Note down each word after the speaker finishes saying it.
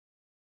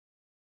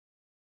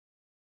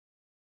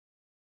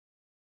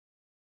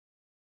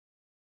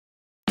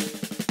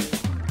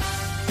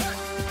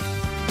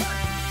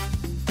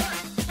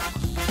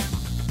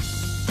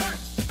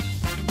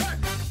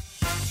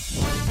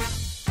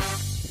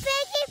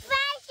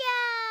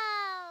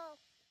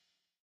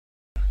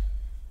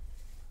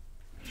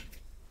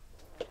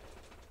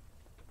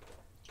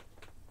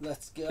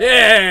Let's go.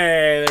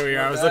 Yay! There we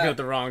are. I was looking at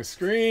the wrong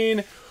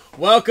screen.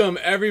 Welcome,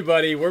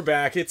 everybody. We're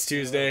back. It's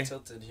Tuesday.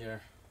 Tilted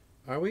here.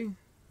 Are we?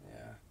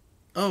 Yeah.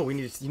 Oh,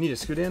 you need to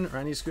scoot in, or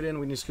I need to scoot in.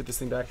 We need to scoot this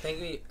thing back. I think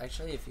we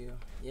actually, if you,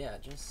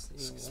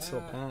 just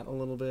Tilt that a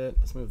little bit.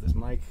 Let's move this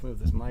mic.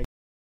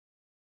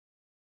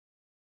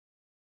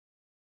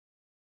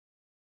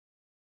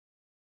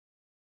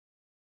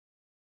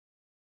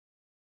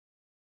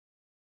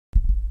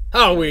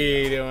 How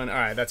we doing? All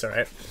right, that's all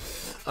right.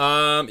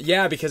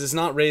 Yeah, because it's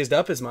not raised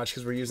up as much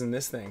because we're using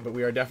this thing, but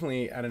we are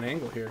definitely at an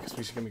angle here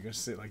because we're going to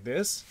sit like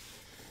this.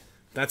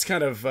 That's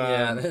kind of,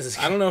 this is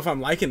I don't know if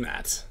I'm liking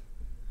that.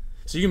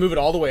 So you can move it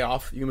all the way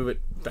off. You can move it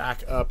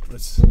back up.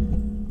 There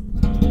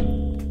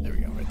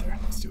we go, right there.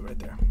 Let's do it right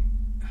there.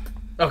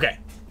 Okay.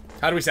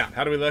 How do we sound?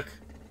 How do we look?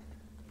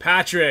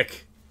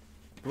 Patrick.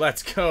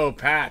 Let's go,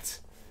 Pat.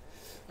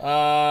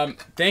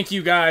 Thank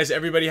you guys,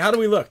 everybody. How do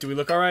we look? Do we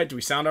look all right? Do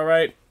we sound all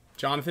right?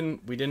 Jonathan,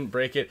 we didn't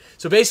break it.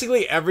 So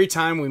basically, every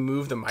time we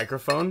move the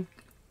microphone,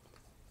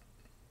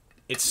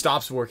 it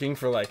stops working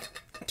for like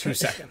 2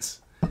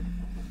 seconds.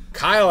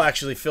 Kyle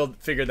actually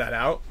figured that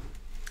out.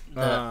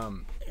 There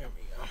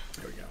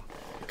we go.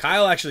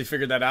 Kyle actually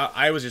figured that out.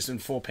 I was just in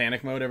full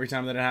panic mode every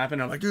time that it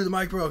happened. I'm like, dude, the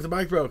mic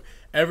broke.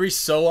 Every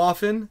so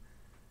often,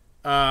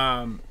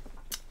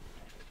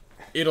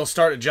 it'll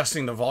start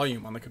adjusting the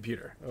volume on the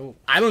computer. Oh.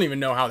 I don't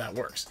even know how that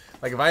works.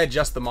 Like if I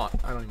adjust the I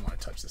don't even want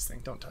to touch this thing.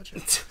 Don't touch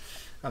it.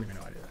 I don't even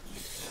know how to do that.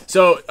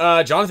 So,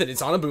 Jonathan,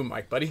 it's on a boom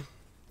mic, buddy.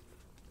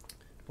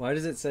 Why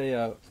does it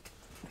say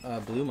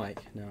blue mic?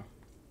 No.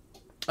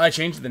 I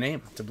changed the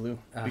name to blue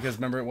because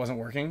remember it wasn't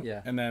working.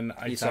 Yeah. And then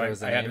I had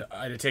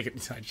to take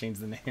it. So I changed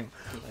the name.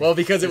 Well,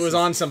 because it was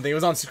on something. It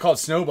was on called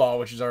Snowball,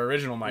 which is our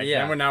original mic. Yeah.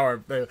 And we're now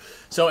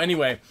So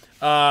anyway,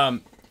 so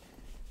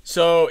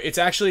it's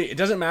actually it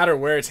doesn't matter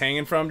where it's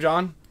hanging from,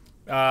 John.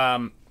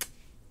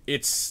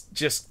 It's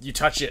just you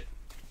touch it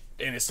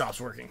and it stops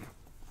working.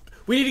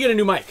 We need to get a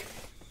new mic.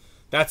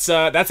 That's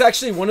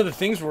actually one of the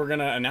things we're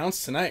gonna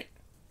announce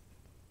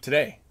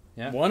today.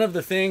 Yeah. One of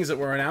the things that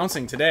we're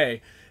announcing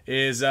today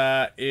is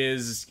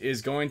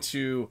going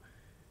to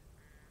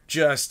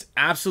just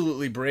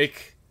absolutely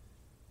break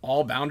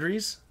all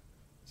boundaries.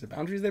 Is it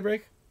boundaries they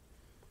break?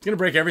 It's gonna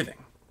break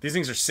everything. These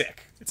things are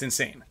sick. It's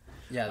insane.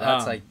 Yeah,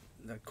 that's like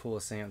the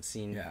coolest thing I've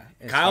seen. Yeah.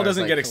 Kyle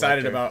doesn't get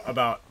excited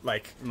about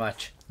like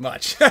much.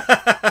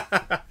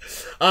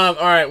 All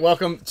right,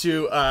 welcome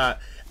to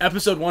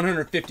episode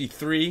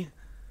 153.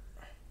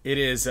 It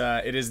is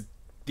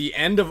the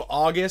end of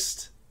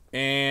August,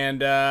 and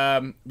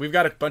we've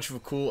got a bunch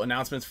of cool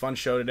announcements. Fun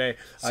show today.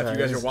 If you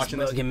guys are watching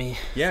this, give me.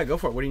 Yeah, go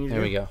for it. What do you need to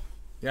do? There we go.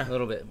 Yeah, a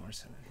little bit more.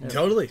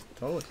 Totally.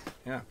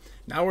 Yeah.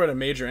 Now we're at a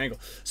major angle.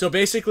 So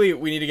basically,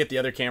 we need to get the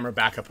other camera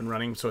back up and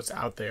running, so it's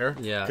out there.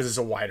 Yeah. Because it's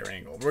a wider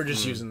angle. We're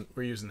just using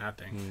that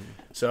thing.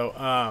 So,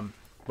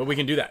 but we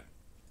can do that.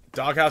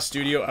 Doghouse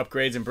Studio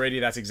upgrades and Brady.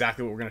 That's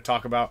exactly what we're going to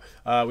talk about.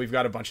 We've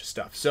got a bunch of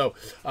stuff. So,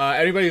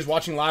 anybody who's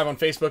watching live on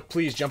Facebook,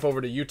 please jump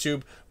over to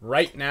YouTube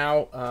right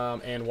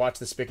now and watch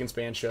the Spick and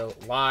Span show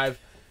live,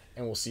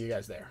 and we'll see you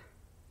guys there.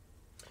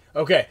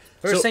 Okay.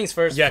 First things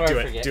first. Yeah, do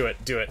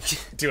it.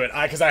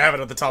 Because I have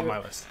it at the top of my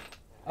list.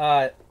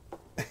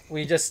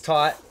 We just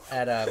taught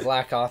at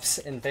Black Ops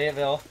in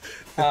Fayetteville,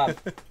 and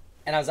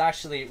I was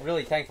actually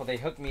really thankful. They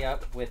hooked me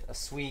up with a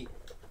sweet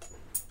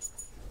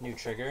new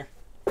trigger.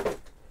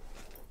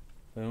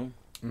 Boom.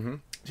 Mm-hmm.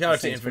 Shout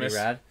out to Infamous. Pretty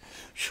rad.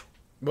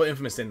 Well,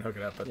 Infamous didn't hook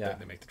it up, but yeah.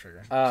 they make the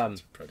trigger.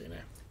 It's pro DNA.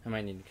 I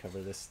might need to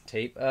cover this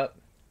tape up,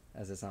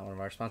 as it's not one of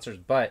our sponsors.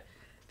 But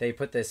they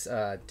put this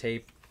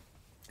tape.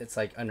 It's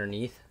like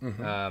underneath,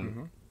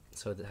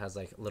 so it has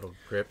like a little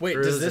grip. Wait,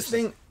 does this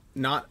thing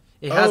not?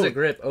 It has a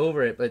grip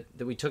over it, but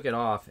we took it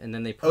off, and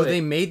then they put.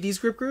 They made these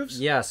grip grooves.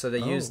 Yeah, so they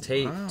used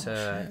tape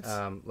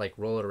to like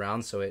roll it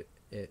around, so it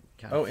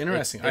kind of. Oh,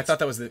 interesting. I thought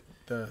that was the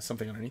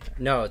something underneath there.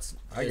 No, it's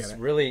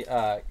really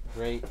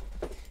great,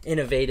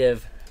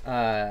 innovative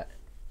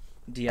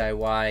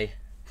DIY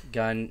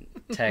gun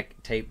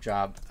tech tape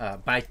job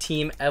by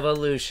Team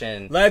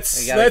Evolution.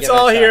 Let's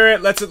all hear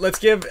it. Let's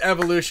give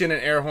Evolution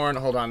an air horn.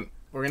 Hold on,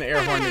 we're gonna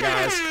air horn the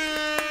guys.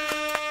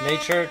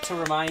 Make sure to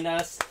remind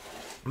us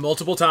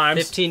multiple times,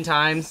 15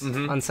 times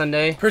on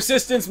Sunday.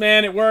 Persistence,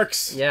 man, it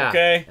works. Yeah.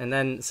 Okay. And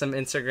then some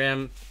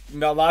Instagram.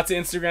 Lots of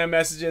Instagram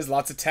messages,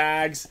 lots of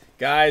tags,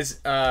 guys.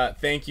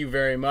 Thank you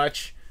very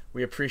much.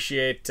 We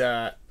appreciate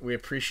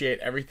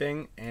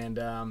everything, and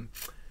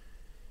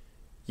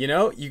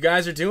you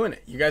guys are doing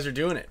it. You guys are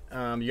doing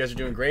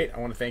great. I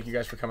want to thank you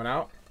guys for coming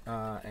out,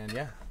 and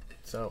yeah.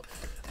 So,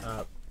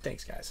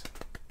 thanks, guys.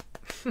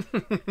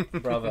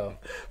 Bravo.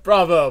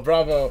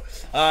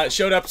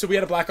 Showed up. So we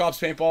had a Black Ops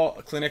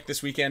paintball clinic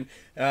this weekend.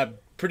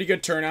 Pretty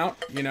good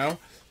turnout.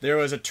 There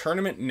was a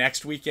tournament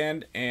next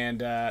weekend,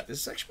 and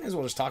this actually may as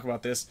well just talk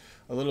about this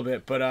a little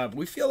bit. But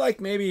we feel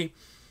like maybe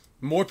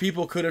more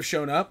people could have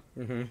shown up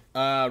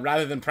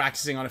rather than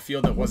practicing on a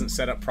field that wasn't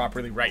set up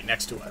properly right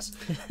next to us.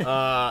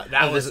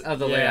 That was of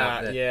the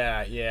layout.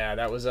 Yeah.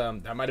 That was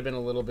that might have been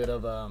a little bit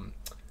of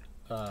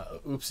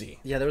oopsie.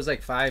 Yeah, there was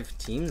like 5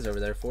 teams over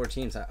there, 4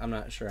 teams. I'm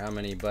not sure how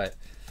many, but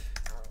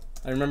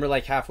I remember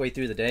like halfway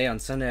through the day on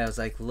Sunday, I was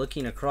like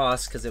looking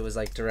across because it was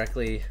like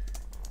directly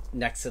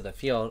next to the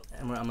field,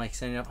 and I'm like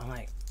standing up. I'm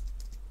like,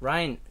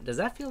 Ryan, does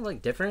that feel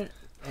like different?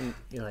 And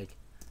you're like,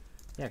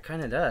 yeah, it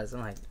kind of does.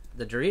 I'm like,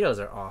 the Doritos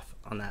are off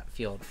on that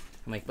field.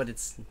 I'm like, but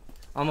it's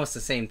almost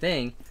the same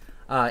thing.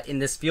 In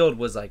this field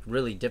was like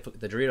really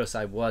difficult. The Dorito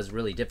side was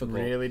really difficult.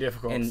 Really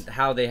difficult. And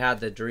how they had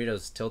the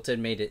Doritos tilted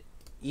made it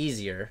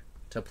easier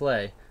to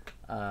play.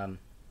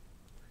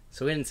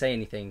 So we didn't say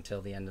anything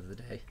till the end of the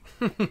day.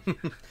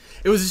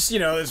 It was just,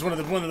 it's one of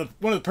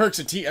the perks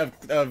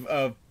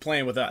of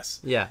playing with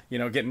us. Yeah.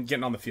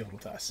 Getting on the field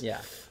with us.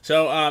 Yeah.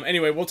 So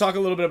anyway, we'll talk a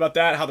little bit about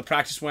that, how the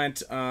practice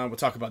went. We'll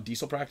talk about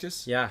diesel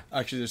practice. Yeah.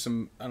 Actually, there's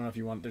some. I don't know if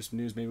you want. There's some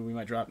news. Maybe we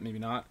might drop. Maybe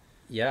not.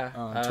 Yeah.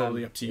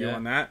 Totally up to you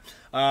on that.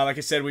 Like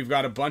I said, we've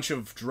got a bunch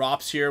of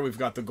drops here. We've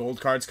got the gold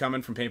cards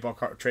coming from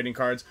Paintball Trading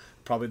Cards.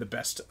 Probably the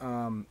best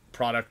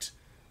product.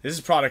 This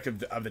is product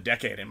of the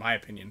decade, in my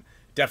opinion.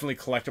 Definitely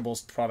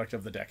collectibles product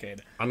of the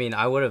decade. I mean,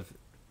 I would have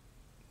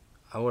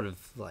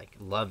like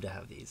loved to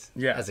have these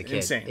as a kid.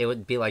 Insane. It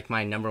would be like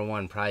my number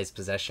one prized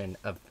possession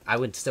I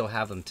would still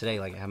have them today,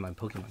 like I have my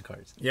Pokemon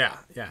cards. Yeah.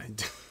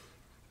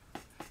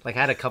 Like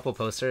I had a couple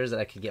posters that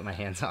I could get my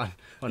hands on.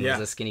 One was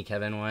a Skinny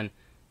Kevin one,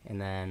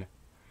 and then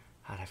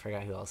I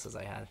forgot who else's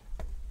I had.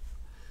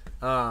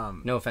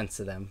 No offense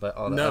to them, but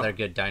all the other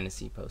good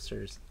Dynasty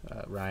posters,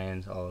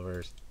 Ryan's,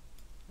 Oliver's,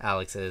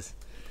 Alex's,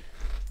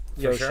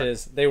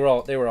 Yosh's, they were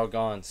all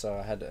gone, so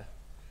I had to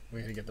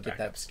get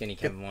that Skinny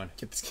Kevin one.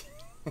 Get the skinny.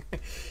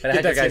 But I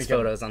had your guys'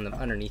 photos on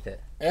underneath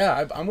it.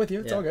 Yeah, I'm with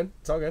you. It's all good.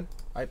 It's all good.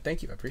 I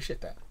thank you. I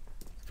appreciate that.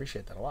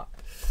 A lot.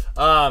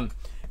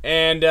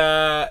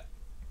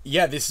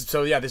 This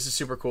is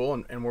super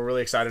cool, and we're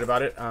really excited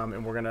about it.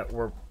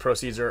 And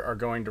proceeds are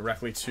going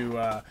directly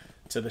to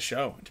the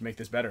show to make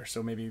this better.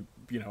 So maybe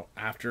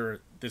after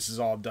this is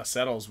all dust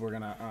settles, we're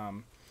gonna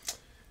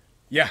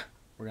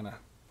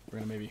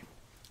maybe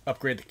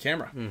upgrade the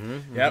camera.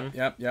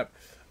 Yep.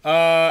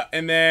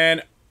 And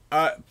then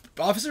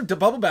Officer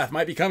Bubble Bath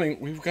might be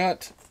coming. I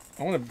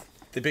want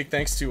the big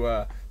thanks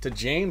to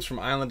James from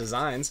Island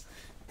Designs.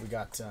 We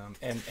got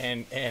and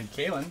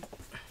Kaylin.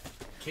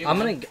 I'm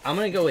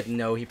gonna go with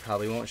no. He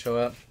probably won't show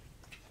up.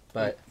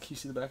 But can you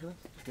see the back of it?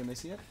 Can they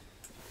see it?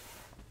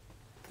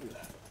 Look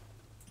at that.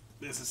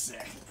 This is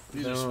sick.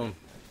 These are sweet.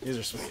 These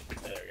are sweet.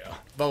 There we go.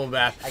 Bubble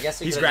Bath. I guess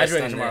he's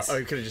graduating tomorrow. This. Oh,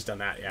 he could have just done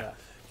that. Yeah.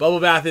 Bubble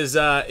Bath is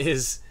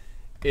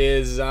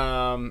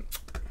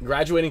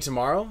graduating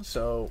tomorrow.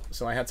 So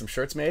I had some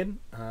shirts made.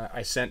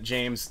 I sent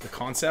James the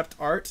concept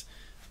art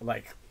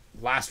like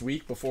last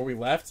week before we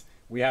left.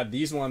 We had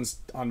these ones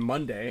on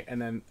Monday,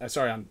 and then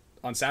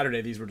on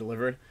Saturday these were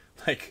delivered.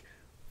 Like,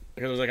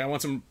 because I was like, I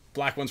want some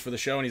black ones for the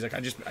show, and he's like,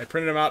 I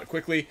printed them out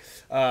quickly.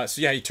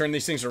 He turned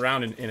these things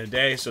around in a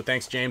day. So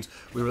thanks, James.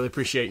 We really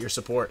appreciate your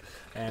support,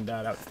 and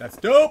that's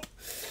dope.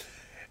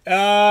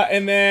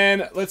 And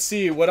then let's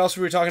see, what else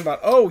were we talking about?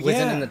 Oh,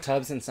 Whizzing in the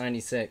tub since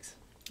 '96.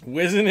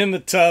 Whizzing in the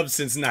tub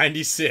since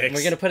 '96.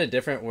 We're gonna put a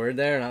different word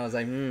there, and I was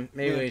like,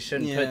 maybe we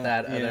shouldn't put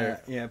that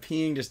other. Yeah,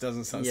 peeing just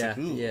doesn't sound so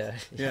cool. Yeah.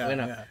 I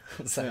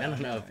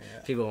don't know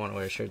if people want to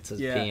wear shirts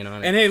with peeing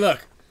on it. And hey,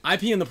 look, I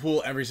pee in the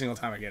pool every single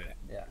time I get in it.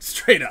 Yeah.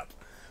 Straight up.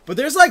 But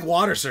there's like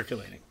water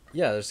circulating.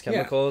 Yeah, there's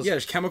chemicals. Yeah,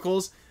 there's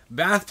chemicals.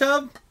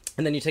 Bathtub.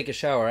 And then you take a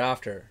shower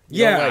after.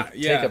 You don't,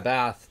 take a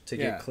bath to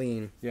get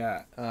clean.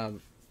 Yeah.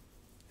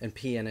 And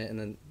pee in it,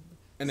 and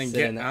then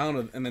get out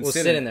of, and then we'll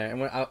sit in there.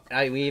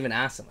 And we even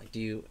asked him, like,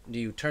 do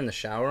you turn the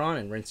shower on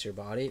and rinse your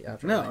body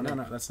after? No.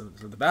 That's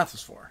what the bath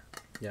was for.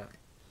 Yeah.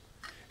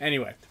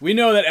 Anyway, we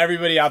know that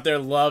everybody out there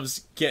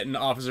loves getting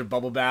Officer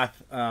Bubble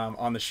Bath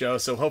on the show,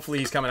 so hopefully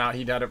he's coming out.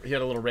 He had a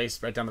little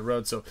race right down the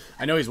road, so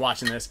I know he's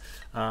watching this.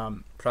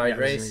 Pride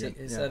race,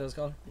 he said it was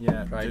called.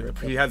 Yeah, Pride.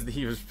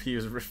 He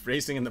was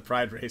racing in the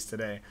Pride race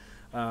today,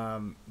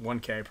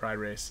 1K Pride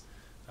race.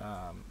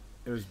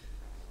 It was.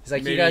 He's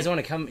like, you guys want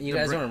to come? You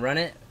guys want to run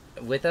it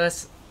with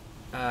us?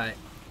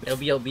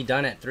 It'll be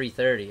done at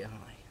 3:30.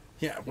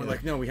 Yeah, we're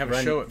like, no, we have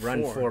a show at 4.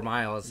 Run 4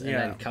 miles and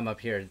then come up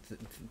here.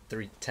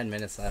 10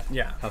 minutes left.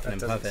 Yeah, huffing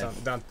and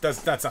puffing.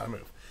 That's not a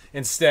move.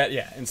 Instead,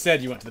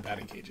 you went to the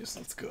batting cages.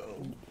 Let's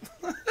go.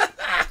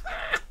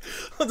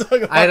 We'll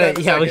talk about that.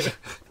 We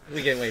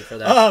can't wait for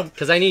that.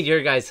 Because I need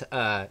your guys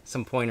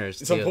some pointers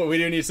too. We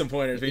do need some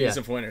pointers. We need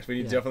some pointers.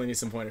 We definitely need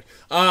some pointers.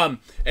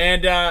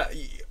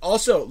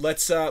 Also,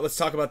 let's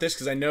talk about this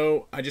because I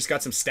know I just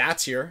got some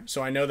stats here.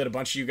 So I know that a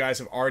bunch of you guys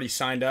have already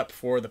signed up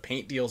for the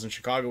paint deals in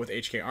Chicago with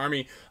HK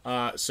Army.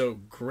 So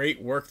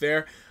great work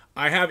there.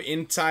 I have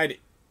inside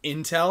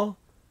intel.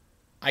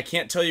 I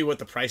can't tell you what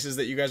the prices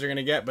that you guys are going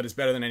to get, but it's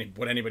better than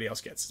what anybody else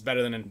gets. It's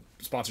better than a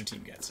sponsored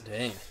team gets.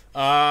 Dang.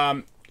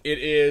 It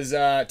is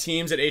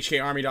teams at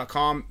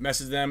hkarmy.com.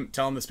 Message them.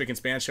 Tell them the Spick and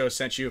Span show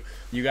sent you.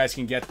 You guys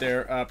can get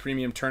their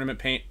premium tournament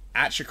paint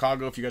at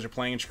Chicago if you guys are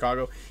playing in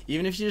Chicago.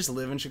 Even if you just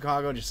live in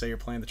Chicago, just say you're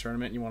playing the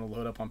tournament and you want to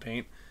load up on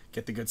paint,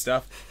 get the good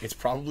stuff. It's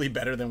probably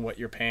better than what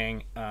you're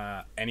paying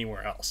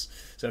anywhere else.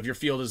 So if your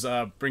field is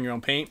bring your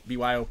own paint,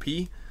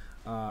 BYOP,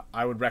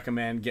 I would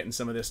recommend getting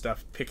some of this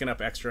stuff, picking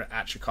up extra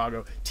at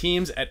Chicago.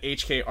 Teams at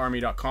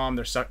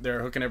hkarmy.com.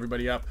 They're hooking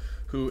everybody up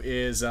who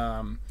is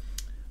a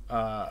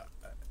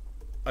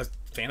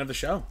fan of the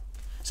show.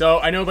 So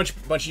I know a bunch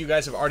of you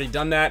guys have already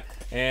done that,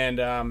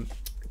 and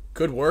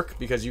good work,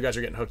 because you guys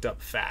are getting hooked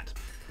up fat.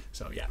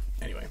 So yeah.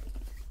 Anyway.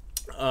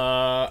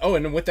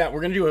 And with that,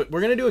 we're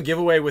gonna do a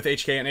giveaway with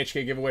HK, and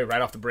HK giveaway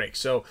right off the break.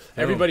 So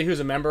everybody who's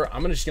a member,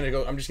 I'm just gonna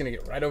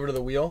get right over to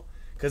the wheel,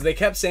 because they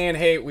kept saying,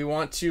 hey, we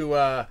want you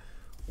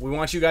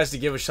guys to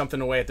give us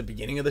something away at the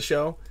beginning of the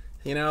show,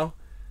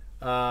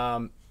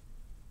 because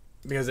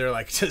they're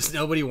like, just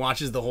nobody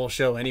watches the whole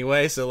show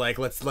anyway, so like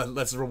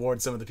let's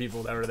reward some of the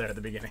people that were there at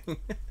the beginning.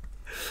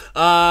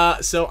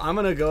 So I'm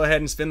gonna go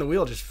ahead and spin the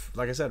wheel, just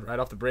like I said, right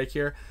off the break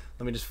here.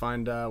 Let me just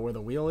find where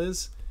the wheel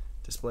is.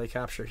 Display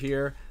capture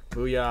here.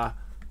 Booyah.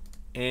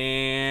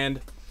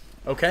 And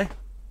okay,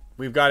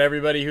 we've got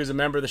everybody who's a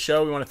member of the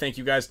show. We want to thank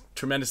you guys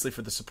tremendously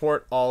for the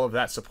support. All of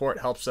that support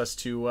helps us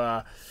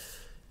to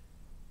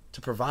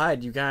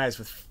provide you guys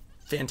with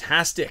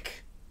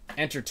fantastic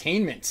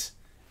entertainment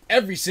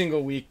every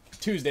single week,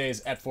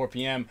 Tuesdays at 4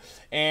 p.m.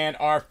 And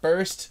our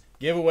first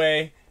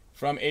giveaway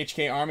from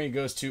HK Army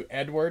goes to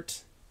Edward.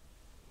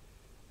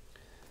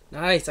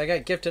 Nice, I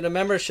got gifted a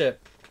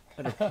membership.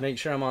 Gotta make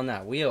sure I'm on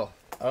that wheel.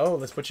 Oh,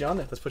 let's put you on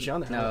there.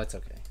 No, it's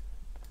okay.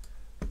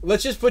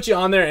 Let's just put you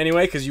on there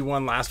anyway, because you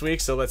won last week.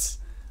 So let's,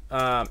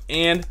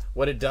 and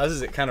what it does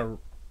is it kind of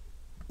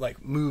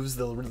like moves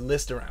the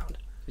list around.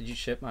 Did you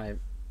ship my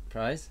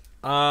prize?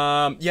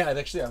 Yeah, I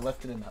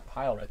left it in that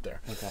pile right there.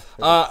 Okay.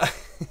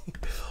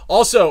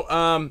 Also,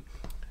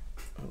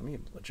 let me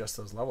adjust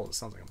those levels. It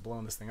sounds like I'm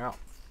blowing this thing out.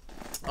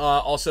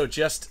 Also,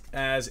 just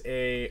as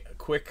a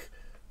quick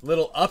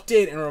little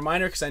update and a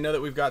reminder, because I know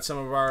that we've got some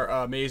of our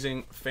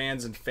amazing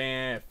fans and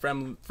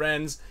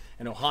friends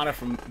and Ohana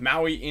from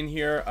Maui in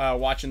here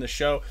watching the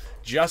show.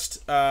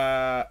 Just,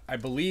 I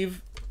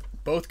believe,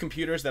 both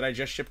computers that I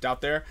just shipped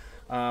out there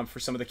for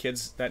some of the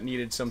kids that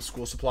needed some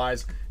school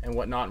supplies and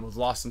whatnot and was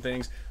lost some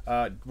things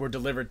were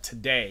delivered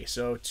today.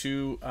 So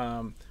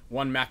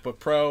one MacBook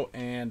Pro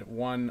and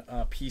one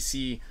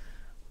PC,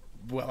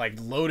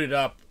 loaded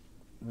up,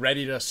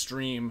 ready to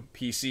stream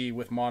PC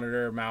with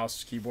monitor,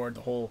 mouse, keyboard, the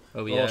whole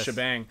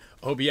shebang.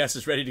 OBS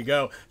is ready to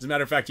go. As a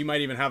matter of fact, you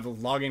might even have the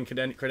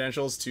login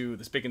credentials to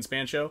the Spick and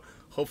Span show.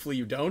 Hopefully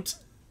you don't.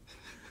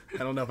 I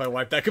don't know if I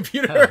wiped that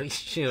computer. Oh,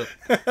 shoot.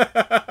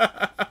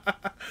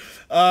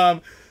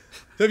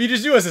 So if you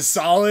just do us a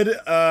solid,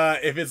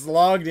 if it's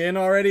logged in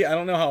already, I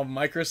don't know how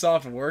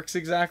Microsoft works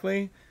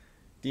exactly.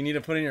 Do you need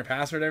to put in your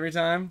password every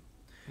time?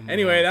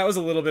 Anyway, that was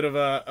a little bit of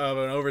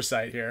an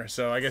oversight here.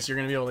 So I guess you're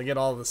going to be able to get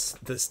all the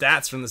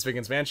stats from the Spick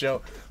and Span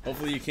show.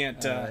 Hopefully you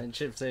can't... and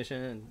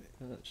ShipStation.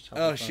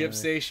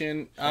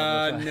 ShipStation.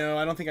 No,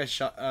 I don't think I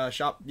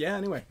shop... Yeah,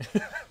 anyway.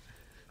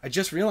 I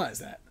just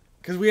realized that.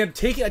 Because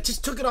I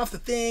just took it off the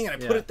thing, and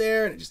I put it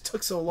there, and it just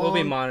took so long. We'll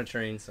be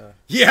monitoring, so...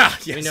 Yeah,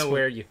 yes. We know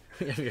where you...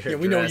 Yeah,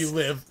 we know where you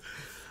live.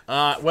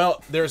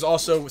 Well, there's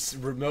also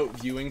remote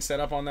viewing set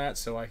up on that,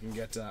 so I can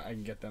get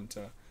them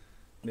to...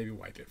 Maybe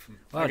wipe it from...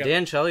 Wow,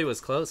 Dan Shelley was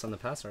close on the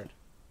password.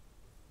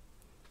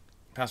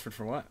 Password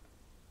for what?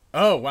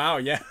 Oh, wow,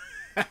 yeah.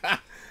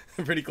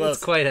 Pretty close.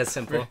 It's quite as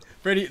simple.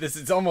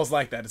 It's almost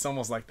like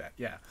that.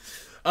 Yeah.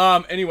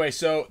 Anyway,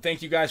 so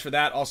thank you guys for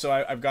that. Also,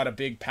 I've got a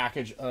big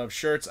package of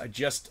shirts. I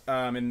just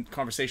in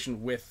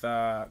conversation with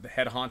the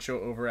head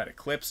honcho over at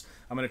Eclipse.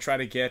 I'm going to try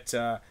to get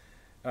a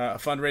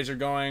fundraiser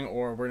going,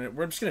 or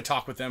we're just going to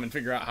talk with them and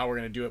figure out how we're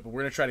going to do it. But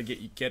we're going to try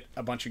to get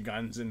a bunch of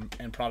guns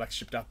and products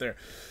shipped out there.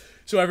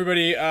 So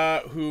everybody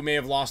who may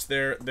have lost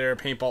their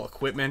paintball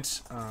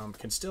equipment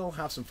can still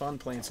have some fun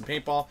playing some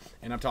paintball.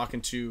 And I'm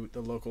talking to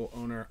the local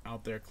owner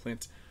out there,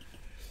 Clint,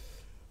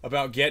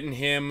 about getting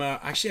him...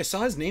 actually, I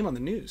saw his name on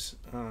the news.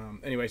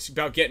 Anyway, it's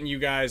about getting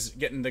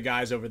the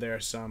guys over there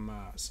some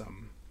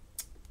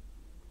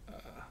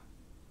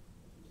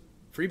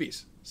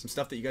freebies, some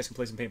stuff that you guys can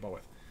play some paintball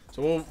with.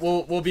 So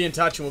we'll be in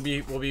touch, and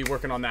we'll be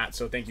working on that.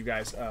 So thank you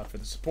guys for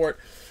the support.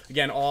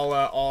 Again,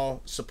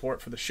 all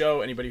support for the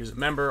show. Anybody who's a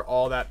member,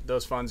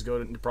 those funds go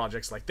into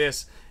projects like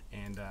this.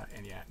 And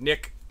yeah,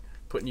 Nick,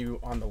 putting you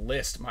on the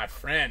list, my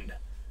friend.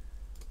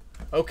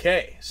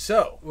 Okay,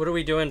 so what are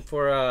we doing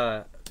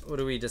for? What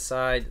do we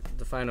decide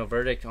the final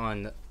verdict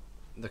on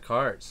the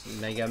cards?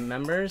 Mega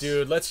members,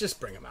 dude. Let's just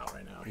bring them out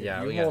right now. Here,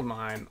 yeah, you hold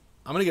mine.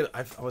 I'm gonna get.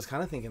 I was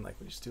kind of thinking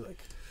we just do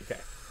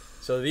okay.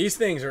 So these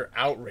things are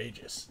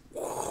outrageous.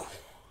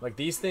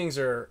 These things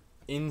are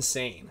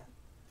insane.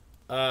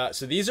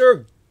 So these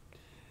are...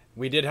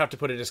 We did have to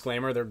put a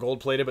disclaimer. They're gold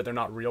plated, but they're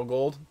not real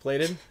gold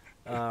plated.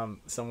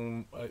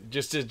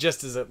 Just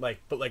as a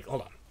but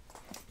hold on.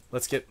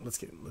 Let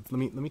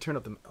me turn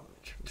up the...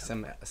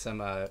 Some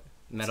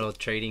metal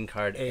trading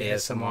card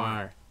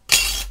ASMR.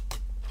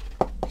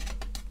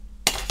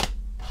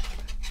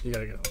 You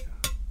gotta get it.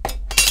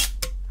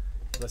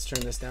 Let's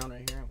turn this down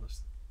right here.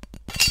 Let's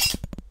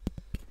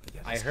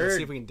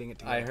see if we can ding it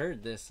together. I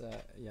heard this.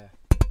 Yeah.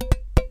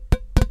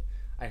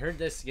 I heard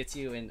this gets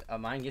you in.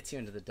 Mine gets you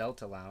into the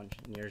Delta Lounge,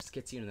 and yours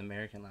gets you into the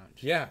American Lounge.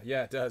 Yeah,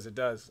 it does. It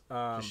does.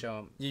 Just show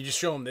them. You just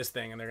show them this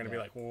thing, and they're gonna be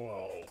like,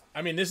 "Whoa!"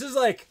 I mean, this is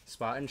like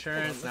spot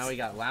insurance. Now we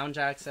got lounge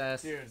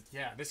access. Dude,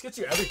 yeah, this gets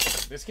you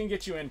everything. This can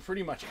get you in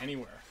pretty much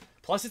anywhere.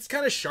 Plus, it's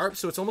kind of sharp,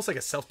 so it's almost like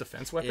a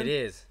self-defense weapon. It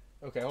is.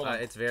 Okay, hold on.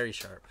 It's very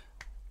sharp.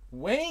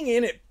 Weighing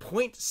in at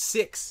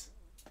 0.6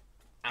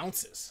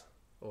 ounces.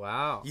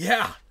 Wow.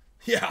 Yeah.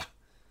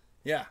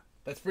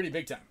 That's pretty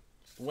big time.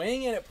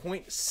 Weighing in at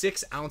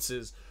 0.6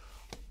 ounces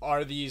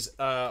are these.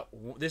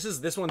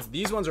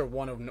 These ones are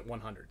 1 of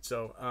 100.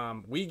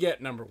 So we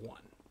get number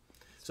 1.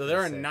 So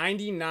there are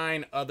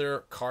 99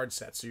 other card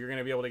sets. So you're going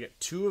to be able to get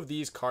 2 of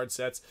these card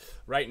sets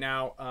right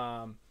now.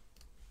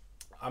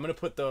 I'm going to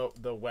put the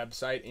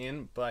website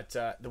in, but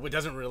it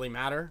doesn't really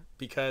matter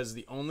because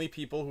the only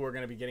people who are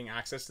going to be getting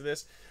access to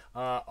this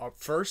are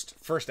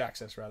first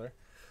access rather,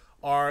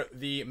 are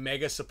the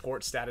Mega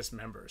Support Status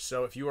members.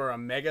 So if you are a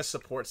Mega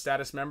Support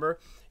Status member,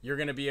 you're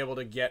going to be able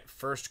to get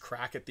first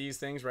crack at these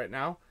things right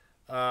now.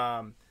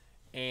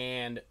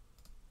 And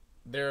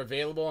they're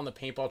available on the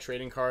Paintball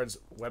Trading Cards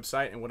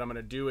website. And what I'm going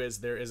to do is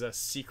there is a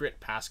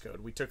secret passcode.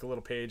 We took a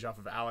little page off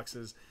of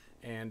Alex's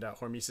and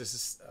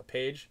Hormesis'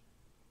 page.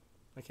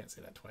 I can't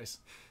say that twice.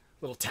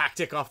 Little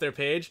tactic off their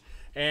page.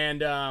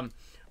 And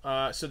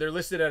so they're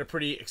listed at a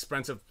pretty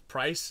expensive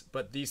price,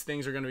 but these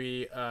things are going to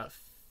be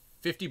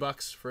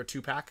 $50 for a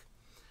 2-pack.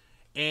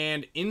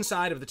 And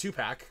inside of the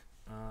 2-pack,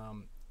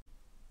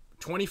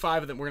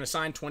 25 of them, we're going to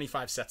sign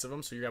 25 sets of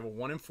them. So you have a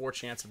 1 in 4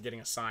 chance of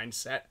getting a signed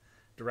set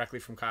directly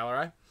from Kyle or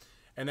I.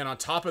 And then on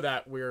top of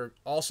that, we're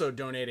also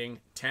donating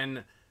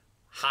 10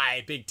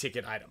 big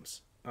ticket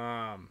items.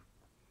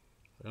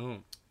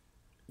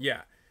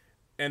 Yeah.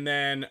 And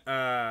then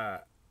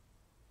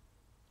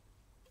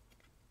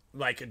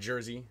like a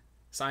jersey,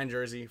 signed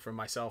jersey from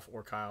myself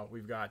or Kyle.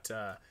 We've got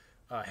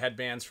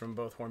headbands from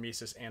both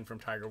Hormesis and from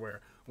Tiger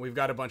Wear. We've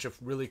got a bunch of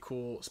really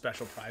cool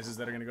special prizes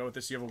that are going to go with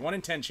this. You have a 1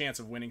 in 10 chance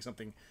of winning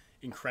something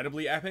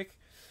incredibly epic.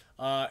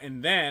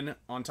 And then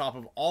on top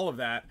of all of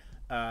that,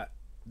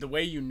 the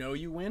way you know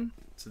you win.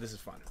 So this is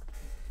fun.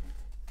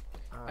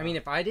 I mean,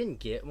 if I didn't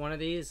get one of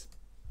these,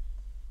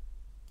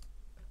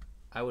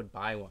 I would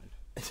buy one.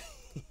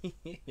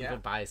 Yeah. I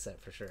would buy a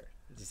set for sure.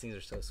 These things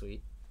are so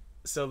sweet.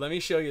 So let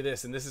me show you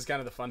this, and this is kind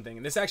of the fun thing.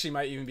 And this actually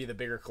might even be the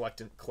bigger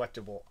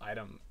collectible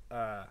item.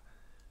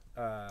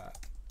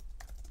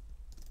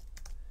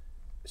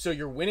 So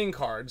your winning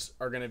cards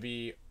are going to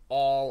be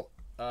all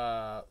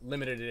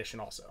limited edition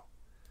also.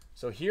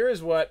 So here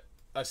is what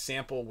a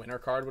sample winner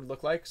card would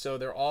look like. So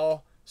they're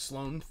all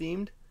Sloan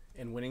themed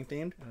and winning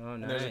themed. Oh,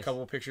 nice. And there's a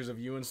couple of pictures of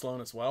you and Sloan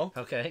as well.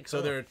 Okay, cool.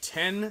 So there are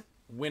 10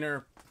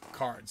 winner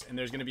cards, and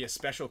there's going to be a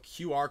special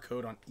QR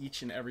code on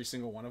each and every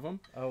single one of them.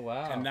 Oh,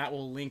 wow. And that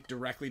will link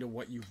directly to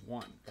what you've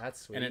won.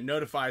 That's sweet. And it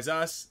notifies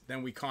us,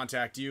 then we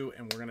contact you,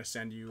 and we're going to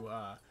send you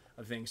a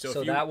thing.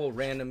 So if that will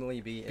randomly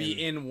be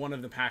in one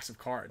of the packs of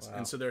cards. Wow.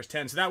 And so there's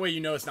 10. So that way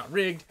you know it's not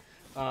rigged.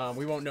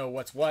 We won't know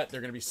what's what.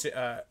 They're going to be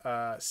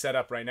set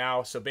up right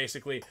now. So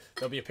basically,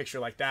 there'll be a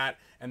picture like that,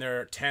 and there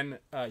are 10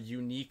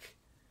 unique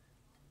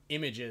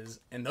images,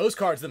 and those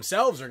cards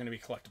themselves are going to be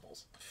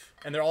collectibles.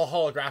 And they're all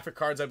holographic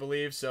cards, I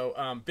believe.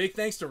 So big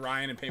thanks to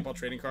Ryan and Paintball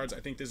Trading Cards. I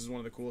think this is one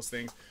of the coolest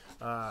things.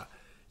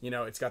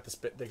 It's got the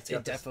spit.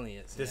 It definitely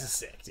is. This is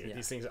sick, dude. Yeah.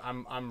 These things,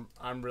 I'm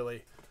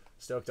really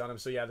stoked on them.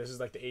 So yeah, this is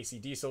like the AC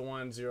Diesel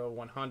one,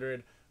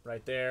 0-100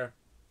 right there.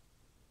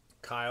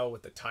 Kyle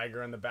with the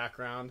tiger in the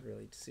background.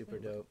 Really super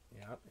dope.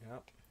 Yep.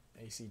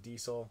 AC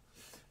Diesel.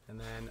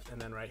 And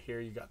then right here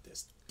you got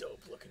this dope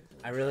looking.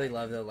 I really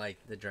love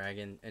the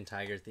dragon and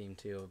tiger theme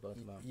too of both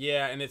of them.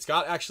 Yeah, and it's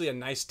got actually a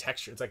nice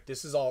texture. It's like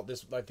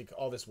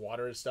all this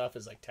water and stuff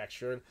is like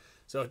textured.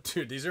 So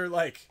dude, these are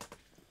like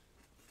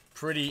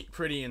pretty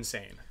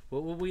insane.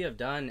 What would we have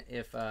done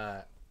if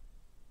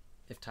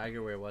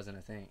Tiger Wear wasn't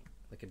a thing?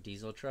 Like a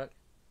diesel truck?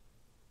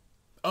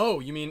 Oh,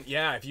 you mean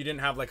if you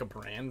didn't have like a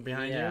brand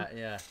behind you?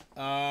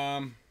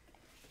 Yeah.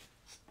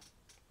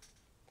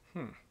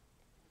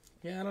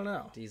 Yeah, I don't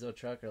know. Diesel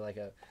truck or like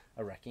a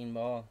wrecking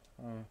ball.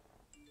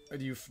 Or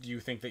do you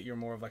think that you're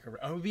more of like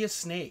it would be a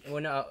snake?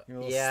 Well, no. It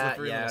would have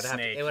to be a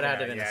snake.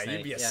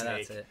 You'd be a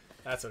snake. That's it.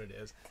 That's what it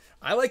is.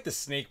 I like the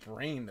snake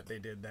brain that they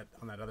did that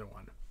on that other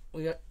one.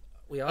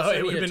 We also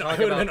it would have been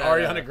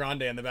Ariana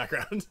Grande in the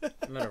background.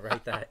 I'm gonna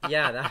write that.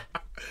 Yeah,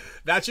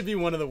 that should be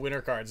one of the winner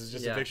cards. It's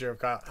just a picture of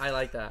Kyle. I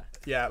like that.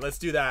 Yeah, let's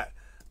do that.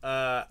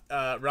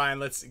 Ryan,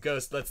 let's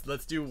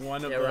do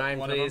one of Ryan,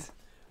 one please. of them.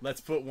 Let's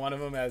put one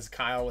of them as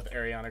Kyle with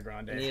Ariana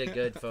Grande. I need a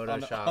good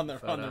Photoshop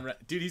photo.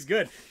 Dude, he's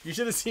good. You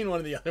should have seen one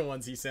of the other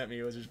ones he sent me.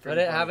 It was just pretty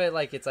funny. But have it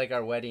like it's like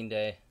our wedding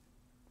day.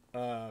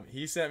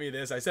 He sent me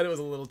this. I said it was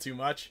a little too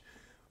much,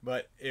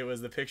 but it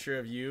was the picture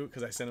of you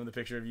because I sent him the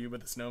picture of you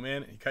with the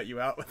snowman, and he cut you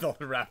out with all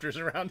the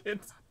raptors around it.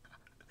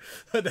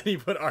 But then he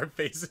put our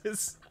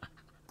faces.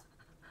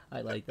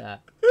 I like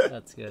that.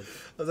 That's good.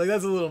 I was like,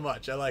 that's a little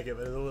much. I like it,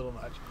 but it's a little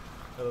much.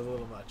 That was a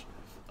little much.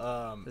 The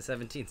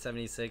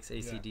 1776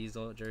 AC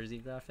Diesel jersey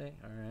graphic.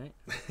 All right.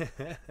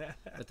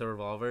 With the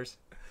revolvers.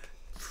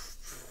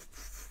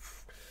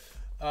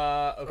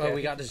 Okay. Oh,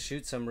 we got to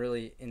shoot some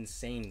really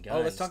insane guns.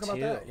 Oh, let's talk about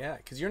too. that. Yeah,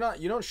 because you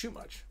don't shoot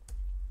much.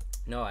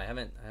 No, I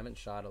haven't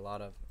shot a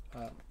lot of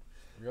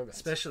Real guns.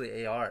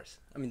 especially ARs.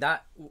 I mean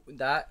that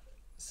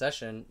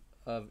session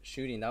of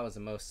shooting, that was the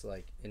most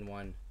like in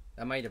one.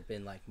 That might have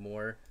been like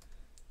more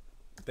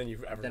Than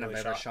you've ever than really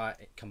I've ever shot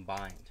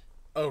combined.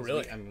 Oh,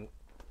 really? I mean,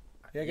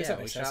 Yeah, I guess yeah, that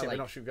we makes sense. shot, Yeah, we like,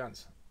 don't shoot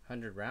guns.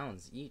 100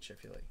 rounds each, I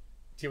feel like.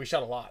 Yeah, we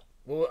shot a lot.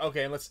 Well,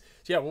 okay,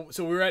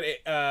 so we were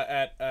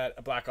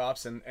at Black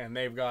Ops, and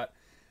they've got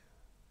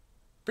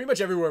pretty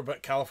much everywhere,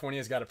 but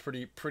California's got a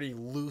pretty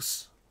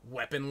loose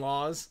weapon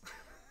laws.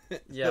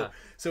 Yeah.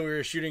 So we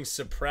were shooting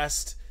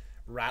suppressed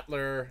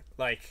Rattler,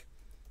 like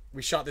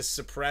we shot this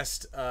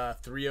suppressed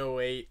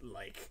 308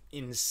 like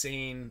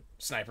insane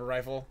sniper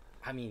rifle.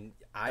 I mean,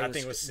 That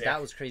thing was sick.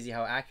 that was crazy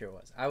how accurate it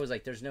was. I was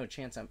like, there's no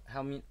chance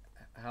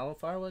how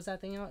far was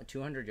that thing out?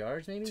 200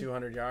 yards maybe?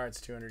 200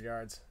 yards.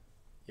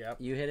 Yep.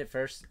 You hit it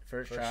first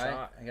try.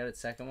 shot. I got it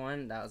second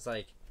one. That was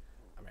like,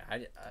 I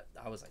mean,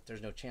 I was like,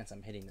 there's no chance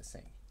I'm hitting this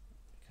thing,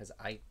 because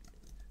I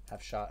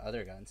have shot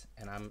other guns,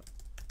 and I'm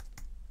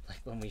like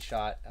when we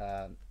shot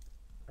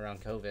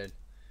around COVID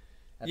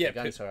at the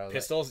gun store. I was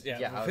pistols.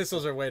 Like,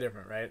 Pistols are way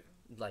different, right?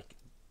 like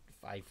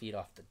 5 feet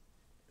off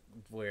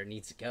where it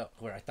needs to go,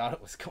 where I thought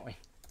it was going.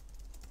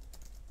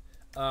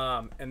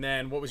 And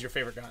then what was your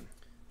favorite gun?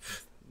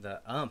 The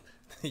UMP,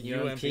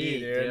 UMP,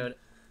 dude.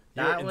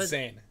 That You were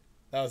insane.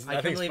 That I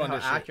couldn't thing's believe fun how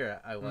to shoot.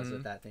 accurate I was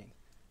with that thing.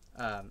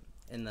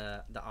 And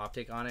the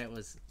optic on it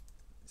was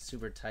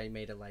super tight,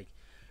 made it like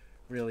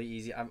really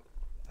easy. I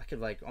could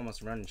like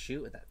almost run and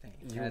shoot with that thing.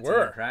 You I had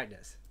were some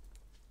practice.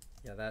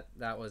 Yeah,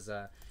 that was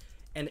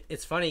and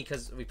it's funny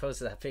because we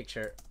posted that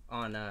picture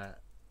on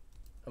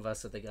of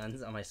us with the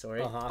guns on my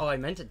story. Oh, I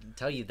meant to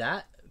tell you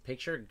that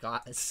picture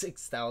got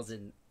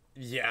 6,000.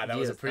 Yeah, that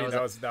views.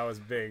 that was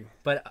big.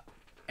 But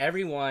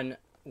everyone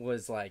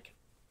was like,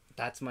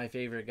 "That's my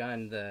favorite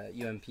gun, the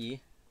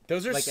UMP."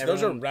 Those are like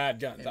those are rad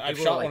guns. I've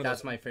People shot were like, one of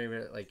that's those. my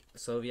favorite. Like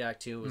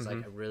Soviet too was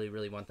like, I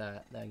really want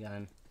that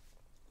gun.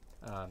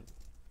 Yeah,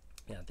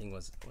 that thing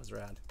was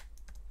rad.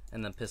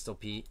 And the pistol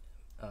Pete,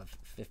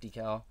 50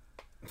 cal.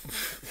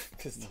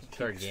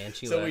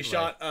 Gargantua. So we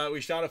shot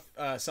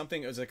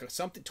something. It was like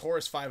something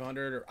Taurus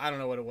 500, or I don't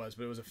know what it was,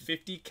 but it was a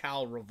 50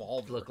 cal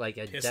revolver. Looked like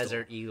a pistol.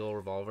 Desert Eagle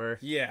revolver.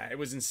 Yeah, it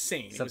was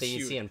insane. Something it was you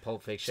huge. see in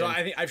Pulp Fiction. So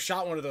I think I've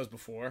shot one of those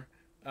before.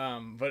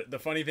 But the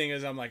funny thing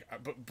is, I'm like,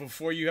 but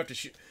before you have to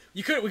shoot,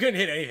 we couldn't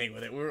hit anything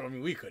with it.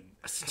 We couldn't.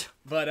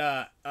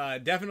 But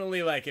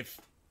definitely, like if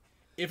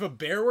a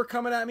bear were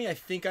coming at me, I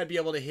think I'd be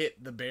able to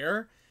hit the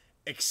bear,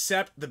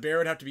 except the bear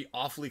would have to be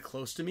awfully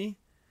close to me,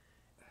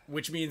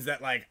 which means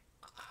that like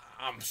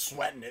I'm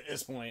sweating at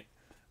this point.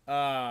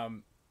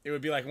 It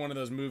would be like one of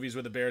those movies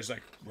where the bear's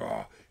like,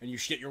 raw, and you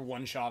get your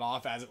one shot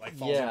off as it like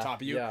falls on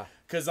top of you. Yeah.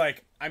 Because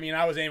like, I mean,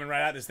 I was aiming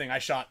right at this thing. I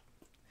shot.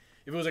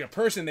 If it was like a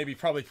person, they'd be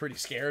probably pretty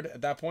scared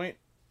at that point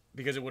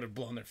because it would have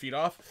blown their feet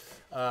off.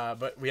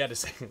 But we had to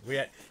say you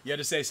had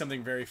to say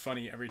something very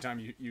funny every time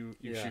you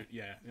shoot.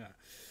 Yeah.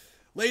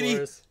 Lady,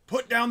 Taurus.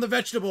 put down the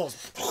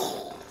vegetables.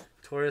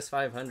 Taurus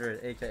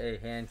 500, aka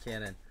hand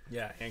cannon.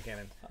 Yeah, hand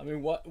cannon. I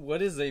mean,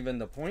 what is even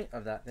the point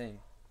of that thing?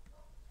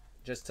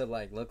 Just to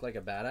like look like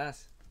a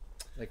badass?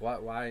 Like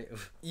why?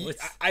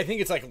 I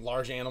think it's like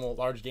large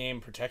game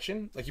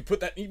protection. Like you put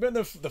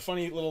the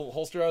funny little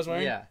holster I was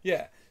wearing.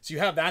 Yeah. So you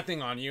have that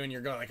thing on you, and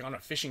you're going like on a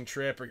fishing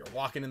trip, or you're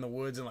walking in the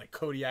woods in like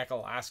Kodiak,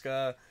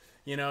 Alaska.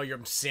 You know, you're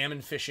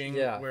salmon fishing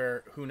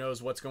where who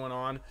knows what's going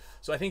on.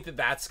 So I think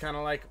that's kind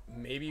of like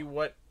maybe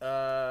what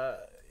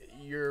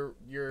you're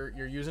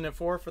using it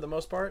for the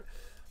most part.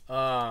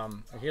 I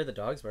hear the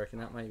dogs barking.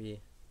 That might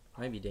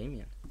be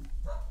Damien.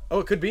 Oh,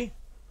 it could be.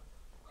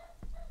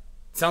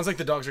 Sounds like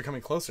the dogs are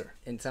coming closer.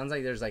 It sounds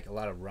like there's like a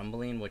lot of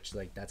rumbling, which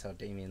like that's how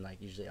Damien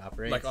like usually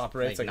operates. Like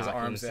his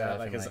arms, stuff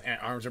like his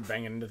arms are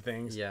banging into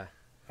things. Yeah.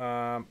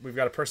 We've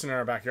got a person in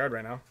our backyard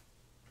right now.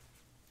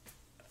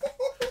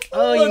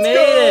 Oh, you made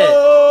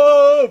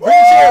it! Bring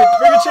a chair!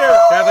 Bring a chair!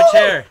 Grab a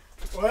chair.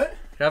 What?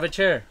 Grab a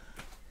chair.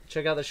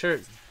 Check out the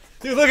shirt.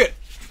 Dude, look it!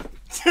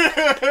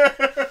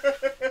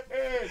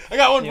 I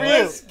got one for you.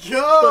 Let's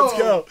go!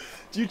 Let's go.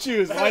 You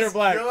choose, white or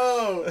black. Let's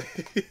go!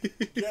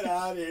 Get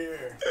out of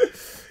here.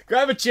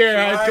 Grab a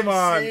chair, Hyde. Come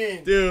on.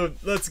 scene. Dude,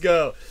 let's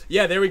go.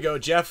 Yeah, there we go.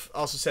 Jeff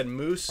also said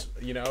moose.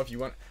 You know, if you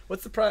want.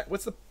 What's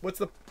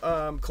the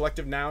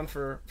collective noun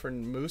for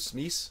moose?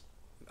 Meese?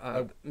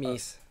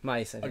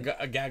 Mice, I think.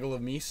 A gaggle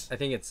of meese? I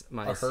think it's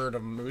mice. A herd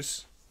of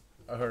moose?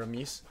 A herd of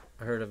meese?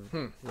 I heard of.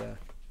 Yeah.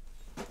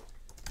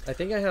 I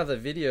think I have the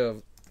video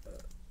of.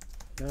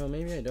 No,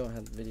 maybe I don't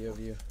have the video of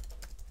you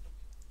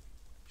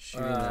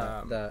shooting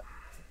that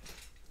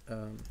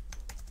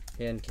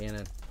hand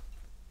cannon.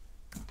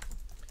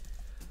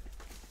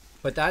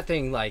 But that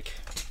thing, like,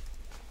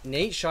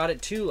 Nate shot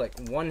it too, like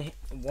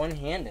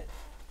one-handed.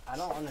 I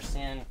don't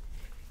understand.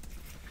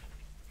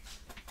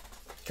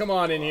 Come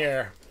on in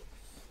here.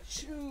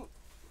 Shoot.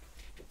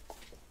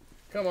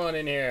 Come on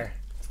in here.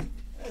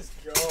 Let's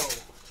go.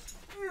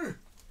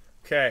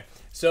 Okay,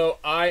 so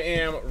I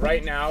am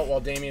right now, while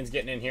Damien's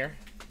getting in here,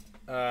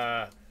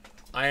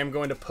 I am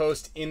going to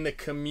post in the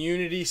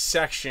community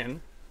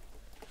section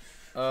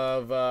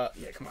of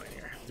yeah, come on in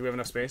here. Do we have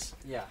enough space?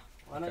 Yeah.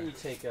 Why don't you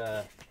take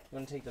you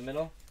want to take the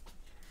middle?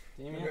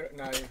 No,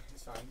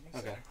 it's fine.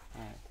 Okay.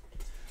 All right.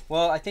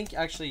 Well, I think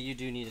actually you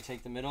do need to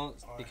take the middle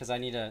because I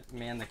need to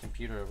man the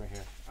computer over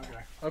here.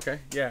 Okay. Okay.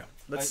 Yeah.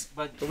 Let's.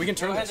 But we can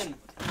turn this.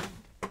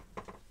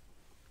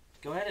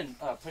 Go ahead and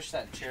push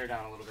that chair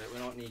down a little bit. We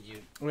don't need you.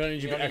 We don't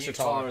need you to be extra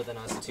taller than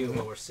us too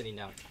while we're sitting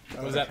down.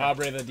 Was that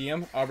Aubrey the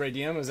DM? Aubrey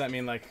DM? Does that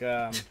mean like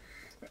open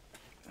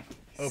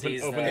the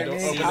door?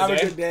 Have a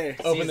good day.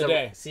 Open the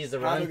day. Seize the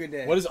Have a run. good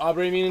day. What does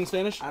Aubrey mean in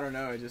Spanish? I don't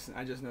know. I just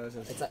know it's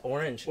It's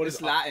orange. What it's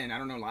is Latin. I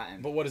don't know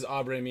Latin. But what does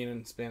Aubrey mean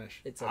in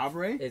Spanish? It's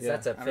Abre?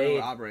 That's a I don't know fade.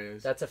 what Abre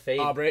is. That's a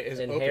fade. Abre is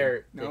in open.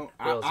 hair. No,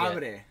 girls get.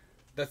 Abre.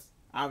 That's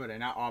Abre,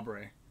 not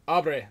Aubrey.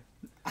 Aubrey.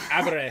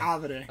 Abre.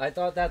 Abre. I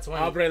thought that's when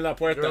Abre la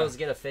puerta. girls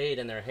get a fade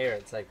in their hair.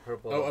 It's like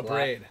purple. Oh, a black.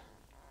 braid.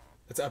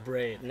 That's a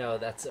braid. No,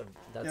 that's like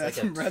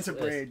That's a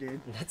braid,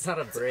 dude. That's not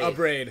a braid. A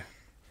braid.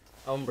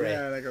 Ombre.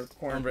 Yeah, like a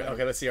corn. Ombre.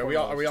 Okay, let's see. Are we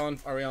all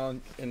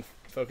in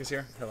focus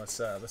here? Okay,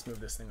 let's move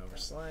this thing over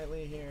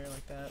slightly here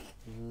like that.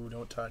 Ooh,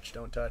 don't touch.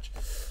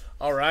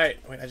 All right.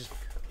 Wait, I just.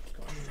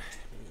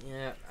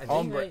 Yeah. I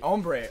think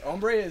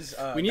Ombre is.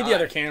 We need the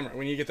other camera.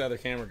 We need to get the other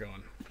camera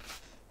going.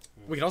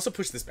 We can also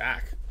push this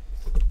back.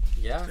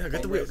 Yeah. Yeah,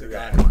 get the Ombre wheel. is a Good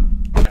guy.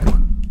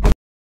 guy.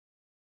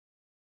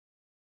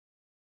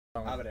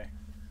 Abre.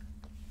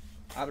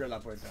 Abre la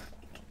puerta.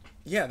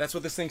 Yeah, that's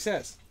what this thing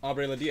says.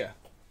 Abre la dia.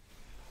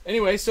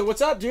 Anyway, so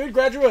what's up, dude?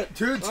 Graduate.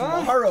 Dude,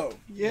 tomorrow.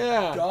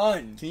 Yeah.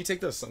 Done. Can you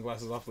take those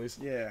sunglasses off, please?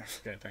 Yeah.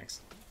 Okay,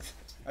 thanks.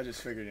 I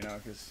just figured,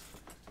 because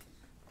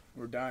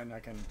we're done. I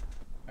can.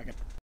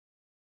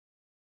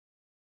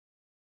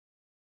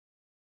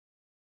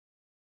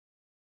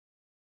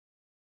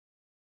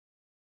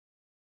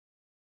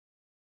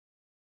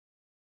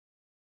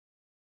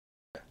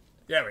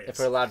 Yeah, If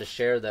we're allowed to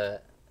share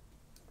the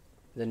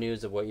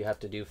news of what you have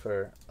to do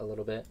for a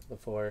little bit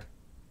before,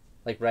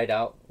 like write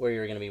out where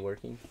you're gonna be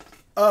working.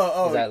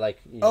 Oh. Is that like?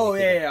 Yeah.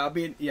 I'll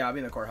be in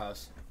the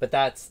courthouse. But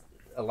that's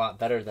a lot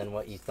better than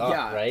what you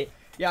thought, right?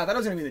 Yeah, I thought I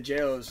was gonna be in the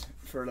jails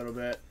for a little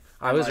bit.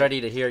 I was ready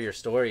to hear your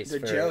stories. The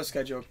jail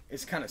schedule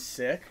is kind of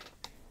sick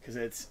because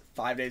it's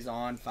 5 days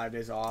on, 5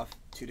 days off,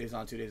 2 days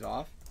on, 2 days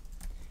off.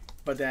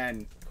 But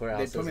then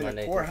they put me in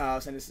the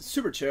courthouse and it's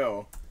super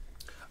chill.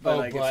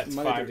 But it's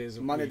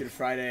Monday through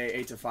Friday,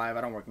 8 to 5.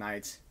 I don't work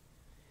nights,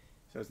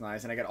 so it's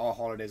nice, and I get all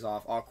holidays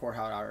off, all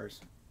courthouse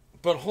hours.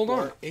 But hold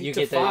on, 8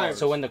 to 5.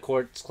 So when the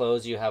courts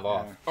close, you have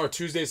off. Are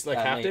Tuesdays like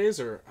half days,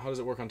 or how does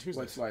it work on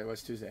Tuesdays?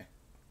 What's Tuesday?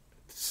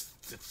 It's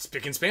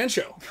Spick and Span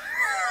show.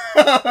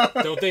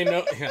 Don't they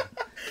know? Yeah.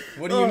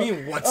 What do you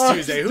mean? What's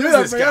Tuesday? Who's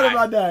this guy?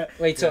 About that.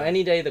 Wait, so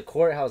any day the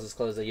courthouse is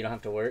closed, that you don't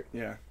have to work?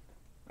 Yeah,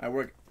 I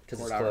work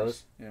because it's hours.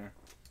 closed. Yeah,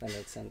 that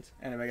makes sense.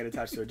 And if I get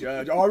attached to a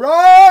judge, all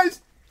right.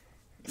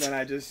 Then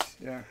I just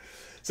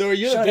So are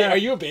you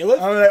a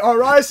bailiff? I'm like, all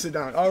right, sit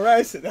down. All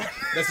right, sit down.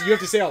 You have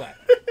to say all that.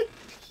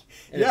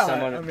 Yeah,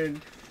 I mean,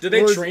 did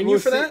they train you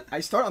for that? I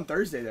start on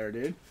Thursday there,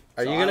 dude.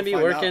 Are you gonna be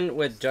working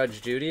with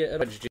Judge Judy?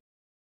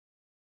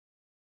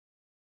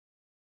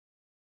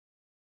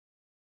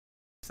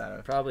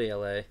 Probably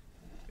LA.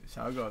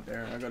 So I'll go up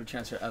there. I'll go to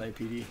transfer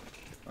LAPD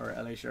or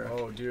LA Sheriff.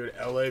 Oh, dude,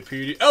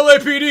 LAPD,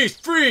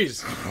 LAPD,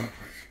 freeze!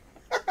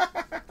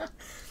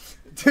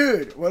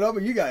 Dude, what up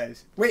with you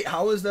guys? Wait,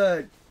 how was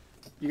the?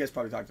 You guys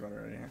probably talked about it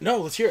already. Huh? No,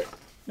 let's hear it.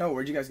 No,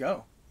 where'd you guys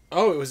go?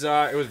 Oh, it was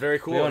very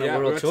cool. We went on a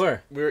world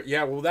tour.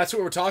 Well, that's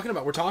what we're talking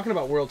about. We're talking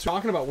about world tour.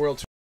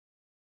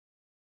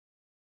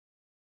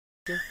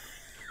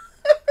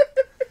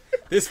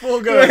 This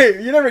fool goes. Wait,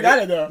 you never got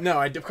it though.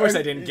 No, of course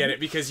I didn't get it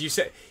because you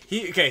said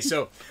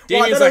So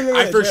Damien's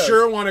I for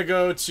sure want to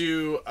go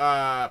to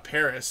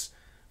Paris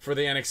for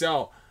the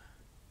NXL,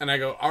 and I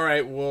go, all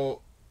right,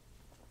 well,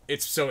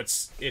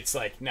 it's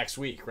like next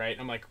week, right?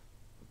 I'm like,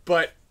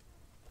 but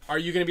are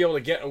you going to be able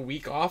to get a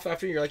week off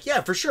after? You're like, yeah,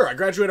 for sure. I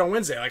graduate on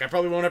Wednesday. Like, I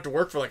probably won't have to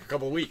work for like a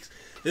couple of weeks.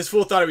 This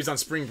fool thought he was on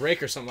spring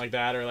break or something like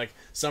that, or like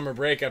summer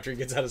break after he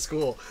gets out of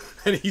school,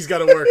 and he's got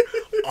to work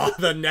on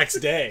the next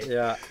day.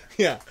 Yeah.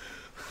 Yeah.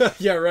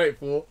 Yeah, right,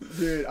 fool.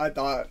 Dude, I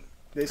thought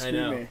they screwed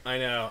me. I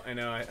know.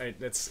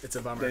 It's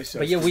a bummer. So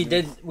but yeah, we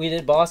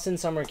did Boston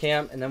summer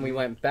camp, and then we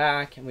went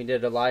back and we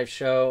did a live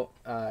show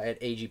at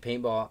AG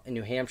Paintball in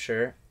New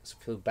Hampshire. So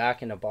we flew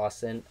back into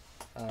Boston,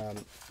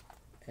 and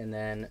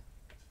then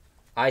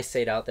I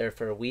stayed out there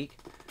for a week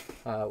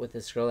with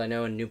this girl I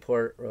know in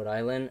Newport, Rhode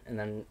Island, and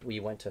then we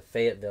went to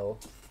Fayetteville,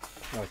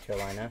 North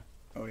Carolina.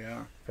 Oh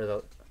yeah. For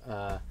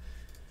the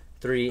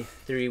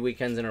three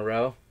weekends in a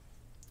row.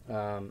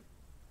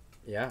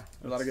 Yeah.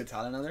 A lot of good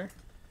talent out there.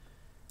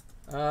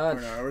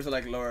 Or was it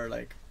like lower,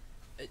 like?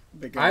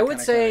 I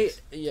would say,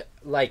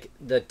 like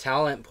the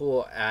talent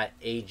pool at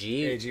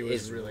AG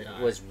was really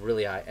high. Was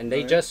really high, and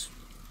they just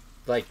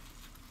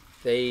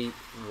they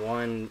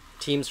won.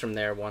 Teams from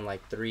there won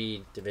like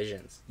 3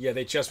 divisions. Yeah,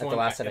 they just won the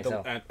last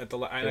NXL. At the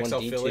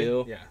NXL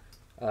Philly.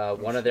 Yeah.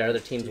 One of their other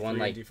teams D3, won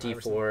like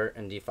D5 D4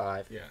 and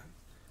D5. Yeah.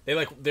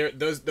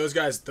 Those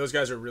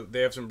guys are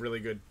they have some really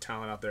good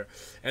talent out there.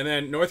 And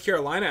then North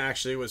Carolina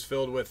actually was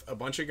filled with a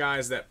bunch of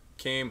guys that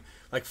came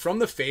like from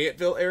the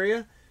Fayetteville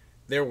area.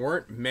 There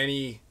weren't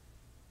many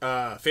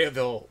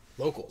Fayetteville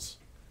locals.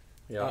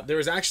 Yeah. There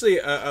was actually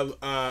a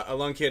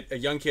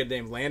young kid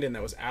named Landon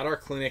that was at our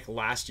clinic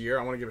last year.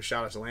 I want to give a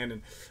shout out to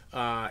Landon.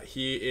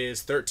 He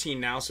is 13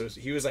 now, so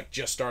he was like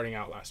just starting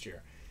out last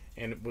year,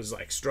 and was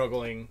like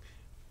struggling,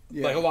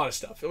 like a lot of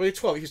stuff. He was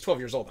 12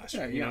 years old last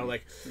year, you know,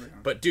 like.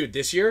 But dude,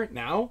 this year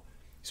now,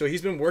 so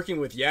he's been working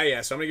with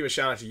Yaya. So I'm gonna give a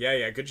shout out to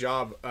Yaya. Good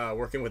job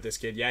working with this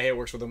kid. Yaya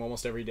works with him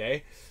almost every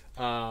day,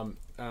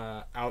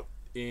 out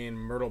in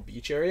Myrtle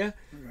Beach area.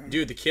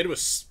 Dude, the kid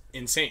was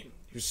insane.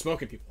 He was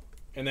smoking people.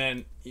 And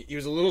then he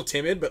was a little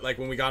timid, but like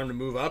when we got him to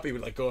move up, he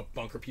would like go up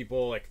bunker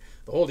people, like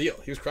the whole deal.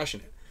 He was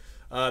crushing it.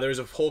 There was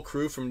a whole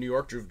crew from New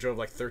York drove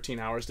like 13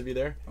 hours to be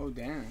there. Oh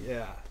damn.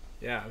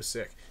 Yeah, it was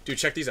sick. Dude,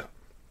 check these out.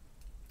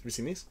 Have you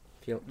seen these?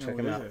 Check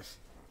them out.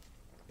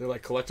 They're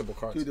like collectible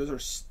cards.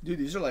 Dude,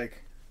 these are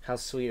like. How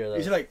sweet are those?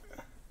 These are like.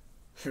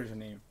 Here's a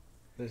name.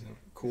 There's no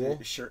cool.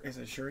 Is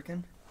it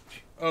Shuriken?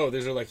 Oh,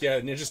 those are like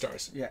Ninja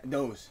Stars. Yeah,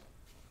 those.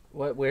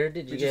 What? Where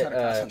did you get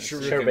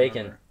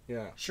Shuriken?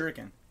 Yeah.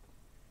 Shuriken.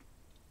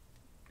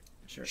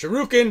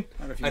 Shuriken.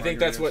 I think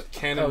that's what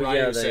Ken and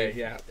Ryan say.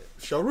 Yeah.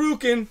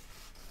 Shuriken.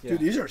 Dude,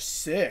 these are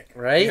sick.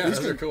 Right? Yeah, these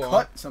could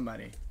cut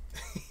somebody.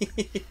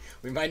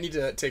 We might need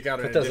to take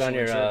out put those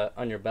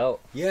on your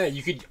belt. Yeah,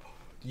 you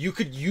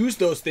could use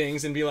those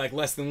things and be like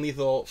less than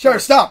lethal. Sure,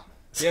 stop.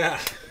 Yeah.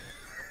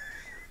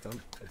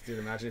 Dude,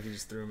 imagine if you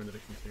just threw them into the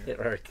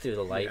computer. Or through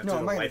the light.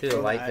 Yeah, through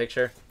the light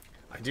fixture.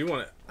 I do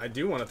want to. I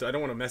don't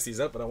want to mess these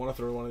up, but I want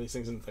to throw one of these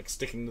things and like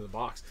stick into the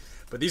box.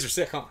 But these are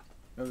sick, huh?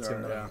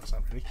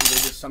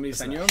 Somebody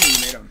send you them, or you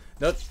made them?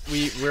 No,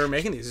 we're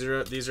making these.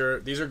 These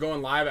are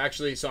going live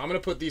actually. So I'm gonna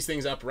put these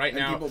things up right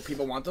now.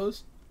 People want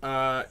those?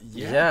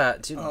 Yeah,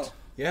 dude. Oh.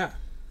 Yeah.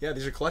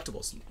 These are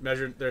collectibles.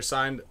 Measured, they're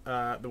signed.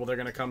 Well, they're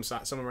gonna come.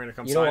 Some of them are gonna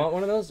come. You don't want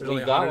one of those?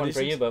 We got one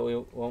for you, but we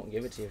won't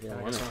give it to you if you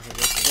don't want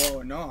it.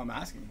 Well, no, I'm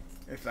asking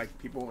if like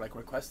people like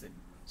requested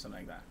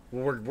something like that.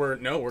 Well,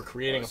 we're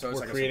creating.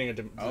 We're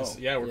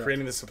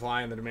creating the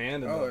supply and the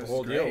demand and the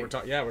whole deal. We're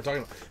talking.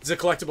 It's a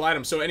collectible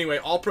item. So anyway,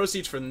 all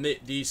proceeds from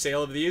the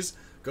sale of these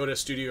go to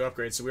Studio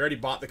Upgrade. So we already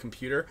bought the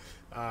computer.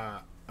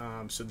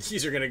 So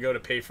these are gonna go to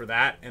pay for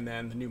that, and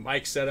then the new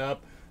mic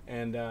setup.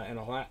 And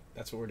all that.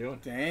 That's what we're doing.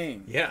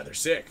 Dang. Yeah, they're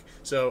sick.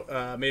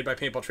 So, made by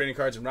Paintball Trading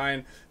Cards and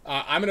Ryan.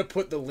 I'm going to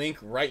put the link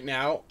right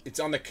now. It's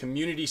on the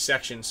community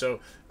section.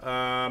 So,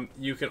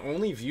 you can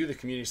only view the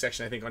community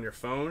section, I think, on your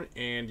phone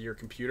and your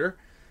computer.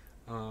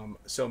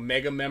 So,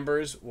 Mega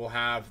members will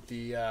have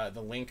the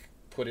link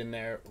put in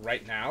there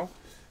right now.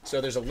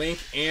 So, there's a link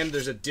and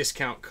there's a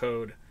discount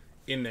code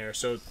in there.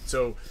 So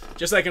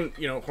just like in,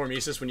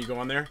 Hormesis, when you go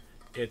on there,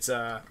 it's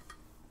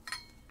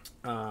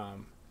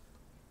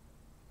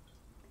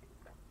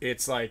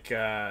it's like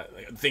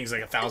things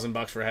like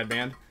 $1,000 for a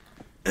headband,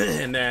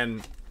 and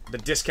then the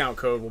discount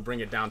code will bring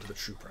it down to the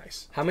true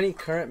price. How many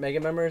current Mega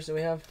members do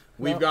we have?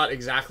 We've got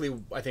exactly,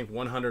 I think,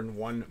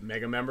 101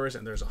 Mega members,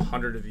 and there's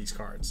 100 of these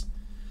cards.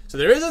 So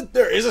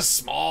there is a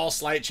small,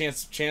 slight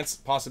chance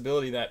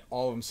possibility that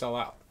all of them sell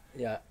out.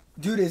 Yeah,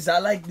 dude, is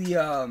that like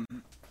the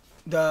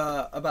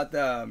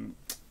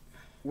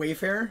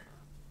Wayfair?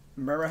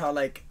 Remember how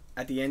like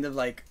at the end of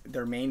like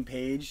their main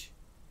page,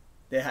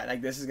 they had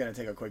like, this is gonna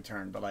take a quick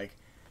turn, but like.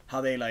 How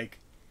they like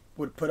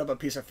would put up a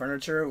piece of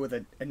furniture with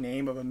a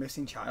name of a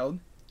missing child.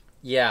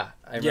 Yeah,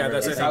 I remember. Yeah,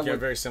 that's I think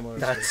very similar.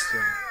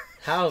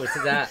 How is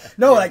that?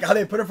 No, like how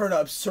they put it for an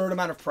absurd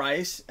amount of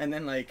price, and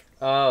then like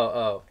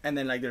and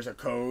then like there's a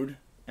code,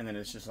 and then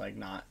it's just like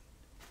not.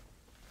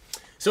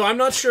 So I'm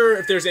not sure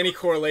if there's any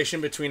correlation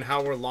between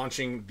how we're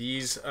launching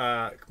these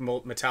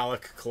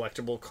metallic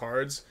collectible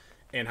cards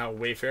and how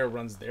Wayfair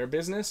runs their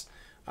business.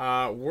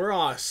 We're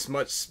on a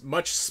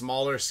much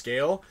smaller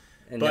scale.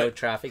 And no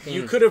trafficking?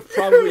 You could have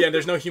probably...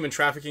 there's no human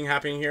trafficking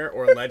happening here,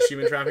 or alleged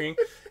human trafficking.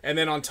 And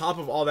then on top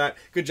of all that...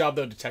 Good job,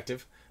 though,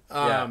 detective. You're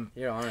on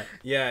it.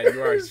 Yeah,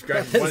 you are. Nothing's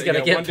going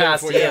to get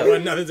past you.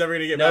 Nothing's ever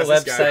going to get past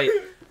this guy. No website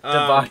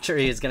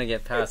debauchery is going to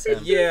get past him.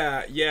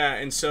 Yeah,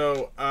 and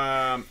so...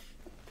 I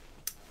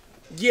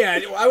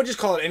would just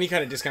call it any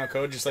kind of discount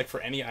code, just like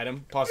for any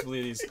item.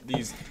 Possibly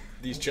these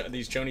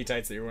chony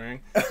tights that you're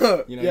wearing.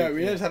 We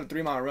just had a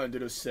 3-mile run.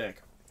 Dude, it was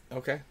sick.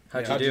 Okay.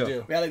 How'd you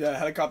do? We had like a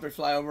helicopter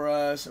fly over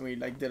us, and we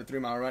like did a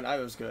 3-mile run. I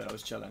was good. I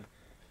was chilling,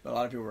 but a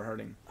lot of people were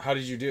hurting. How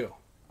did you do?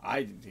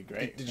 I did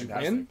great. Did you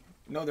win?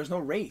 No, there's no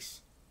race.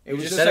 It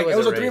was just like it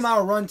was a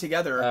 3-mile run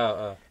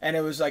together. And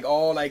it was like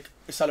all like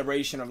a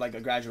celebration of like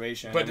a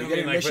graduation. But we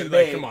did Mission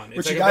Bay, come on,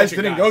 which you guys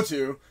didn't go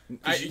to.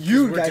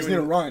 You guys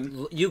didn't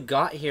run. You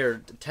got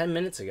here 10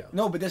 minutes ago.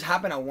 No, but this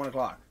happened at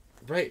 1:00.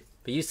 Right.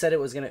 But you said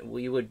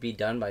we would be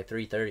done by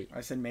 3:30.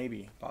 I said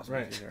maybe,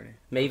 possibly 3:30.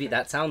 Maybe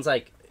that sounds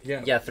like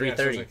 3:30. Yeah,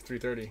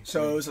 3:30.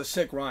 So it was a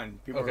sick run.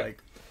 People were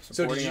like.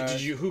 So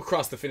did you? Who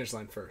crossed the finish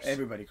line first?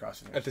 Everybody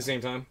crossed the finish line. At the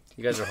same time.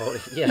 You guys are holding.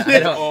 Yeah, I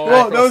don't.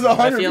 Well, there was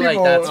 100 I feel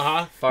people. like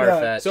that's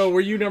far-fetched. So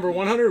were you number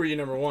 100 or were you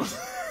number 1?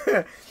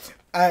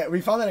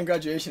 We found that in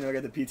graduation. I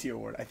got the PT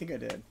award. I think I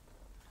did.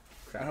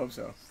 I hope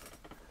so.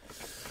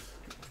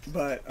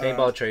 But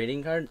paintball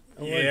trading card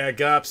award? Yeah,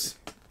 Gups.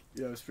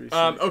 Yeah, it was pretty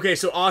sick. Okay,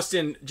 so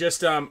Austin, just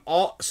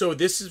so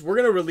this is, we're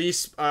gonna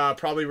release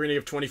probably we're gonna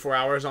give 24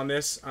 hours on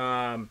this.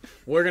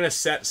 We're gonna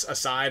set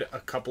aside a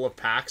couple of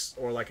packs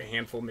or like a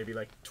handful, maybe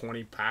like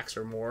 20 packs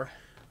or more,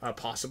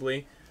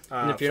 possibly.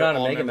 And if you're not a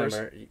Mega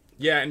member,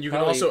 yeah, and you can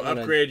also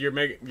upgrade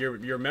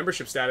your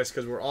membership status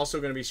because we're also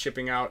gonna be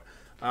shipping out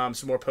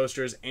some more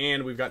posters,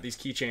 and we've got these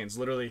keychains.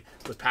 Literally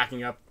was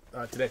packing up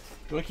today.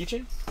 You want a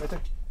keychain right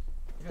there?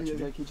 I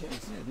got keychains.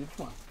 Yeah, dude,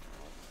 come on.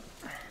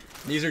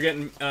 These are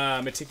getting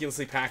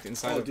meticulously packed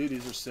inside. Oh, dude,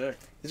 these are sick.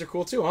 These are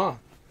cool too, huh?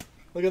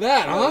 Look at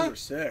that, huh? These are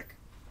sick.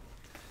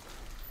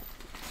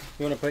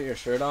 You want to put your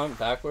shirt on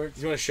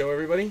backwards? You want to show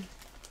everybody?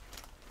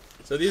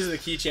 So these are the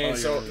keychains.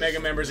 So Mega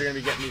members are gonna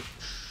be getting these.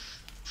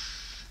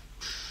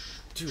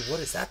 Dude, what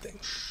is that thing?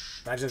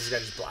 Imagine this guy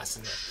just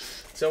blasting it.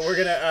 So we're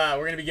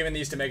gonna be giving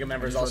these to Mega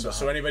members also.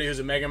 So anybody who's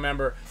a Mega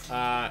member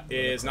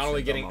is not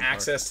only getting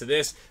access to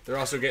this, they're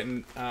also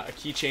getting a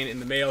keychain in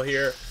the mail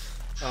here.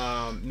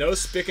 No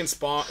spick and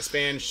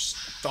span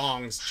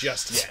thongs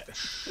just yet.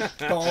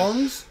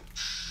 Thongs?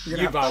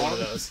 You buy one of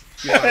those.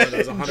 You buy one of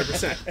those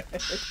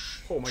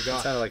 100%. Oh my god.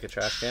 That sounded like a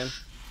trash can.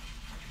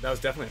 That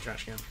was definitely a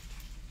trash can.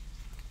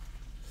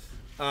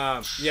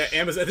 Yeah,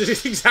 Amazon. This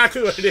is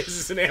exactly what it is.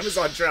 It's an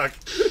Amazon truck.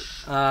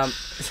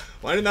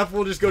 Why didn't that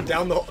fool just go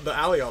down the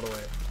alley all the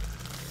way?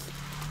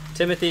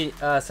 Timothy,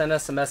 send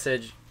us a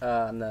message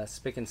on the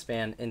Spick and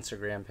Span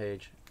Instagram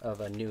page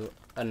of an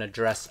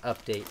address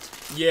update.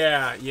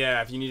 Yeah.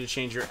 If you need to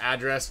change your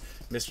address,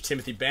 Mr.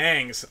 Timothy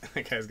Bangs.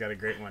 That guy's got a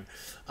great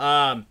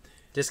one.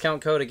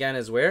 Discount code again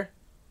is where?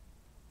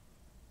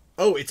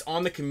 Oh, it's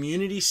on the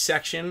community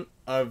section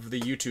of the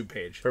YouTube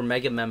page. For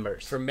Mega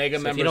members. For Mega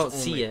members if you don't only.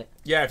 see it.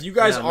 Yeah, if you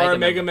guys are a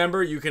Mega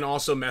member, you can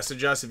also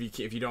message us if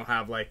you don't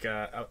have like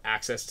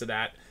access to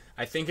that.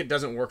 I think it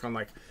doesn't work on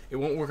it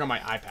won't work on my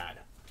iPad.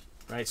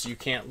 Right? So you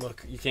can't get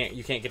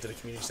to the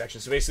community section.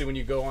 So basically when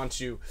you go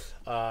onto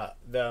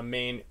the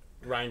main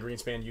Ryan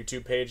Greenspan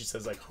YouTube page, it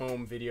says like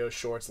home, video,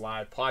 shorts,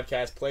 live,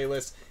 podcast,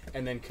 playlist,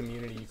 and then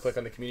community. You click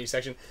on the community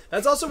section.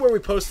 That's also where we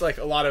post like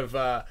a lot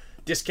of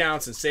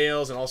discounts and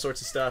sales and all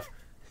sorts of stuff.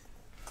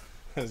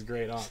 That's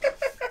great, huh?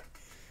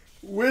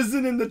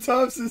 Whizzing in the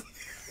Thompsons.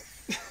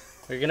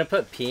 We're gonna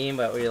put peen,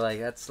 but we're like,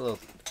 that's a little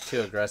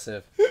too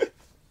aggressive.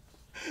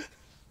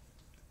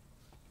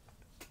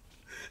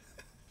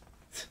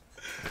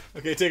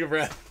 Okay, take a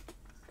breath.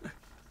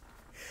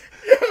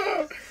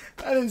 Yo,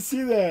 I didn't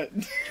see that.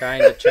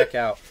 Trying to check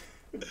out.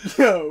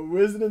 Yo,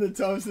 Whizzing in the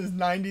Thompsons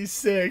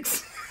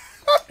 96.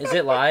 Is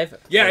it live?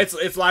 Yeah,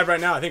 it's live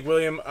right now. I think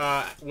William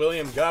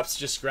Gups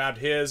just grabbed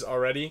his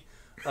already.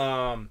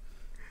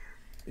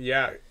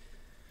 Yeah.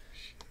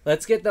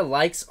 Let's get the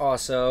likes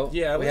also.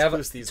 Yeah, we let's have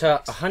boost these to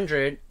likes.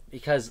 100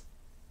 because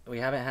we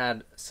haven't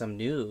had some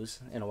news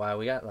in a while.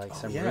 We got like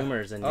some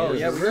rumors and news. Oh,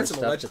 yeah, we got some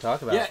stuff to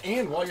talk about. Yeah,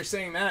 and while you're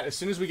saying that, as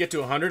soon as we get to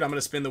 100, I'm going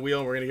to spin the wheel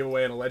and we're going to give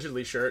away an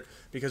allegedly shirt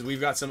because we've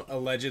got some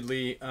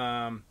allegedly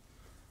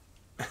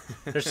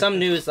There's some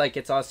news like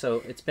it's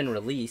been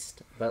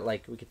released, but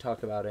like we could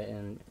talk about it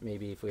and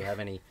maybe if we have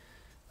any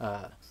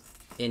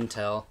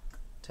intel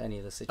to any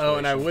of the situations. Oh,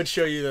 and I would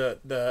show you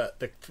the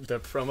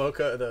promo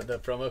code the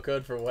promo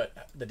code for what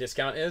the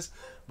discount is,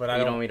 but I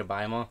don't want me to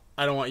buy them all.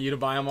 I don't want you to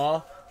buy them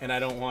all, and I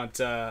don't want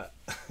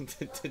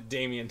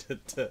Damien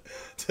to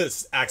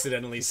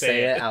accidentally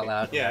say it out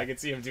loud. Yeah, I can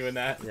see him doing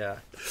that. Yeah.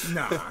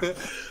 Nah.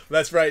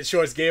 That's right.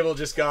 Shorts Gable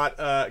just got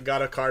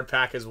a card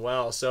pack as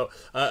well. So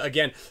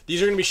again,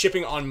 these are going to be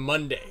shipping on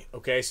Monday.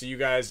 Okay, so you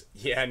guys,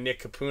 Nick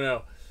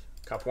Capuano.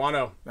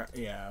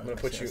 Yeah, I'm gonna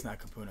put you. It's not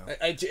Capuano.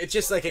 It's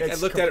just like I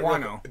looked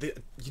Capuano. at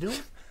it. You know,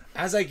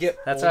 as I get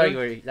That's older, why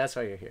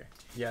you're here.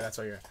 Yeah, that's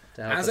why you're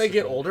here. As I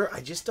get older,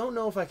 I just don't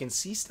know if I can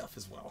see stuff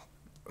as well.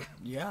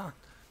 Yeah.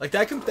 Like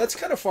that's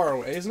kind of far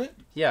away, isn't it?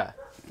 Yeah.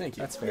 Thank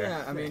you. That's fair.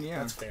 Yeah, I mean, yeah.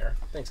 That's fair.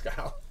 Thanks,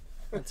 Kyle.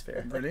 That's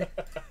fair. Really?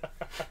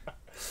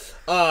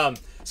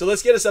 So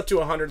let's get us up to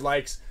 100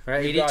 likes. We're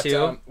at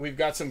 82. We've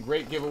got some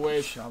great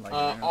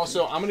giveaways.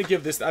 Also, I'm gonna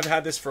give this. I've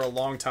had this for a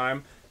long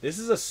time. This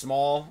is a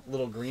small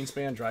little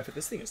Greenspan dry fit.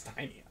 This thing is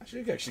tiny. I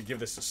should actually give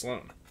this to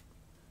Sloan.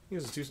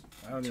 This is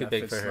too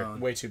big for her.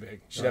 Way too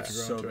big. She'd have to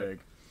grow so into big. it.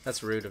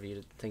 That's rude of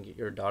you to think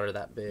your daughter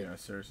that big. Yeah,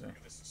 seriously.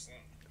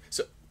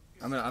 So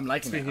I'm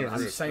liking it.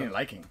 I'm saying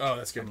liking. Oh,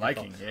 that's good. I'm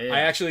liking. Yeah. I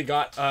actually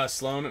got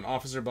Sloan an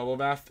Officer Bubble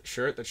Bath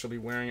shirt that she'll be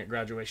wearing at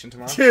graduation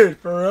tomorrow. Dude,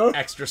 for real?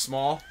 Extra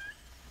small.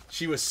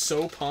 She was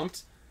so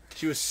pumped.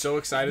 She was so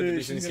excited that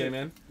these things came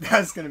in.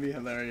 That's gonna be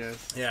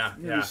hilarious. Yeah,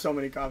 There's so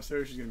many cops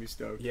there. She's gonna be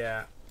stoked.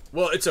 Yeah.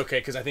 Well, it's okay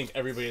because I think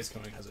everybody that's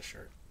going has a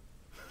shirt.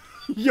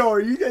 Yo, are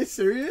you guys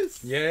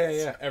serious?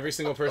 Yeah. Every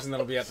single person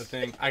that'll be at the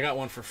thing. I got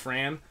one for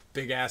Fran,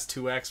 big ass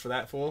 2X for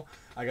that fool.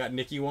 I got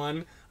Nikki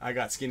one. I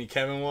got Skinny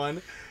Kevin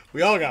one.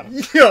 We all got them.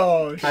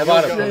 Yo, I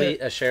bought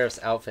a sheriff's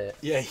outfit.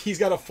 Yeah, he's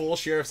got a full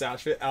sheriff's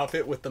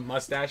outfit with the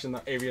mustache and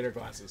the aviator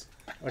glasses.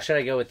 Or should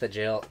I go with the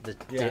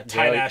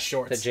tight ass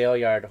shorts, the jail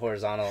yard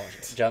horizontal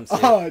jumpsuit?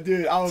 Oh,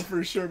 dude, I would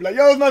for sure be like,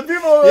 "Yo, it's my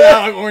people." Yeah,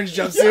 like orange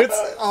jumpsuits.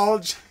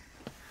 All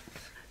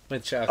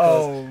with chuckles.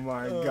 Oh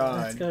my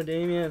god. Let's go,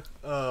 Damien.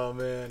 Oh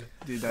man,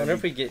 dude. I wonder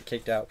if we get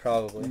kicked out.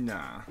 Probably.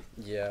 Nah.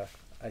 Yeah,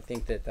 I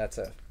think that's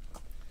a.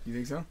 You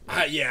think so?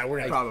 Yeah,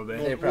 we're gonna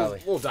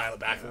We'll dial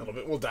it back a little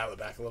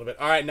bit.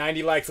 All right,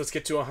 90 likes. Let's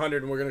get to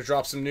 100, and we're gonna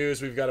drop some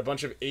news. We've got a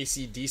bunch of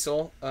AC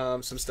Diesel,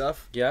 some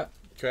stuff. Yeah.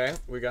 Okay,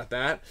 we got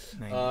that.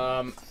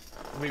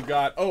 We've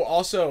got. Oh,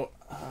 also,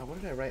 what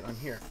did I write on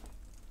here?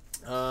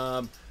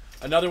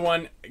 Another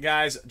one,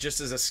 guys. Just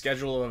as a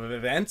schedule of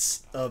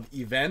events.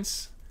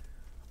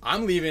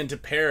 I'm leaving to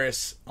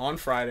Paris on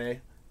Friday.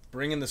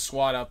 Bringing the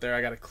squad out there.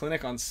 I got a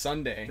clinic on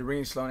Sunday. You're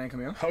bringing Sloan and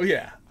Camille? Oh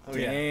yeah. Oh,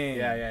 dang.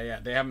 Yeah.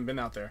 They haven't been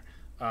out there.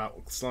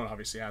 Sloan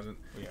obviously hasn't.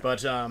 Yeah.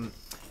 But,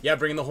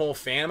 bringing the whole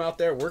fam out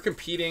there. We're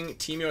competing.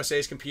 Team USA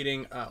is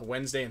competing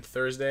Wednesday and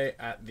Thursday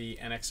at the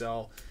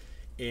NXL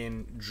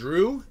in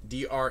Drew.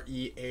 Dreaux.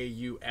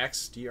 Dreaux,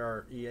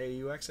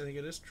 I think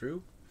it is.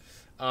 Drew.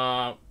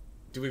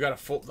 We got a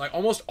full... Like,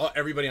 almost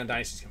everybody on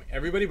Dynasty is coming.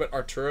 Everybody but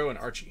Arturo and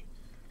Archie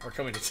are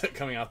coming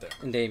out there.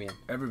 And Damien.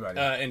 Everybody.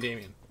 And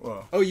Damien.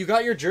 Whoa. Oh, you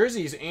got your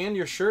jerseys and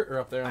your shirt are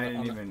up there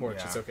on the porch.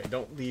 Yeah. It's okay.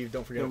 Don't leave.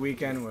 Don't forget. The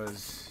weekend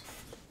was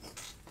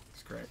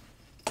great.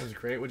 It was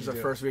great. What did you do?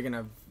 The first weekend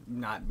of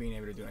not being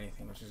able to do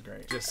anything, which is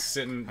great. Just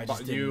sitting,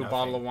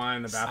 bottle of wine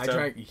in the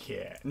bathtub.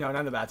 No, not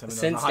in the bathtub.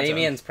 Since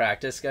Damien's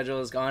practice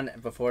schedule is gone,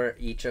 before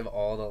each of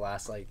all the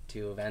last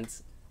 2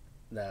 events,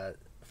 the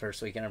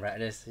first weekend of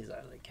practice, he's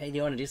like, "Hey, do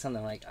you want to do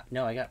something?" I'm like,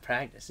 "No, I got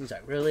practice." He's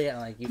like, "Really?" I'm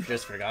like, "You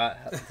just forgot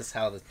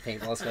how the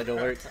paintball schedule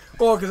works."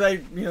 Well, because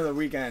the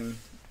weekend,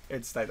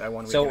 it's like that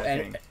one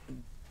weekend.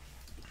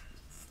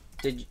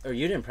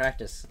 You didn't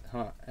practice,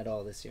 at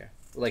all this year?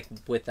 Like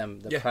with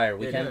them prior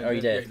weekend? Yeah,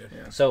 you did?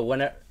 Yeah. So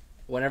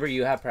whenever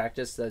you have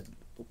practice, the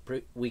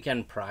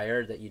weekend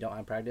prior that you don't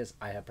have practice,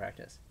 I have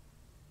practice.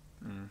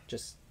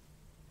 Just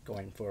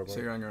going forward. So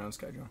you're on your own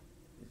schedule?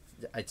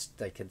 It's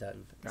like that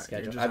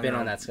schedule. I've been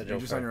on that schedule. You're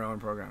just on your own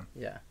program.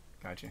 Yeah.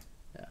 Gotcha.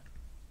 Yeah.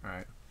 All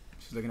right.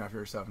 She's looking out for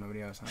herself,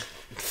 nobody else,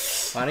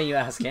 huh? Why don't you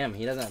ask him?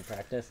 He doesn't have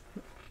practice.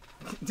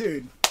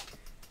 Dude,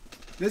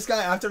 this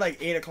guy after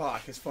 8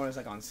 o'clock, his phone is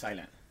on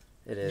silent.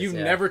 It is. You've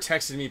never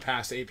texted me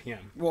past 8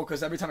 p.m. Well,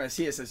 because every time I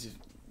see it, it says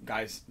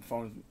guy's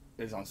phone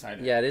is on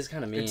silent. Yeah, it is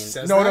kind of mean. It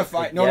says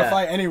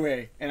notify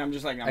anyway, and I'm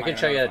just like, I can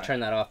show you how to turn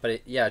that off,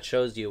 but it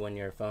shows you when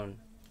your phone.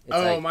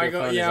 It's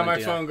my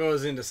phone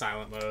goes into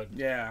silent mode.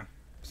 Yeah.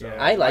 So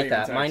I like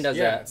that. Mine does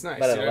that. It's nice.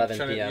 But at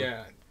 11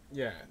 p.m.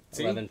 Yeah.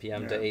 See? 11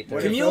 p.m. to 8:30.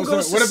 What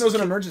if there was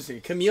an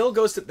emergency? Camille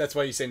goes to... That's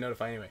why you say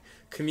notify anyway.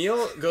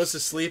 Camille goes to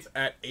sleep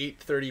at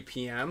 8:30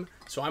 p.m.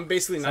 So I'm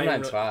basically not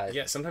sometimes 5.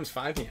 Yeah, sometimes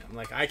 5 p.m.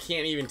 I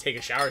can't even take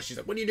a shower. She's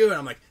like, "What are you doing?"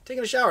 I'm like,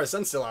 "Taking a shower. The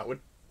sun's still out.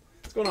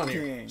 What's going on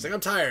here?" She's like, "I'm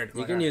tired."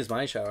 You can use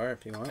my shower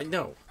if you want. I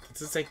know. It's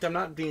just I'm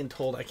not being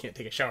told I can't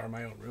take a shower in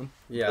my own room.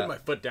 Yeah. Put my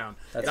foot down.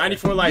 That's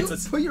 94 likes.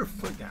 Let's put your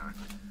foot down.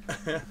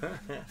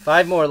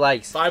 5 more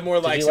likes. 5 more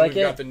likes, and we've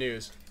got the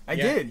news. I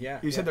did. Yeah.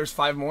 You said there's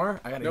 5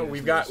 more. I got. No,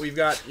 we've got.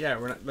 Yeah,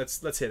 we're not.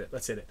 Let's hit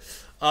it.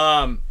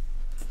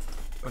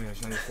 Oh yeah,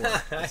 it's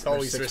 94. I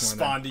always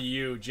respond to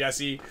you,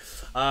 Jesse.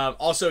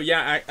 Also,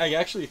 I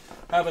actually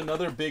have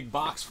another big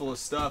box full of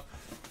stuff.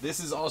 This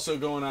is also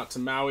going out to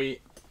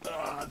Maui.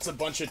 It's a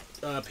bunch of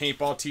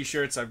paintball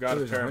T-shirts. I've got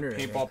a pair of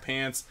paintball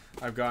pants.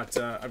 I've got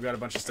a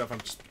bunch of stuff.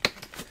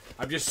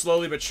 I'm just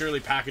slowly but surely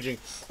packaging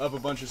up a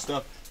bunch of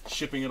stuff,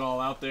 shipping it all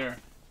out there,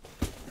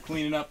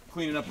 cleaning up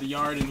the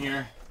yard in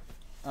here,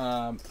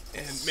 and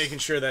making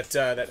sure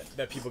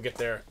that people get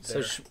their So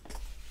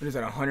what is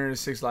that?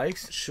 106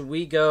 likes. Should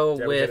we go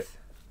with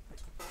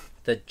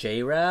the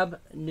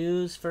J-Rab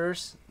news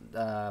first?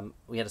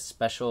 We had a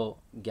special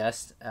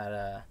guest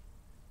at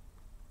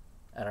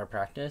our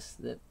practice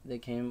that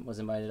was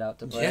invited out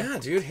to play. Yeah,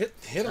 dude, hit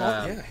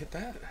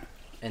that.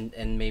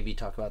 And maybe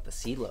talk about the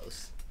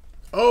CeeLos.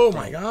 Oh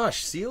my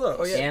gosh, CeeLos.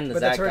 Oh, yeah. And the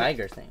Zach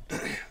Geiger thing.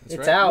 It's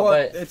right. out,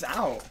 but it's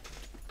out.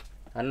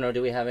 I don't know.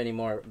 Do we have any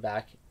more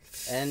back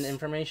end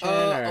information?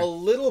 A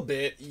little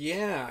bit,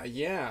 yeah.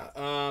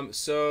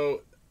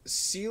 So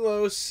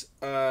CeeLos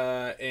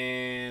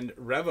and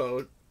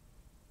Revo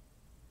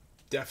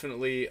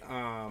definitely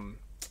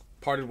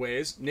parted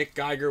ways. Nick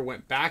Geiger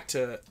went back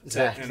to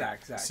Zach.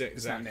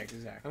 It's not Nick.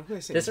 Zach.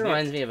 This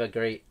reminds me of a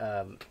great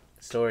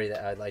story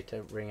that I'd like to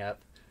bring up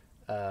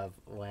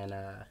when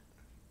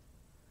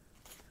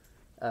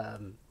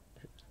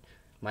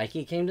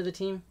Mikey came to the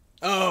team.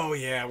 Oh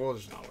yeah, we'll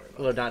just not worry about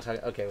it. We'll not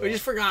talk. Okay, we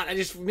just forgot. I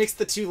just mixed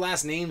the 2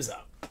 last names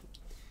up.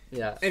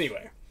 Yeah.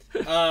 Anyway,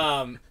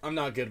 I'm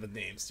not good with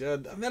names.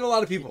 I've met a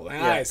lot of people.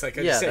 Nice. I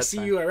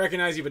see you. I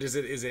recognize you. But is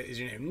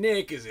your name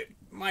Nick? Is it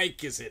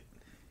Mike? Is it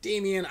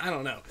Damien? I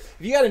don't know.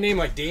 If you got a name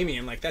like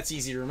Damien, that's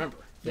easy to remember.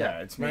 Yeah,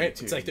 it's me right.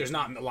 too. It's like there's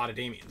not a lot of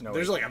Damian. No,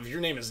 there's like if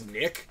your name is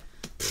Nick.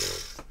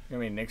 I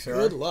mean, Nick's are.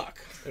 Good luck.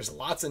 There's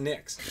lots of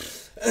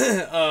Nicks.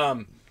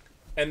 And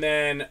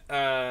then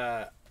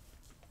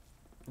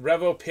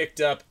Revo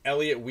picked up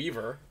Elliot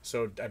Weaver,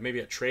 so maybe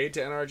a trade to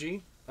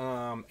NRG.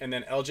 And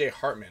then LJ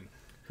Hartman.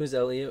 Who's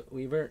Elliot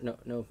Weaver?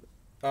 No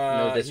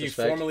He's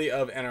disrespect. formerly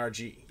of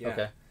NRG. Yeah.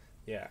 Okay.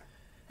 Yeah.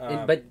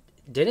 But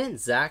didn't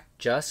Zach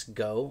just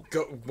went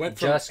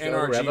from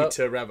NRG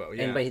to Revo?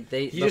 Yeah. And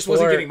he just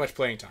wasn't getting much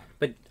playing time.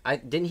 But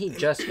didn't he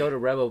just go to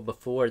Revo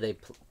before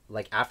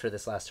after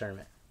this last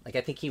tournament? Like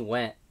I think he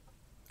went.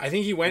 I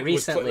think he went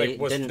recently.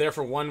 Was there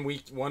for 1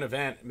 week, one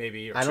event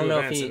maybe, or I don't two know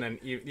events, if he. and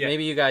then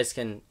maybe you guys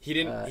can. He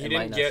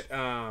didn't get.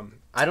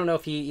 I don't know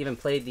if he even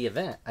played the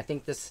event. I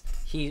think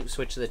he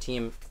switched to the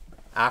team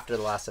after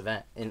the last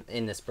event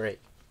in this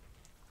break.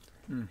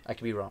 I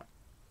could be wrong.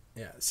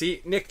 Yeah.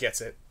 See, Nick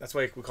gets it. That's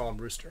why we call him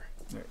Rooster.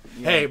 Yeah.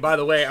 Hey, by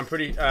the way, I'm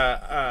pretty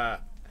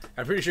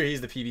sure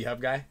he's the PB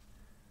Hub guy.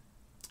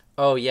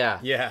 Oh yeah.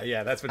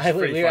 Yeah. That's what.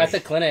 We were at the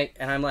clinic,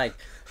 and I'm like,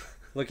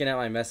 looking at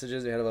my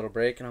messages. We had a little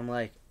break, and I'm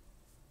like,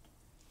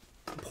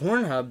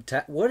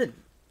 Pornhub.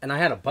 And I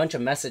had a bunch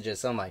of messages,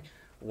 so I'm like,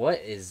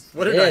 what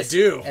did I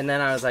do? And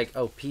then I was like,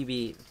 oh,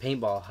 PB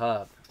Paintball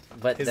Hub,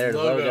 but his their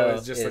logo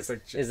is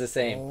the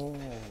same.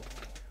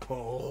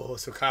 Oh,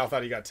 so Kyle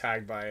thought he got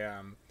tagged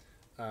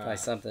by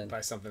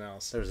something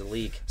else. There was a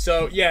leak.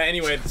 So yeah.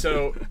 Anyway,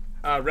 so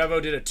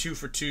Revo did a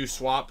 2-for-2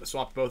 swap.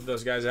 Swapped both of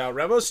those guys out.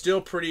 Revo's still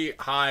pretty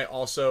high,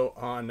 also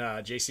on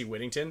JC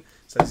Whittington.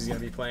 Says he's going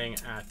to be playing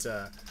at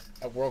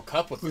World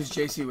Cup with. Who's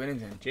JC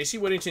Whittington? JC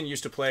Whittington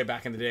used to play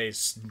back in the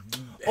days.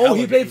 Oh,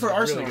 he played for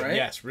Arsenal, really right?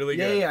 Yes, really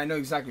good. Yeah, I know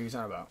exactly what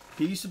you're talking about.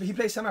 He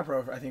played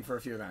semi-pro, I think, for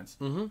a few events.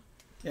 Mm-hmm.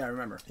 Yeah, I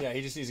remember. Yeah,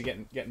 he just needs to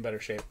get in better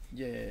shape.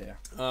 Yeah.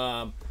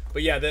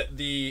 But yeah,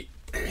 the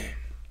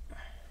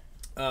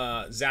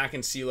Zach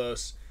and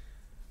Silos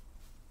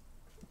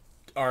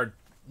are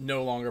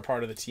no longer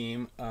part of the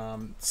team.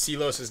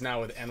 Silos is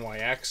now with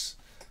NYX.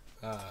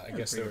 I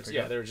guess there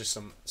were just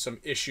some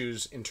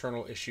issues,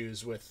 internal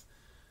issues with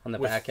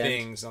back end.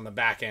 Things on the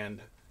back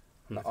end.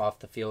 On the off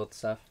the field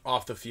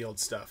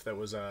stuff that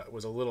was a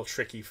little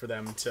tricky for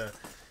them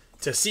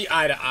to see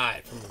eye to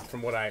eye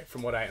from what I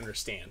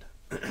understand.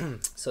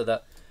 So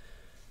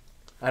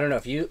I don't know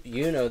if you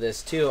know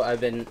this too.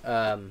 I've been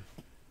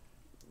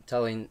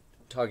talking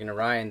to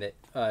Ryan that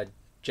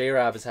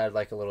J-Rob has had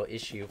like a little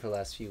issue for the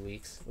last few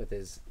weeks with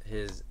his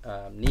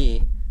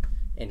knee,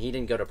 and he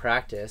didn't go to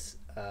practice,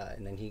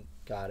 and then he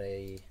got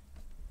an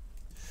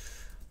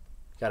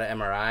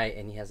MRI,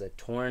 and he has a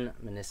torn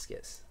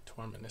meniscus.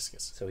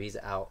 So he's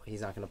out.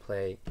 He's not going to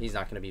play. He's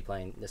not going to be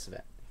playing this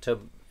event.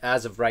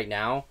 As of right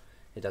now,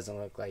 it doesn't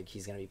look like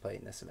he's going to be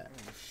playing this event.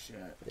 Oh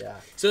shit. Yeah.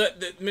 So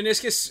the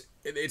meniscus,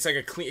 it's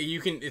like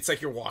it's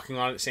like you're walking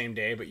on it the same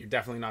day, but you're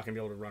definitely not going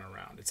to be able to run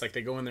around. It's like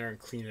they go in there and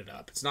clean it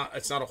up. It's not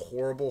a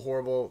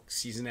horrible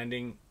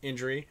season-ending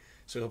injury.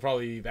 So he'll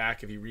probably be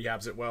back if he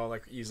rehabs it well,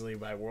 like easily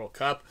by World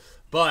Cup.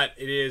 But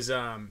it is.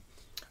 Oh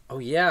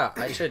yeah,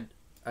 I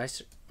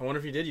wonder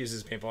if he did use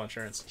his paintball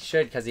insurance. He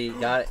should, because he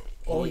got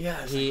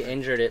it. He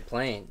injured it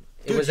playing.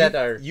 Dude, was at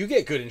our. You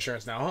get good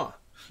insurance now, huh?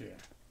 Yeah.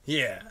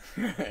 Yeah.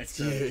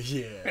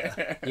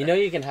 You know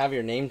you can have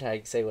your name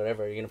tag say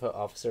whatever. You're gonna put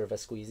Officer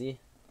Vesqueezy.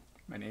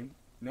 My name?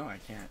 No, I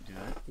can't do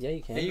that. Yeah,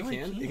 you can. Yeah, you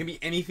can. It can be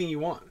anything you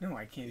want. No,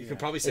 I can't. You can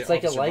probably say. It's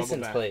like a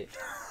license plate.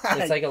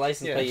 It's like a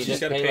license plate. You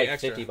just pay like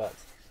extra. $50.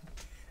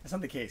 That's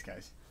not the case,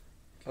 guys.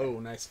 Oh,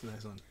 nice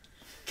one.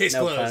 Case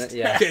closed.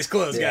 Yeah. Case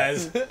closed,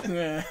 guys.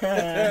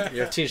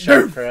 You're too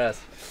sharp for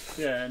us.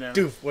 Yeah, I know.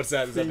 Doof. What's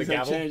that? Is that the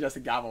gavel? That's the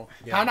gavel.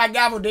 Yeah. Pound that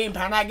gavel, Dean.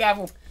 Pound that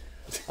gavel.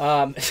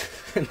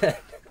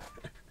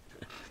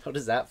 What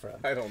is that from?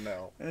 I don't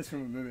know. That's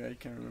from a movie. I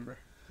can't remember.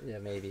 Yeah,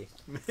 maybe.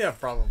 Yeah,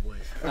 probably.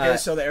 Okay,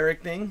 so the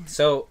Eric thing.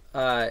 So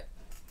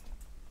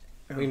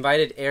we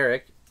invited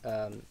Eric,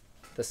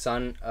 the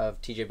son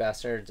of TJ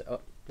Bastard's,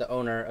 the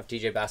owner of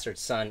TJ Bastard's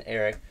son,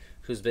 Eric,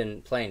 who's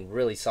been playing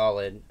really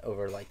solid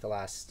over like the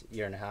last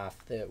year and a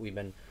half that we've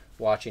been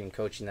watching and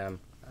coaching them.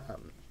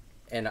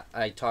 And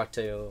I talked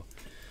to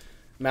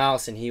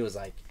Mouse, and he was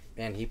like,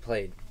 man, he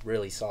played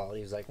really solid.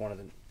 He was like one of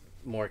the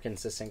more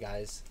consistent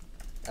guys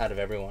out of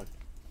everyone.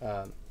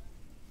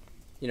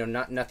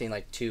 Nothing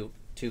like too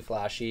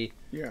flashy,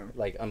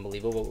 like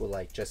unbelievable, but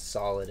like just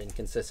solid and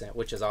consistent,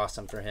 which is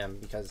awesome for him,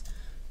 because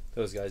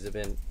those guys have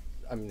been,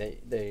 I mean,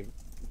 they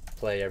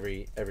play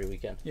every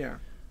weekend. Yeah.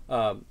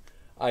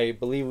 I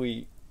believe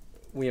we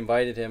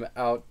invited him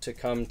out to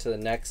come to the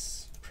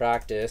next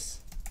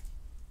practice.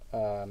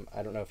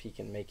 I don't know if he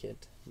can make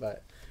it,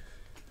 but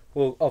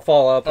I'll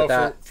follow up with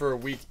that for a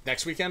week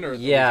next weekend, or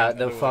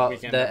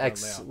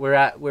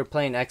we're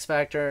playing X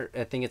Factor.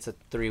 I think it's a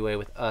 3-way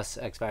with us,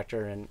 X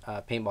Factor, and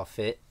Paintball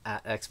Fit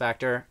at X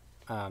Factor.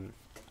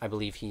 I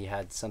believe he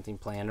had something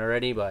planned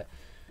already, but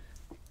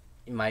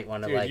you might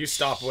want to you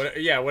stop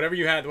whatever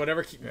you had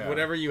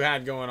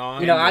going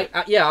on.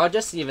 I'll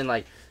just even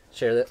like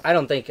share that. I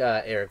don't think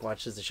Eric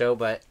watches the show,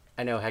 but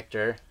I know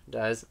Hector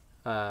does.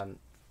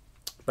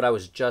 But I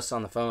was just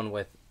on the phone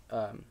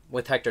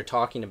with Hector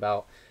talking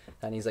about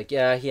And he's like,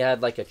 yeah, he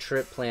had like a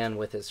trip planned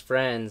with his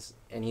friends,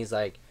 and he's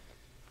like,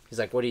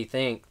 what do you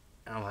think?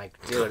 And I'm like,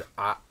 dude,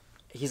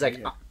 he's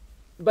like,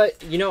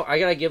 but you know, I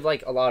gotta give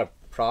like a lot of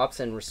props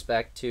and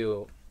respect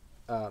to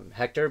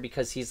Hector,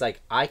 because he's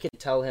like, I could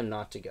tell him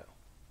not to go.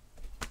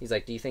 He's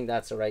like, do you think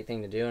that's the right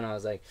thing to do? And I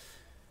was like,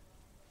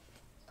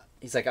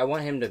 he's like, I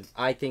want him to,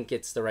 I think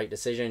it's the right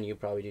decision. You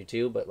probably do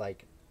too, but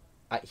like,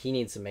 he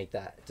needs to make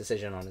that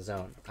decision on his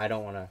own. I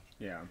don't want to.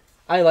 Yeah.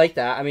 I like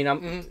that. I mean,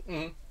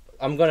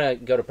 I'm gonna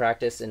go to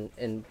practice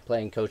and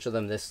play and coach with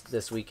him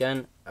this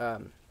weekend.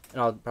 And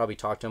I'll probably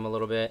talk to him a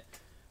little bit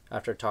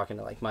after talking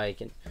to like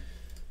Mike and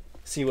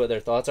see what their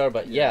thoughts are.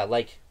 But yeah,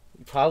 like,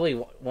 you probably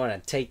want to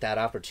take that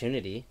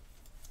opportunity.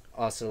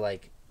 Also,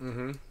 like,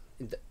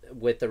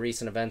 with the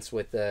recent events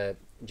with the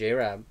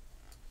J-Rab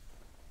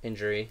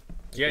injury,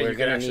 you're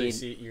gonna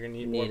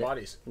need more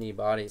bodies. Need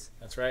bodies.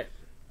 That's right.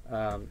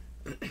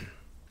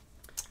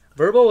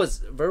 Verbal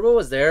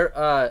was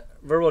there.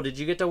 Verbal, did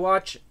you get to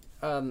watch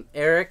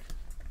Eric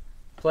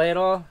play at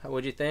all?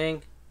 What'd you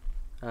think?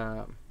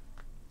 I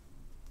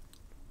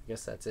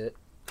guess that's it.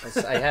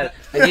 I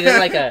needed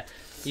like a,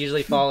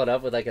 usually followed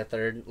up with like a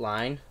third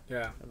line.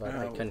 Yeah. But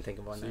I couldn't think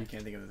of one. So you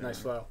can't think of the nice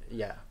flow.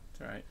 Yeah.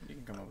 It's all right. You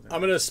can come up with that.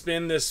 I'm gonna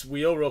spin this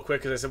wheel real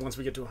quick because I said once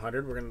we get to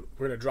 100, we're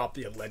gonna drop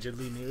the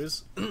allegedly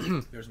news.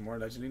 There's more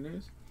allegedly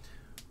news.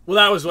 Well,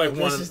 that was like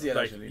this is the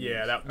like allegedly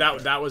yeah,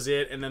 news. that was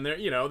it, and then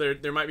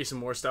there might be some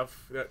more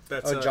stuff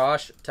that's.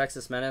 Josh,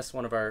 Texas Menace,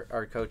 one of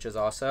our coaches,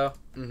 also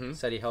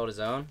said he held his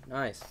own.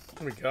 Nice.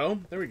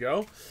 There we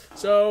go.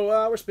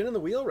 So we're spinning the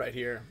wheel right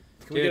here.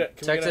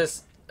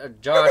 Texas,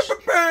 Josh.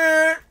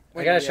 I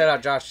gotta shout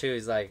out Josh too.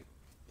 He's like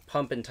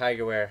pumping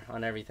Tiger Wear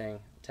on everything,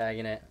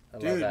 tagging it. I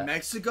love that.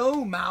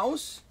 Mexico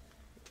Mouse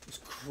was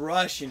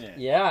crushing it.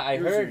 Yeah, I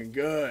heard. Was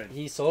good.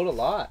 He sold a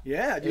lot.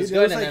 Yeah, dude.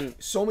 There was like and then,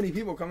 so many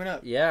people coming up.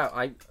 Yeah,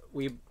 I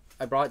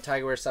brought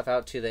Tiger Wear stuff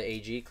out to the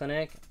AG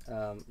clinic.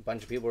 A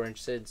bunch of people were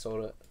interested.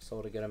 Sold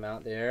a good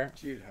amount there.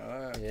 Dude,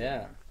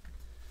 yeah.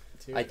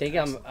 Dude, I think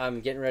I'm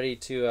getting ready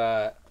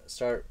to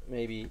start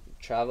maybe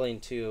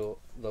traveling to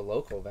the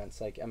local events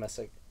like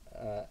MSXL.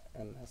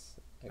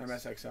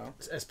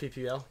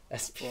 SPPL.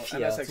 SPPL.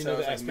 Well, MSXL Do you know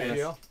the is like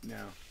SPPL?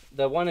 No.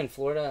 The one in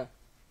Florida.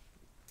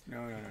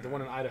 No. The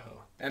one in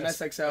Idaho.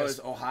 MSXL is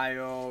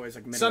Ohio. Is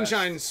like Midwest.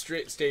 Sunshine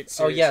State Series.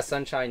 Oh yeah,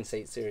 Sunshine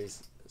State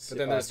Series. But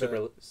then there's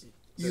Super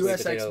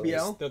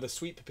USXBL. the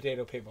Sweet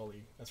Potato Paintball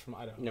League. That's from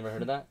Idaho. You never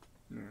heard of that?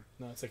 No,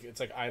 it's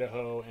like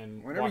Idaho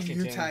and whenever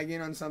Washington. you tag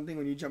in on something,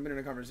 when you jump into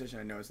a conversation,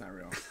 I know it's not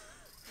real.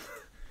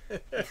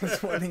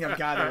 That's one thing I've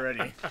got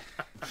already.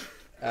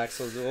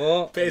 Axel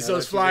Duel.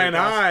 Pesos flying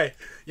high.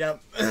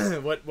 Yep.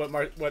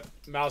 What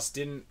Mouse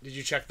didn't? Did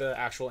you check the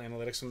actual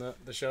analytics from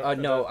the show?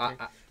 No,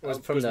 it was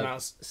from the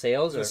Mouse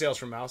sales. The sales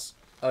from Mouse.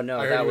 Oh no,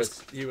 I heard that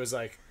was he was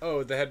like,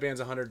 oh, the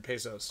headband's 100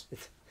 pesos.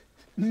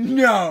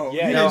 No.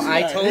 Yeah. No,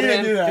 I told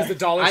him because the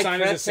dollar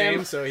sign is the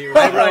same, so he was.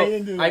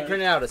 I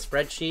printed out a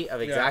spreadsheet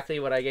of exactly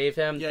what I gave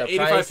him. Yeah, the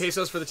 85 price,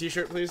 pesos for the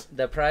T-shirt, please.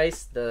 The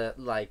price, the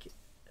like.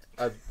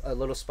 A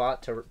little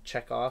spot to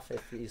check off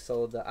if he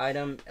sold the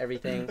item,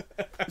 everything.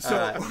 So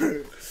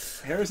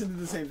Harrison did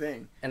the same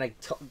thing. And I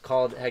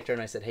called Hector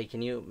and I said, "Hey,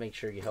 can you make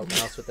sure you help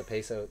Mouse with the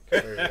peso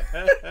conversion?"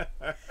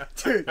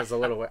 Dude, I was a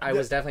little. I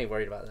was definitely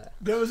worried about that.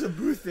 There was a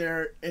booth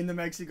there in the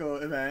Mexico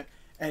event,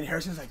 and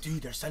Harrison's like,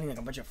 "Dude, they're selling like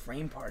a bunch of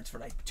frame parts for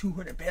like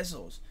 200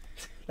 pesos.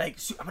 Like,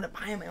 I'm gonna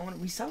buy them and I want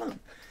to resell them."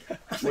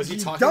 Was he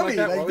talking like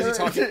that? What was he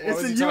talking?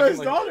 It's in U.S.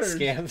 dollars.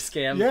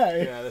 Scam.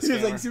 Yeah, he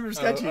was like super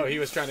sketchy. Oh, he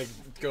was trying to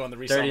go on the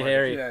resale Dirty market.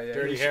 Harry. Yeah,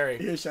 Dirty Harry.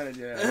 He was trying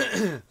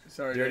to,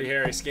 Sorry, Dirty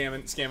Harry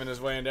scamming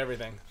his way into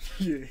everything.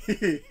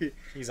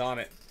 He's on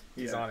it.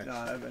 He's on it.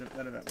 No,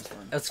 that event was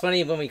fun. That's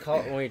funny when we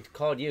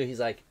called you. He's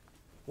like,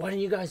 "Why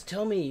didn't you guys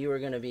tell me you were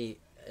gonna be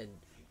in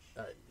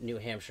New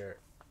Hampshire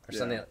or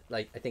something?"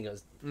 Like I think it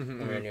was when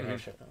we were in New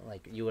Hampshire.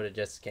 Like you would have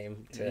just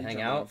came to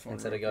hang out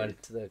instead of going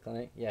to the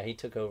clinic. Yeah, he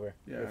took over.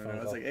 Yeah,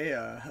 I was like, "Hey,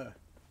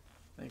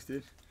 thanks,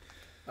 dude."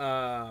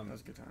 That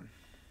was a good time.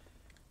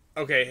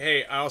 Okay,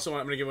 hey, I'm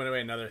going to give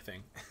away another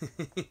thing.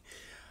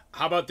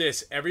 How about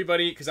this?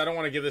 Everybody, because I don't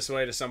want to give this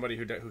away to somebody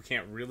who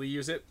can't really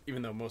use it,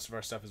 even though most of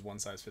our stuff is one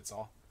size fits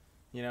all,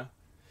 you know?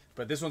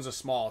 But this one's a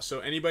small. So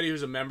anybody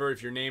who's a member,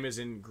 if your name is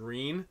in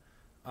green,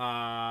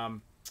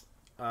 write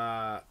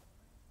the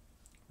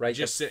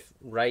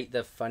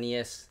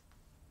funniest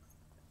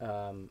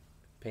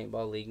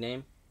paintball league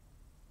name.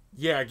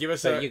 Yeah, give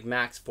us you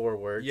max 4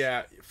 words.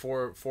 Yeah,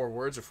 four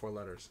words or 4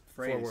 letters.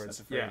 Phrase. 4 words. That's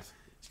a phrase. Yeah.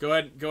 Go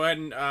ahead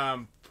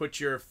and put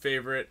your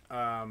favorite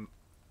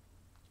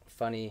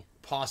funny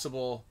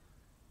possible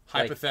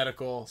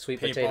hypothetical sweet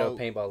potato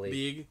paintball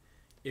league.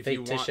 If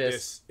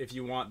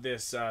you want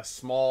this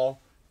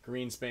small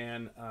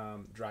Greenspan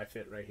dry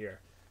fit right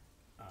here.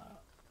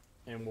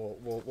 And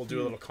we'll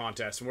do a little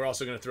contest, and we're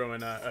also going to throw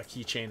in a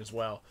keychain as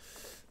well.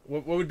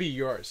 What would be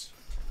yours?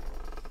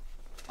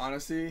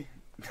 Honestly,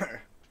 I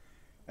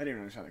didn't even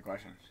understand the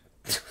question.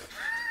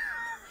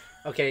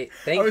 Okay,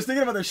 I was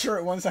thinking about the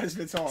shirt, one size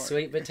fits all.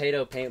 Sweet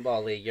potato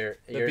paintball league. You're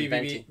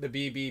inventing the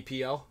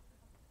BBPL.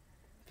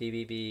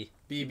 BBB.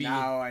 BB.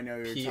 Now I know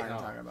you're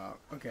talking about.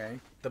 Okay.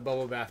 The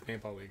Bubble Bath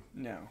Paintball League.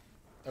 No.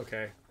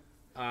 Okay.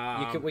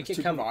 We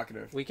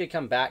could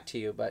come back to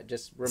you, but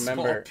just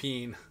remember.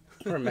 Peen.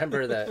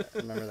 Remember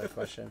that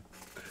question.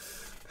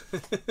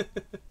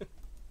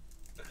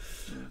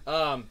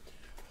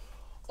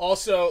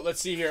 Also,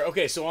 let's see here.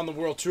 Okay, so on the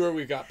world tour,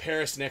 we've got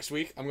Paris next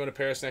week. I'm going to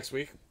Paris next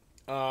week.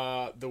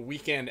 The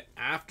weekend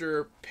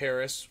after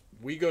Paris,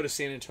 we go to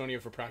San Antonio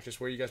for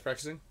practice. Where are you guys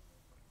practicing?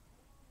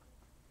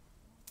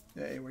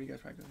 Hey, where are you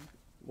guys practicing?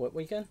 What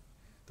weekend?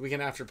 The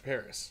weekend after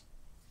Paris.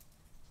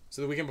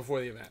 So the weekend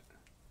before the event.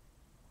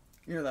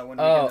 You know that one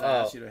weekend I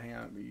asked you to hang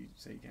out, but you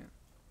say you can't.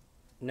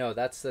 No,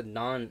 that's the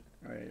non.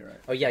 Oh yeah, you're right.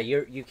 Oh yeah,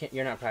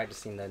 you're not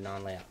practicing the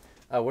non-layout.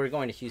 We're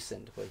going to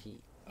Houston to play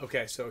Heat.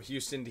 Okay, so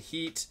Houston to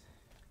Heat.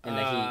 In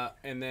the Heat.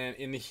 And then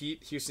in the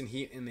Heat, Houston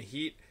Heat in the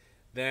Heat.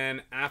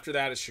 Then after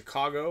that is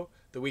Chicago.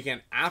 The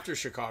weekend after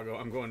Chicago,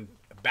 I'm going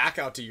back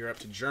out to Europe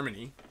to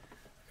Germany.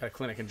 Got a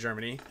clinic in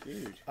Germany.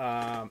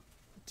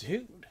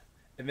 Dude.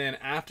 And then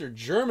after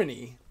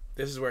Germany,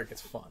 this is where it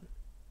gets fun.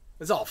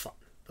 It's all fun.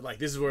 But like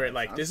this is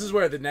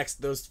where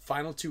those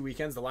final 2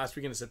 weekends, the last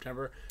weekend of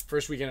September,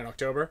 first weekend in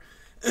October,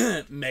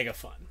 mega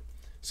fun.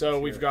 So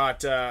we've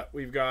got the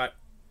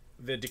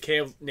Decay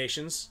of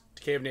Nations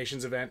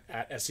event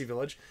at SC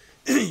Village.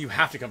 You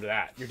have to come to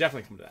that. You're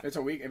definitely coming to that. It's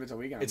a week. If it's a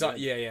weekend, it's on.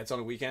 Yeah, it's on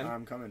a weekend.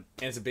 I'm coming.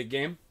 And it's a big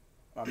game.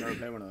 I've never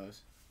played one of those.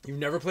 You've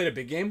never played a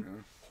big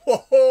game? No.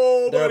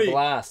 Whoa, They're buddy. a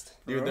blast,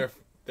 dude.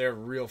 They're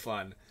real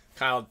fun.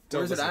 Kyle,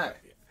 where's it at?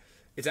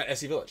 It's at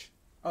SC Village.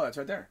 Oh, it's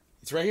right there.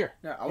 It's right here.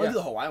 Yeah, I went to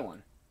the Hawaii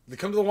one. They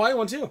come to the Hawaii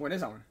one too. When is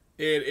that one?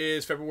 It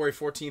is February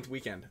 14th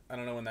weekend. I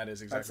don't know when that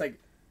is exactly. That's like.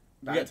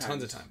 We got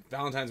tons of time.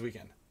 Valentine's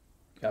weekend.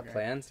 Got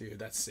plans? Dude,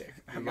 that's sick.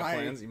 You got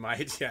plans? You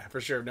might. Yeah,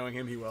 for sure. Knowing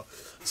him, he will.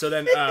 So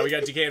then we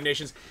got Decay of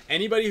Nations.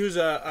 Anybody who's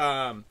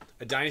a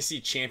Dynasty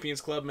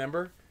Champions Club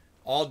member,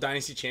 all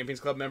Dynasty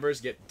Champions Club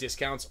members get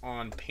discounts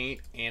on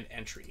paint and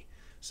entry.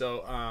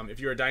 So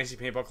if you're a Dynasty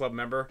Paintball Club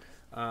member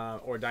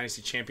or a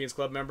Dynasty Champions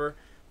Club member,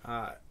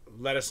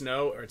 let us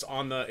know. Or it's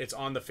on the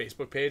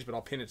Facebook page, but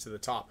I'll pin it to the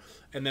top.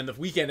 And then the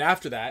weekend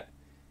after that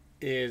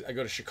is I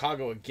go to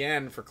Chicago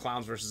again for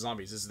Clowns vs.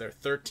 Zombies. This is their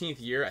 13th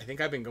year. I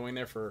think I've been going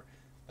there for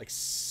like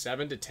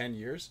 7 to 10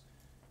 years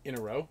in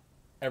a row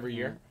every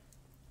year.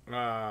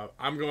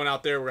 I'm going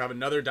out there. We have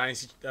another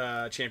Dynasty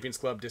Champions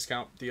Club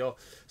discount deal.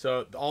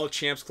 So all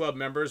Champs Club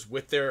members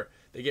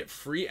they get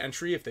free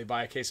entry if they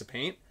buy a case of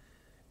paint.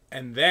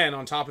 And then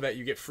on top of that,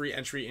 you get free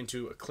entry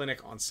into a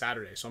clinic on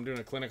Saturday. So I'm doing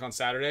a clinic on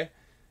Saturday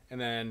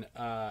and then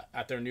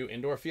at their new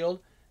indoor field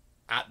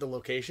at the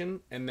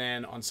location. And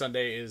then on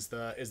Sunday is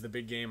the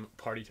big game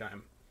party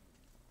time.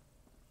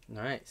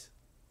 Nice.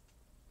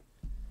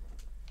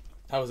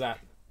 How was that?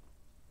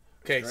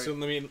 Okay, so I'm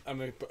going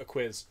to put a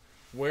quiz.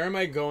 Where am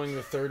I going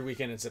the third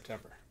weekend in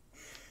September?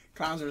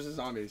 Clowns vs.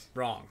 Zombies.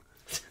 Wrong.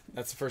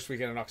 That's the first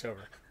weekend in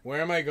October.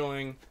 Where am I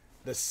going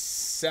the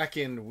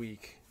second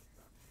week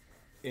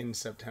in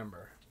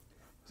September?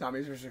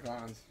 Zombies vs.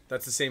 Clowns.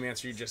 That's the same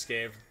answer you just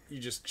gave. You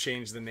just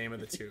changed the name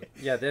of the two.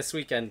 Yeah, this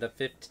weekend,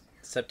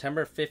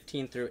 September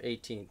 15th through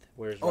 18th.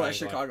 Where's Ryan that's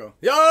Chicago.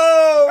 Yo!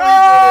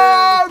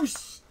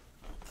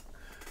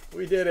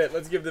 We did it.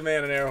 Let's give the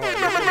man an air horn.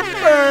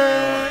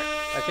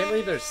 I can't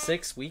believe there's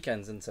 6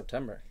 weekends in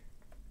September.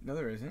 No,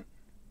 there isn't.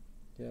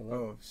 Yeah, look.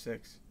 Oh,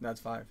 6. That's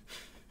 5.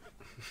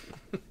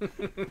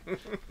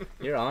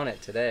 You're on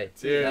it today.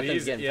 Dude,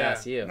 Nothing's getting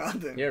past you.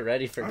 Nothing. You're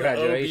ready for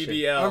graduation.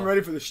 OBBL. I'm ready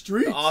for the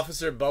streets. The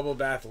Officer Bubble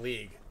Bath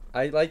League.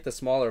 I like the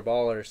smaller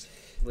ballers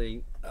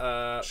league.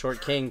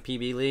 Short King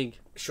PB League.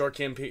 Short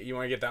King you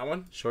want to get that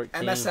one? Short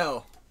King.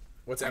 MSL.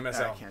 What's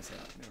MSL? I can't say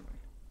that. Never mind.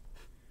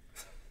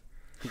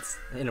 It's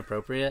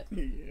inappropriate.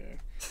 Yeah.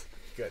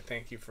 Good.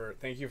 Thank you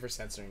for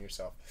censoring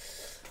yourself.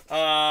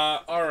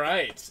 All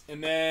right.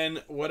 And then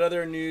what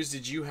other news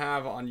did you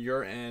have on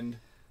your end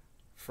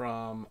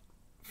from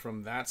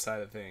that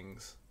side of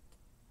things?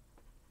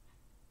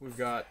 We've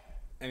got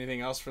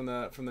anything else from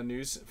the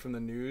news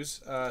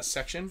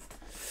section?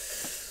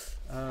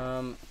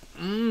 Oh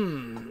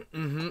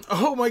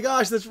my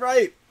gosh, that's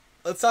right.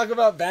 Let's talk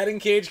about batting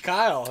cage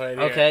Kyle right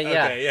here. Okay,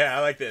 yeah. Okay, yeah,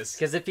 I like this.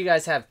 Because if you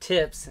guys have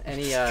tips,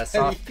 any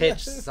soft pitch,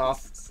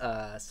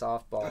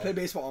 softball. I played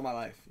baseball all my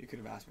life. You could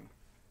have asked me.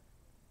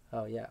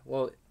 Oh yeah.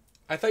 Well,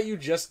 I thought you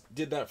just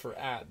did that for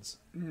ads.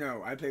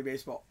 No, I played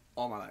baseball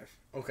all my life.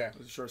 Okay. I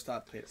was a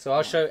shortstop. So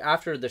I'll show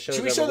after the show's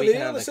Should we over. show the We video?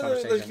 can have the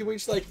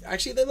conversation.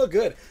 Actually, they look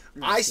good.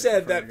 I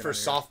said that for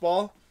here.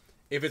 softball,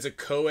 if it's a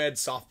co-ed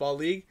softball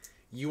league,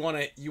 you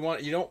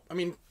don't. I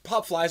mean,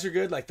 pop flies are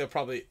good. Like those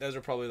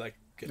are probably like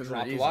get Those are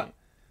dropped a easy. lot.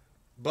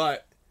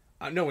 But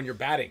no, when you're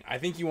batting, I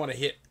think you want to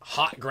hit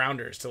hot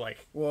grounders to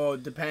like. Well,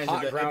 it depends.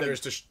 Hot grounders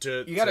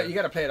to you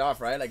gotta play it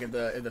off, right? Like if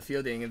the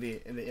fielding in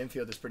the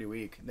infield is pretty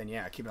weak, then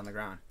yeah, keep it on the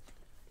ground.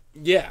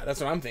 Yeah, that's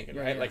what I'm thinking,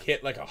 right? Yeah. Like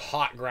hit like a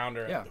hot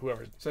grounder at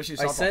whoever. Especially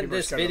I softball, sent people are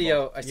this scared of the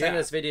video. ball. I sent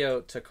this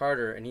video to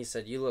Carter, and he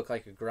said, "You look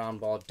like a ground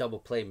ball double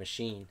play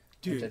machine."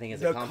 Dude, which I think is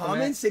the a compliment.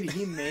 comments that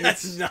he makes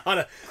That's not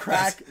a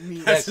crack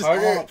me. Yeah,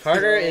 up,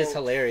 Carter bro. is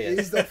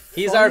hilarious.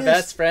 He's our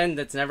best friend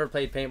that's never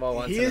played paintball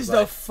once. He in is his the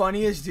life.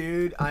 funniest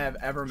dude I have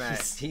ever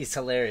met. He's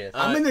hilarious.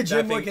 I'm in the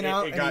gym that thing, working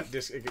out.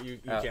 You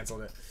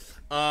canceled it.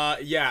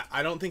 Yeah,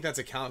 I don't think that's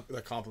a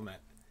compliment.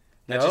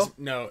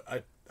 No?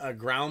 A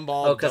ground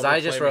ball. Oh, because I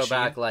just wrote machine.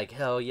 back like,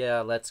 hell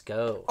yeah, let's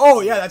go. Oh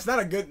yeah, that's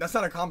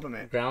not a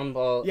compliment. Ground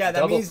ball. Yeah,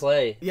 that double means,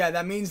 play. Yeah,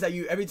 that means that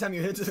every time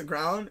you hit to the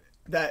ground,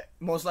 that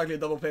most likely a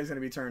double play is going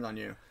to be turned on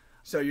you.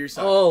 So you're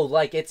stuck. Oh,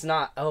 like it's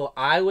not. Oh,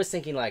 I was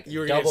thinking like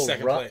you were double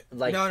second play.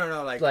 Like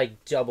no,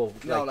 like double,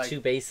 like 2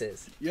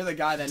 bases. You're the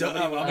guy that.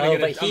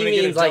 But he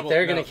means like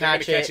they're gonna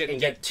catch it and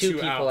get 2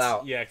 people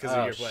out. Yeah, because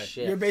of your play.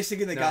 Shit. You're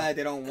basically the guy that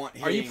they don't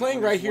want. Are you playing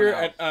right here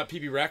at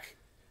PB Rec?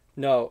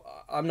 No,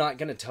 I'm not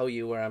gonna tell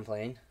you where I'm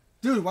playing.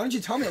 Dude, why don't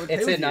you tell me?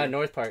 It's in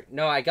North Park.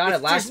 No, I got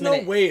it last minute.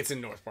 There's no way it's in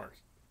North Park.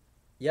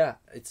 Yeah,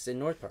 it's in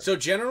North Park. So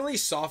generally,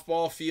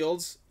 softball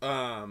fields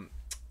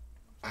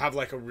have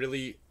like a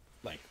really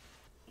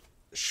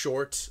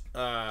short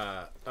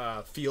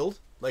field,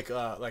 like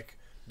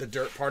the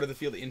dirt part of the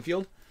field, the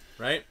infield,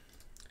 right?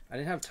 I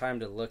didn't have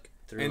time to look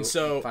through and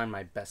so find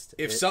my best.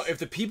 If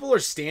the people are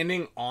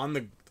standing on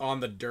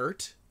the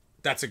dirt,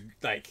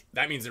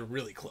 that means they're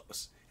really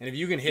close. And if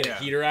you can hit a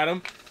heater at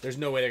them, there's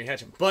no way they can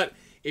catch them. But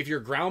if your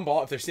ground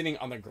ball, if they're sitting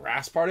on the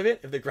grass part of it,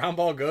 if the ground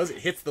ball goes, it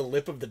hits the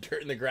lip of the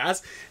dirt in the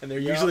grass, and they're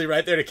usually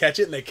right there to catch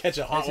it, and they catch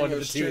a hot one to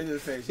the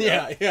tooth.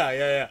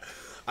 Yeah.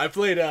 I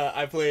played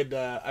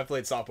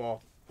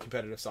softball,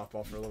 competitive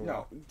softball for a little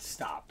while.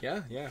 Stop.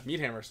 Yeah, meat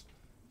hammers.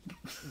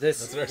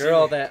 This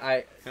girl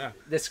that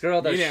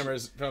meat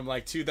hammers from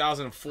like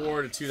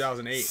 2004 to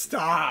 2008.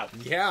 Stop.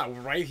 Yeah,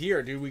 right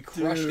here, dude. We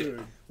crushed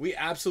it. We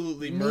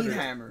absolutely murdered meat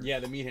hammers.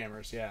 Yeah, the meat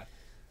hammers. Yeah.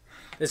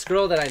 This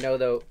girl that I know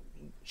though,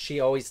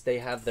 they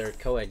have their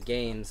co-ed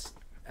games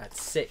at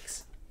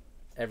 6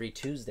 every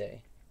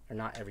Tuesday, or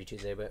not every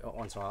Tuesday, but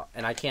once in a while,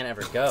 and I can't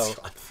ever go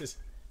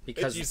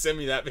because Did you send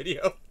me that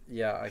video?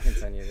 Yeah, I can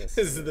send you this.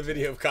 This is the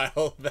video of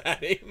Kyle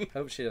batting.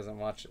 Hope she doesn't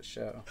watch the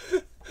show.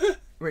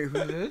 Wait,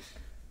 who's this?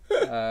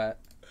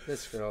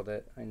 This girl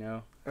that I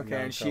know.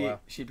 Okay, and she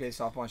plays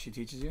softball and she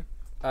teaches you?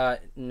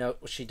 No,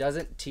 she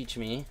doesn't teach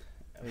me.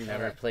 We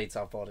never played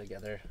softball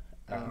together.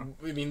 I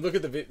mean, look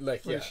at the video.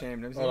 Like, what a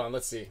shame. Hold on,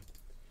 let's see.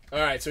 All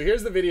right, so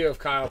here's the video of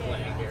Kyle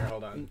playing. Here,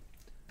 hold on.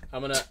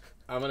 I'm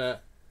gonna.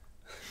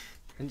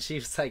 And she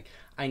was like,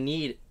 "I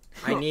need."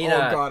 Oh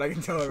God, I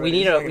can tell her. We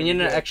need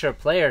an extra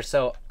player.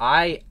 So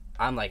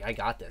I'm like, I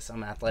got this.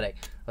 I'm athletic.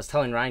 I was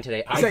telling Ryan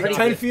today. It's like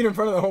 10 feet in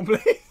front of the home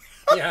plate.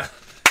 Yeah.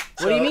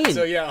 What do you mean?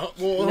 So yeah,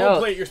 well, home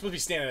plate, you're supposed to be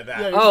standing at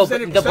that. Yeah,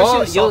 but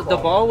the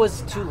ball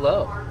was too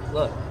low.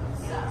 Look.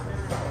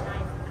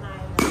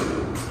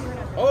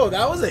 Oh,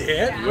 that was a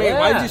hit. Wait,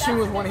 why did you swing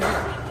with one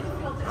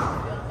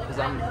hand? Because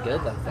I'm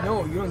good like that.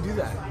 No, you don't do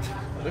that.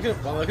 Look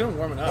at him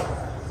warming up.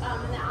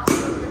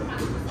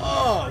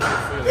 Oh,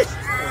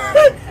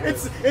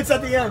 it's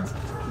at the end.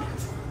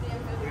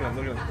 Look at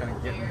him kind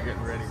of getting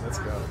ready. Let's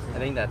go. I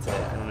think that's it.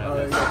 I don't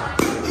know.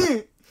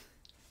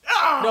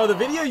 No, the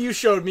video you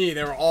showed me,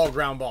 they were all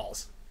ground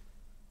balls.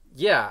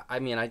 Yeah, I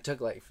mean, I took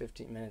like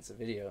 15 minutes of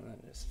video and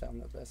then just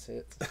found the best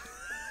hits.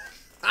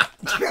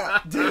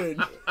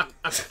 Dude.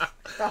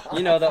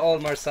 You know, the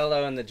old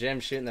Marcelo in the gym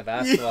shooting the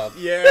basketball.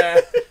 Yeah.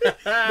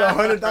 The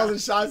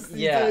 100,000 shots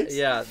he takes.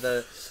 Yeah.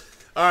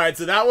 All right,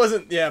 so that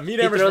wasn't meat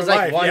hammers for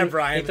life. One, yeah,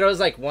 Brian. He throws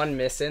like one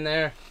miss in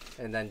there,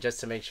 and then just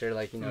to make sure,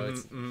 like, you know,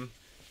 it's.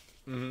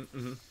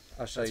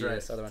 I'll show you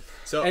this other one.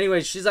 So,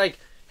 anyways, she's like,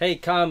 "Hey,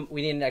 come,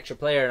 we need an extra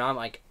player," and I'm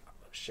like,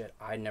 oh, "Shit,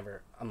 I'm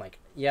like,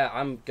 yeah,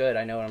 I'm good.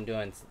 I know what I'm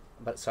doing."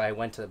 But so I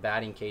went to the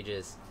batting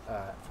cages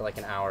for like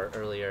an hour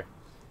earlier,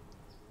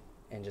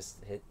 and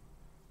just hit.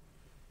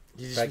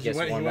 He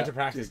went to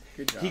practice.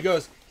 Good job.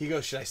 He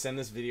goes, should I send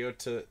this video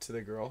to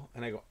the girl?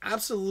 And I go,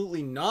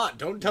 absolutely not.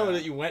 Don't tell her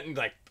that you went and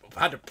like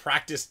had to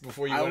practice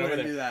before you went over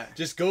there. Do that.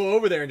 Just go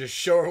over there and just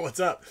show her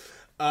what's up.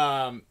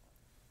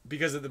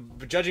 Because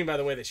of judging by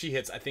the way that she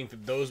hits, I think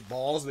that those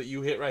balls that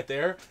you hit right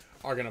there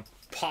are gonna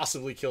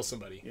possibly kill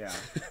somebody. Yeah.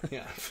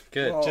 Yeah.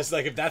 Good. Well, just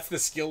like if that's the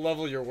skill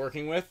level you're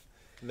working with,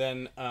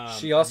 then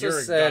she also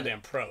you're said, a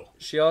goddamn pro.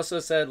 She also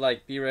said,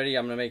 like, be ready,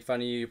 I'm gonna make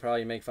fun of you, you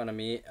probably make fun of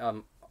me.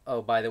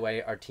 Oh, by the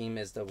way, our team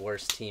is the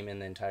worst team in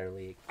the entire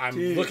league. I'm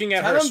looking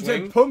at her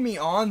swing. To put me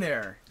on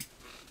there. Do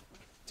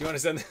you want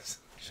to send this?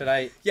 Should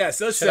I? Yes.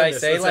 Should I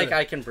say like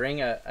I can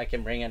bring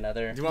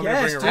another? Do you want me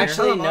to bring her?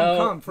 Actually,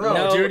 no.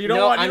 No, dude, you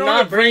don't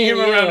want to bring him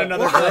around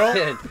another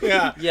girl.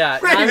 Yeah. Yeah.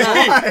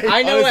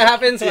 I know what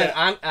happens when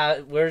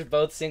we're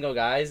both single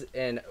guys,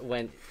 and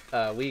when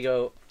we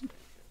go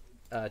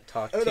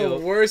talk to the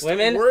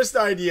worst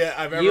idea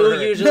I've ever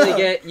heard.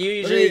 You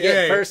usually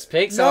get first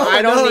pick, so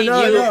I don't need you.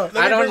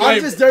 I don't. I'm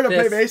just there to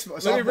play baseball.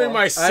 Let me bring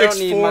my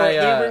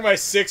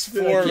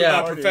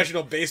 6'4"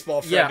 professional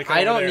baseball friend. To come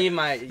I don't over need there.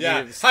 my.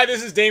 Yeah. Hi,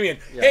 this is Damien.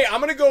 Yeah. Hey, I'm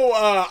gonna go.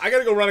 I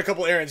gotta go run a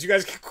couple errands. You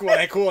guys cool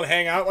and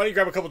hang out. Why don't you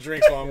grab a couple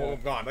drinks while I'm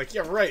gone? Like,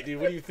 yeah, right,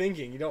 dude. What are you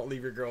thinking? You don't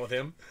leave your girl with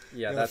him.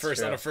 Yeah, that's true.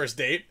 On a first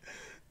date.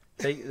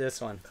 Take this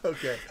one.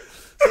 Okay.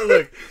 So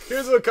look,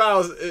 here's what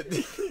Kyle's.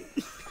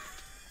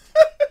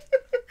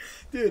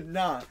 Dude,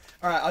 nah.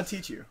 All right, I'll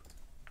teach you.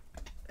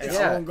 And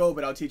Yeah. I won't go,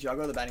 but I'll teach you. I'll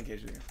go to the batting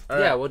cage with you. All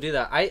Yeah, right. we'll do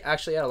that. I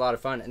actually had a lot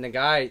of fun, and the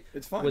guy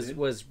It's fun, was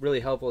dude. really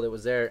helpful that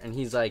was there, and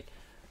he's like,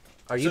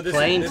 "Are you So this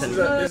playing Is,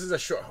 tonight?" this is a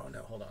short. Oh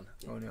no, hold on.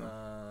 Oh no.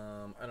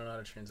 I don't know how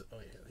to transit. Oh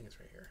yeah, I think it's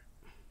right here.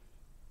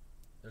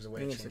 There's a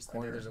way I think to it's change. the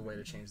corner. There's a way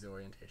to change the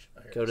orientation.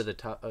 Oh, here it Go to is. the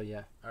top. Oh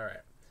yeah. All right.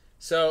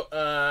 So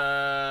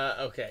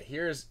okay,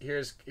 here's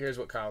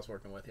what Kyle's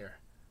working with here.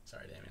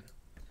 Sorry, Damien.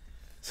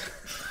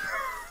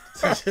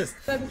 So just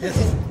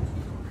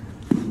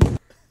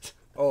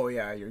Oh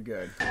yeah, you're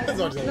good.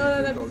 No,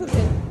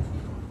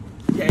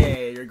 Yeah,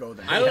 you're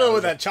golden. I don't know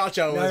what that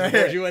cha-cha was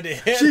before you went to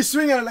hit. She's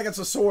swinging it like it's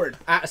a sword.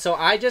 So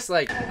I just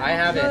like I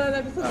haven't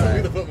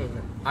Do the foot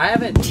movement. I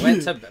haven't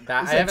went to bat.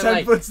 I It's a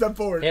haven't 10-foot step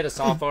forward. hit a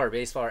softball or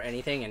baseball or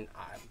anything in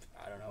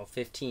I don't know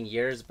 15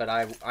 years. But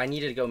I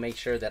needed to go make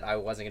sure that I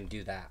wasn't gonna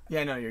do that.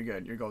 Yeah, no, you're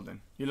good. You're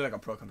golden. You look like a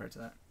pro compared to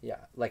that. Yeah,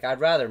 like I'd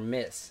rather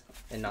miss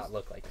and not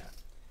look like that.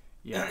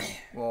 Yeah.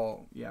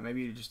 Well, yeah,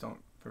 maybe you just don't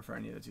prefer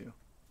any of the two,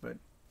 but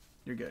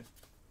you're good.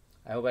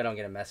 I hope I don't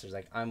get a message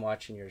like I'm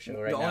watching your show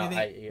right The only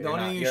now. thing- the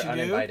only thing you you're should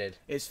do uninvited.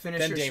 Is finish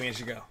Then your Damien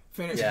should go.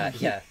 finish.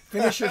 Yeah.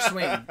 Finish your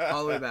swing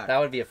all the way back. That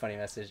would be a funny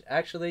message.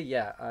 Actually,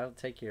 yeah, I'll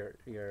take your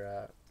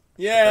Yeah.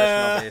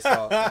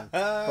 professional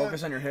baseball.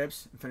 Focus on your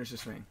hips and finish the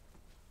swing.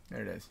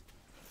 There it is.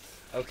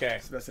 Okay.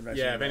 It's the best advice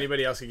you Yeah. can If get.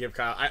 anybody else could give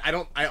Kyle,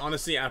 I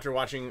honestly, after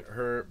watching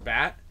her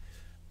bat,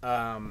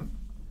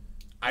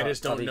 I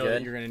just don't probably know that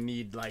good. you're gonna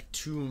need like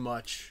too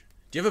much.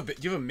 Do you have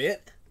a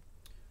mitt?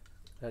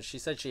 She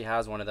said she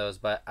has one of those,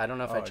 but I don't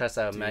know if I Oh, trust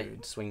I dude.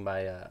 might swing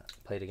by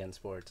Plate Against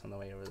Sports on the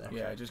way over there.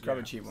 Yeah, just grab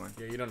a cheap one.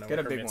 Yeah, you don't know. Get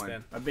a what her big mitt's one.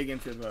 been. A big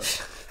infield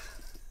glove.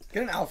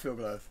 Get an outfield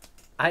glove.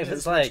 I Get was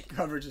as much like,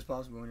 coverage as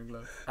possible on your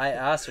glove. I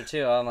asked her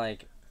too. I'm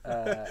like,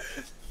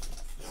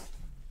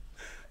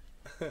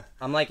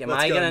 am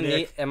Let's I go, gonna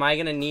Nick. am I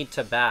gonna need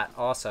to bat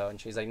also? And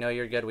she's like, no,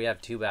 you're good. We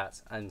have 2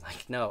 bats. I'm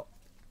like, no,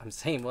 I'm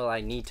saying, well,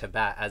 I need to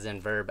bat as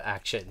in verb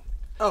action.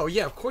 Oh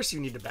yeah, of course you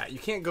need to bat. You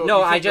can't go. No,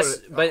 you can't I go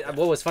just. to- But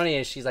what was funny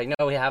is she's like,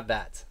 no, we have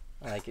bats.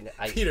 Like,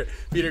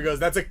 Peter goes.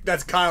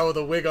 That's Kyle with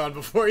a wig on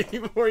before he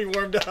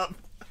warmed up.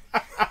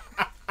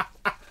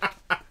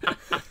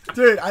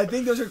 Dude, I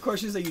think those are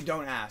questions that you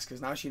don't ask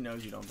because now she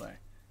knows you don't play.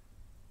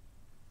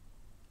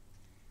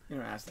 You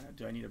don't ask that.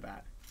 Do I need a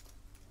bat?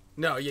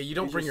 No, yeah, you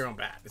don't You bring just- your own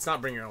bat. It's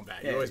not bring your own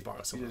bat. You Yeah, always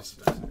borrow someone else's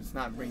just, bat. It's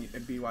not bringing a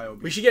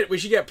BYOB. We should get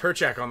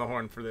Perchak on the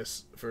horn for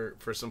this for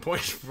some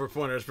pointers.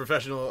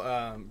 Professional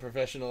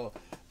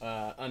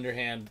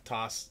underhand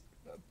toss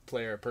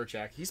player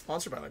Perchak. He's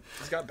sponsored by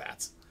he's got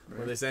bats.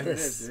 What are they saying? It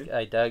is, this dude.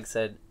 guy Doug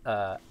said,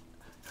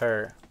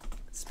 her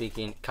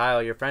speaking,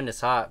 Kyle, your friend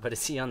is hot, but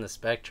is he on the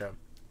spectrum?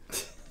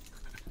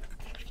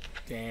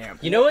 Damn.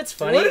 You know what's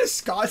funny? What did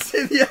Scott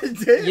say the other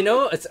day? You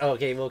know, it's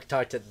okay. We'll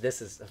talk to.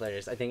 This is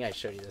hilarious. I think I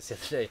showed you this the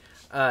other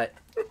day.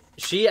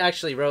 She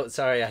actually wrote,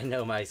 "Sorry, I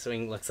know my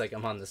swing looks like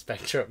I'm on the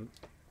spectrum."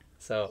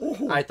 So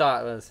Ooh. I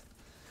thought it was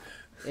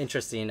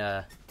interesting.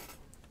 Yeah,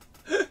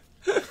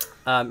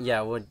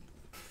 we'll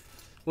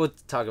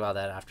talk about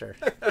that after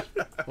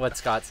what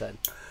Scott said.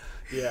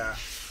 Yeah,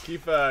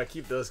 keep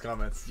those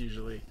comments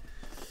usually.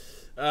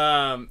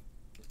 Good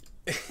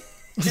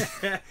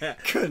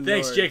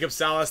Thanks, Lord. Jacob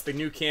Salas. The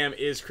new cam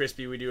is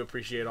crispy. We do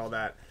appreciate all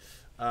that.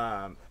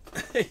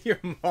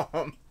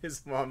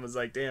 His mom was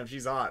like, "Damn,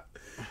 she's hot."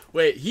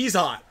 Wait, he's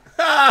hot.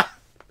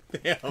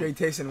 Damn. Great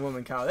taste in a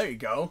woman, Kyle. There you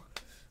go.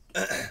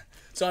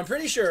 So I'm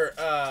pretty sure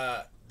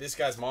this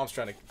guy's mom's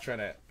trying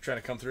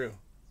to come through.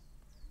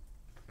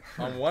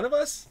 On one of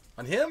us?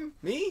 On him?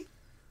 Me?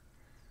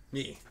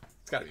 Me.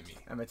 It's got to be me.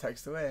 I'm a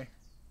text away.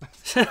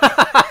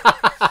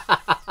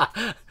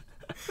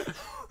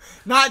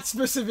 Not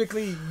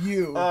specifically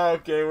you.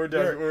 Okay, we're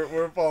done. Here.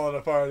 We're falling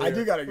apart. I here.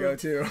 do gotta go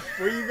too.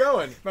 Where are you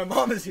going? My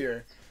mom is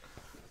here.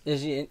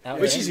 Is she?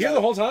 Out Wait, she's here the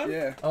whole time?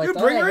 Yeah. Oh, I Dude,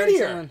 thought bring I her in heard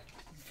here. someone-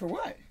 For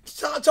what?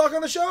 Talk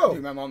on the show.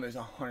 Dude, my mom is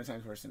 100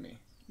 times worse than me.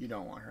 You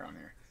don't want her on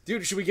here.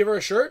 Dude, should we give her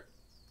a shirt?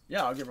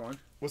 Yeah, I'll give her one.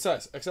 What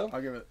size? XL?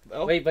 I'll give it.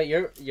 L? Wait, but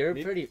you're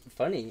Me? pretty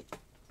funny.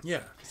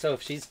 Yeah. So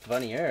if she's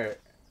funnier,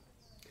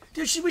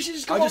 Dude, we should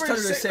just I'll come just over tell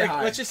and her to say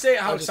hi. let's just say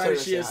how I'll just tell her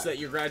excited to she say is hi. that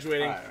you're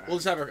graduating. All right. We'll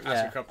just have her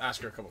Yeah.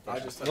 ask her a couple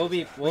questions. I'll we'll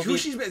be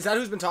Is that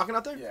who's been talking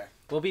out there? Yeah.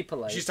 we'll be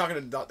polite. She's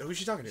talking to who's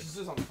she talking to? She's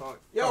just on the phone.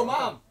 Yo,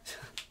 mom.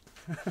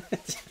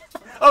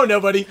 Oh,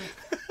 nobody.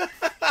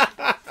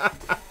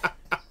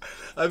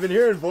 I've been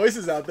hearing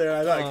voices out there.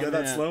 I thought that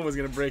man. Sloan was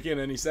going to break in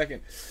any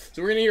second.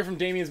 So we're going to hear from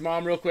Damien's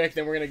mom real quick.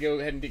 Then we're going to go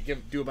ahead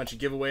and do a bunch of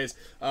giveaways.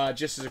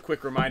 Just as a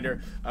quick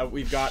reminder,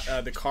 we've got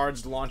the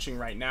cards launching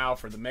right now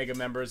for the Mega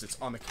members. It's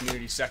on the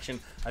community section.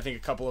 I think a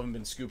couple of them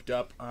have been scooped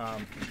up.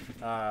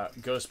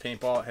 Ghost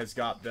Paintball has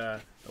got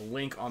the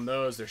link on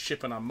those. They're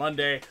shipping on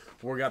Monday.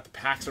 We've got the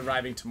packs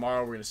arriving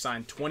tomorrow. We're going to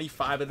sign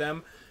 25 of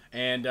them.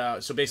 And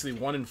so basically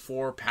 1 in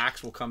 4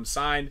 packs will come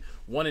signed.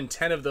 1 in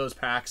 10 of those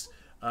packs,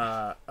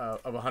 of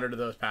 100 of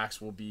those packs,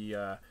 will be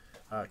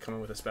coming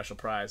with a special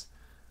prize.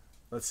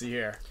 Let's see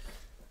here.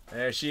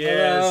 There she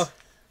Hello. is.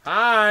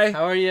 Hi.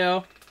 How are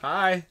you?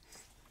 Hi.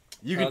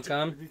 You can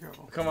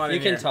come on in.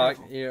 You can here. talk.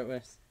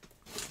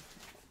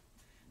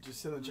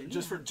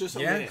 Just for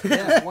a Yeah. minute.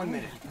 Yeah. 1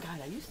 minute.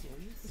 God, are you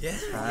serious?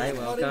 Yeah. Hi, Come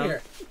welcome. on in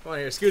here. Come on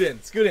here. Scoot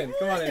in.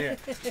 Come on in here.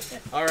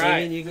 All right.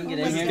 Damien, you can get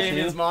in This is here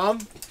Damien's too. mom.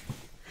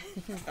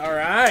 All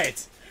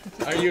right.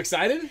 Are you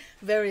excited?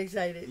 Very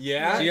excited.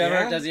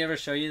 Yeah. Does he ever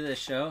show you the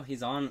show?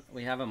 He's on.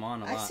 We have him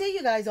on a lot. I see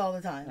you guys all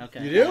the time.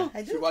 Okay. You do?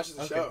 I She do. watches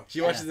the show.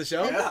 She watches the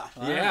show? Yeah.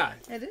 Wow. Yeah.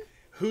 I do.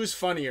 Who's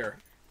funnier,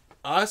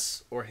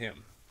 us or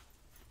him?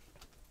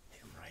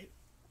 Him, right?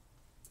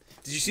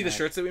 Did you see the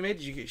shirts that we made?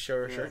 Did you show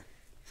her a shirt?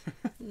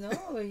 No,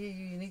 you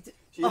need to.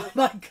 She- Oh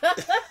my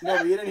God. No,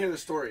 but you didn't hear the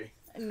story.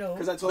 No.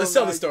 Because I told Let's him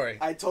tell that the story.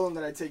 I told him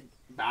that I take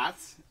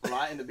baths a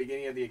lot in the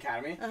beginning of the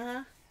academy,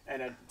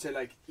 and to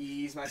like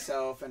ease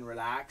myself and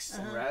relax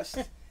and rest.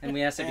 And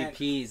we asked if he And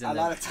pees. a And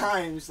lot of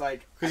times,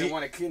 like, I he- didn't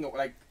want to clean the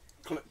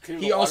clear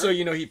He the also, water.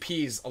 you know, he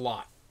pees a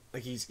lot.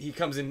 Like he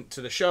comes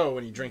into the show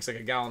and he drinks like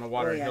a gallon of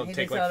water. Oh, And yeah, he'll he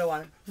take drinks a lot of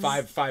like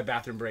water. five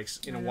bathroom breaks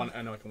in like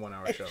a 1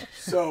 hour show.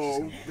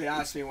 So they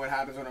asked me what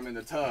happens when I'm in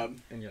the tub,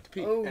 And you have to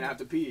pee. Oh. and I have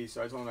to pee.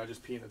 So I told them I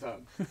just pee in the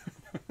tub.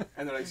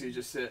 And they're like, so you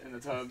just sit in the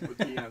tub with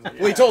pee? And I was like,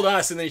 Well, he yeah. told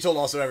us, and then he told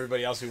also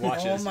everybody else who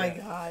watches. Oh my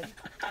God.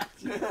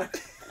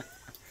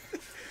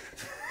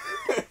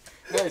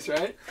 Nice,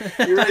 right?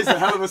 You raised a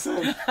hell of a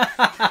son.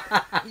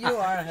 You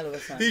are a hell of a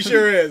son. He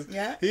sure is.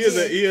 Yeah? He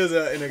is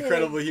an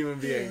incredible human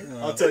being.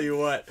 I'll tell you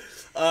what.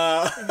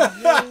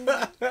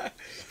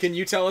 Can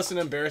you tell us an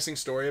embarrassing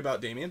story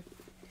about Damien?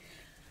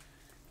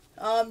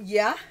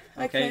 Yeah.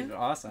 I okay, can.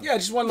 awesome. Yeah,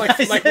 just one like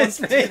one.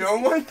 You know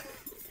one?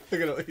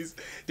 Look at him.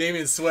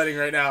 Damien's sweating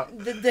right now.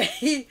 The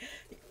day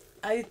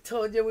I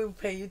told you we would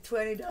pay you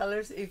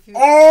 $20 if you.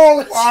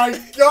 Oh my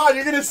God!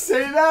 You're gonna say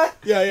that?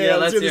 Yeah.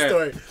 Let's hear the hear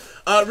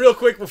story. Real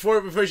quick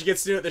before she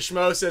gets to it, the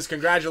schmo says,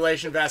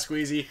 "Congratulations,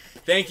 Vasqueezy.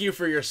 Thank you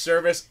for your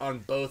service on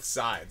both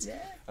sides." Yeah.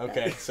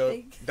 Okay,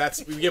 so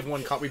we give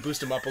one we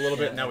boost him up a little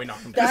bit. Now we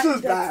knock him down. This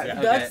was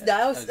bad. That's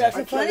I a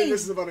can't funny. believe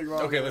this is about to go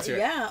on. Okay, let's hear it.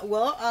 Yeah.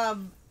 Well,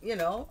 you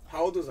know,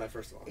 How old was I,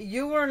 first of all?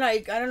 you were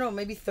like, I don't know,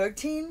 maybe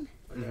 13.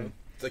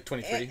 It's like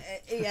 23.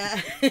 Yeah.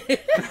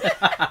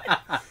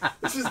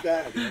 This is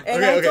bad. Dude.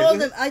 And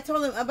Okay, I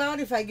told him about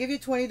if I give you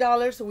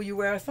 $20, will you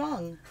wear a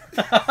thong?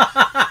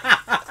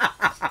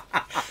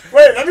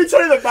 Wait, let me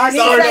tell you the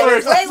backstory said-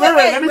 first. wait,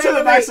 Let me tell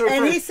you the backstory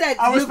and first. he said,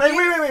 I was you playing.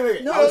 give-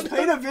 Wait. No, I was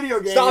playing a video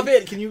game. Stop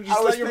it! Can you I just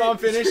was let your mom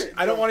playing- finish?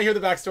 I don't want to hear the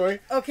backstory.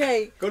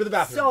 Okay. Go to the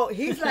bathroom. So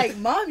he's like,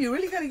 Mom, you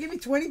really gonna give me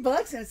 $20?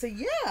 And I said,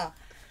 yeah.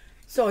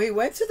 So he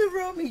went to the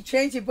room, he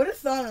changed, he put a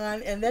thong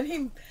on, and then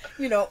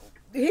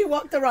he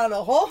walked around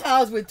the whole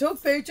house. We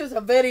took pictures,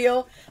 a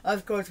video.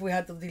 Of course, we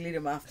had to delete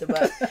him after,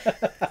 but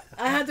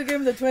I had to give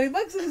him the $20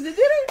 and he did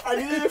it. I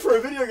needed it for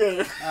a video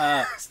game.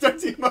 Uh, I was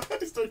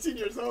 13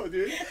 years old,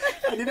 dude.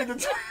 I needed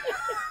the.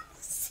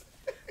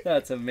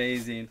 That's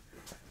amazing.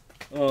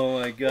 Oh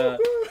my God.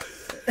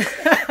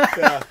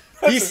 Yeah.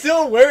 He's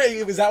still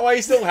wearing. Is that why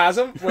he still has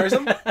them? Wears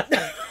them?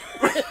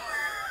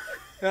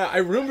 Yeah, I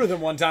roomed with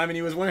him one time, and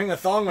he was wearing a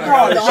thong when I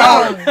got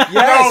out of the shower.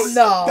 Yes.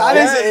 No. That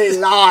is a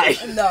lie.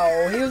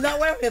 No, he was not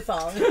wearing a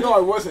thong. No, I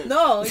wasn't.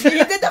 No, he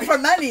did that for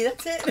money.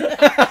 That's it.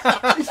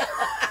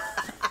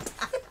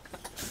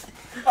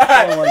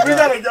 Alright, Oh my we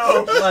gotta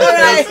go.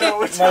 Alright. So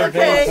what's My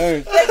happening?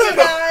 Okay. Thank you,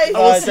 guys.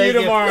 We'll see you thank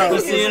you. tomorrow.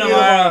 We'll see you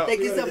tomorrow. Thank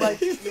you so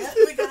much. Yeah,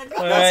 we gotta go.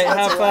 All right,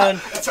 have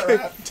fun. That's a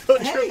wrap.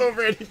 Don't trip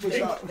over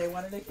anything. They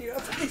wanted to hear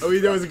us. Oh,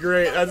 that was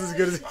great. That's as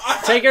good as.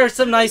 Take her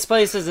some nice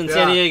places in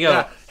San Diego.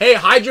 Yeah. Hey,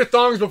 hide your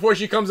thongs before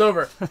she comes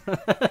over.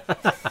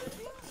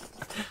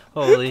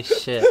 Holy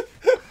shit.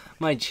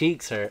 My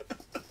cheeks hurt.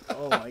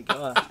 Oh my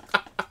God.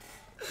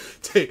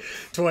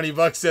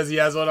 $20 says he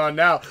has one on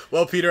now.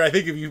 Well, Peter, I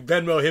think if you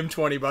Venmo him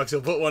 $20,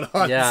 he'll put one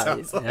on. Yeah,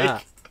 Sounds like.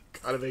 yeah.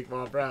 Gotta make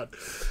mom proud.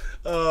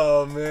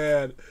 Oh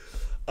man.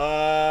 We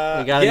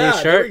got a new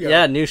shirt.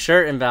 Yeah, new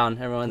shirt inbound.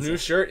 Everyone's New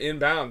shirt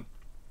inbound.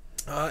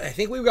 I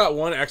think we've got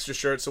one extra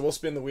shirt, so we'll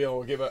spin the wheel.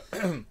 We'll give a.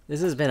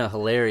 This has been a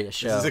hilarious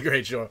show. This is a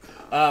great show.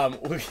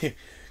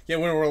 Yeah,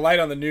 when we're light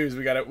on the news,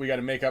 we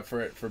gotta make up for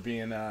it for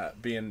being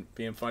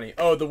funny.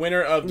 Oh, the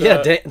winner of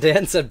the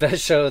Dan said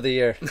best show of the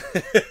year.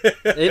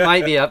 It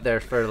might be up there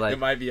for it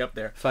might be up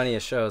there.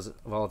 funniest shows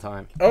of all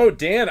time. Oh,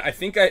 Dan, I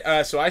think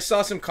so I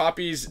saw some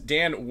copies.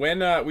 Dan, when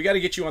we got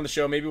to get you on the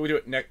show. Maybe we'll do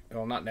it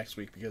not next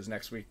week because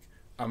next week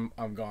I'm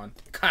gone.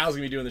 Kyle's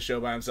gonna be doing the show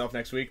by himself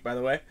next week. By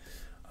the way,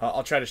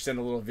 I'll try to send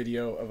a little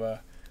video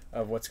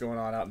of what's going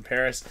on out in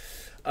Paris.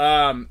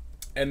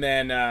 And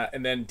then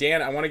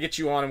Dan, I want to get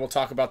you on and we'll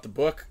talk about the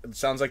book. It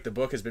sounds like the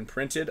book has been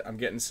printed. I'm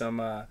getting some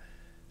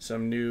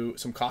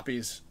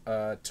copies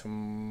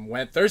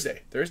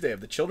Thursday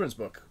of the children's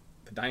book,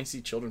 the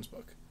Dynasty children's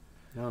book.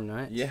 Oh,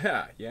 nice.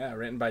 Yeah,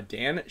 written by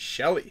Dan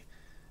Shelley,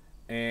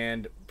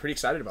 and pretty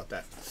excited about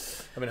that.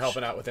 I've been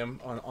helping out with him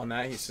on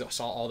that. He saw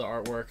all the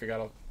artwork. I got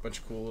a bunch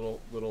of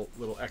cool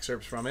little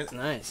excerpts from it.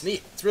 Nice.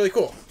 Neat. It's really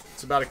cool.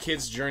 It's about a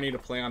kid's journey to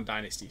play on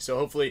Dynasty. So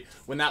hopefully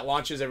when that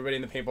launches, everybody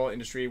in the paintball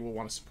industry will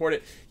want to support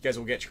it. You guys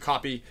will get your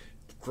copy.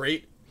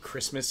 Great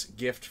Christmas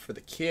gift for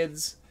the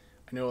kids.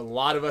 I know a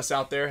lot of us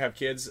out there have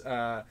kids.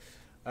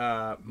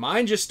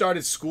 Mine just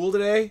started school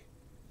today,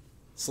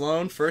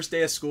 Sloan, first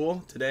day of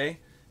school today.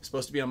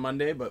 Supposed to be on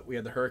Monday, but we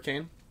had the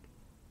hurricane.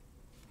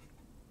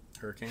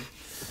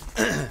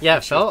 Yeah,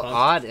 it felt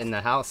odd in the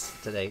house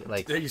today.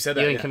 Like you said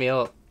that, you and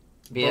Camille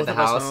being at the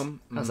house.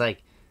 Mm-hmm. I was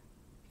like,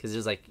 because it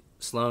was like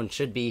Sloan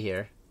should be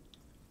here.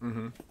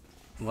 Mm-hmm.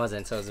 It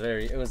wasn't, so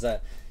it was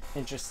a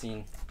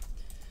interesting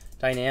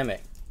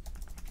dynamic.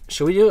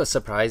 Should we do a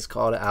surprise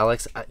call to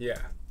Alex? Yeah.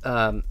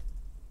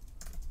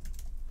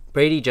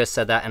 Brady just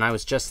said that, and I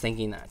was just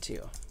thinking that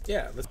too.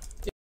 Yeah.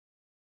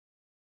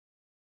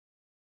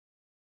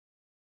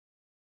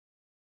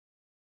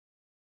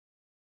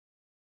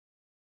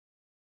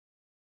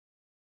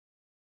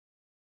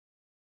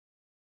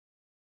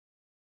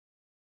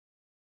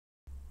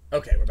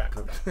 Okay, we're back.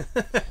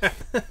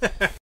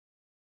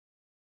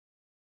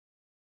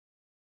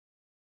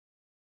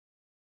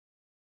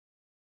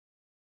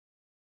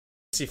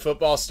 See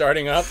football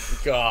starting up.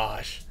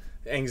 Gosh,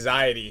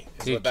 anxiety.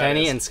 Dude,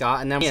 Kenny and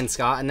Scott and them.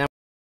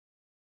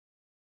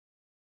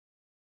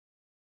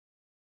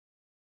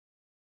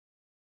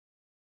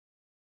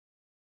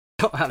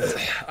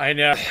 I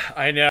know.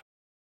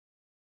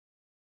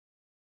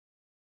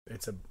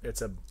 It's a.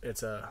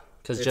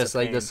 Because just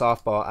like the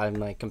softball, I'm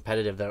like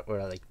competitive that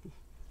we're like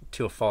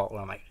to a fault where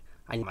I'm like,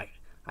 I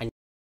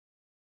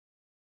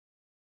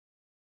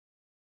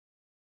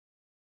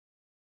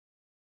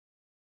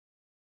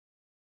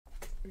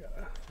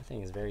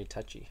think it's very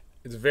touchy.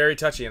 It's very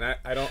touchy, and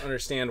I don't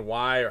understand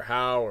why or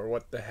how or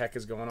what the heck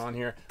is going on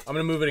here. I'm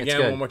gonna move it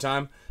again one more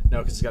time. No,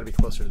 because it's got to be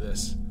closer to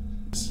this.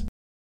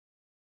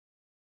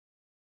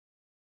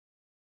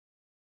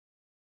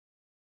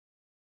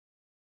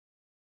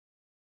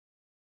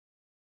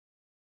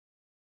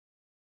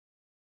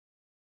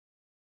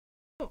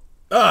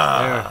 There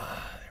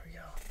we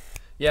go.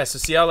 Yeah, so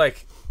see how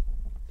like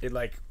it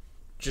like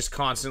just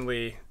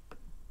constantly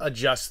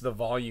adjusts the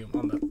volume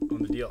on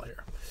the deal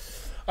here.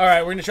 All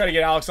right, we're gonna try to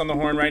get Alex on the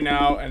horn right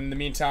now, and in the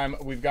meantime,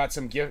 we've got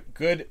some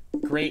great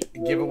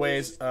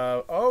giveaways.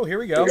 Oh, here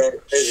we go. We're going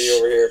crazy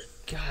over here.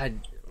 God.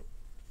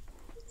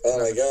 Oh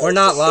my God. We're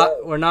not live.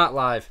 We're not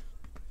live.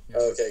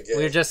 Okay, good.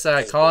 We're just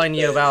calling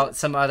you about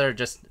some other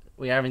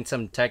we're having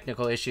some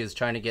technical issues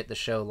trying to get the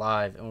show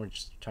live, and we're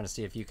just trying to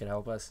see if you can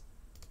help us.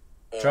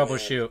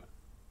 Troubleshoot. Man.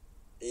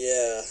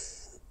 Yeah,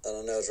 I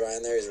don't know. Is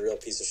Ryan there? He's a real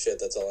piece of shit.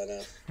 That's all I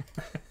know.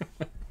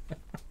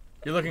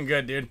 You're looking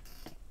good, dude.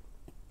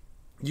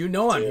 You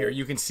know I'm here.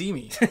 You can see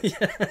me.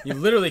 You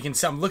literally can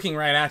see. I'm looking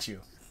right at you.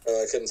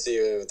 Oh, I couldn't see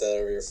you with that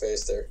over your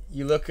face there.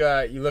 You look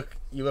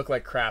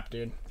like crap,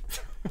 dude.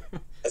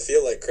 I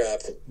feel like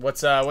crap.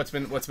 What's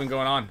been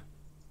going on?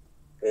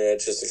 Yeah,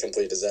 it's just a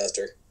complete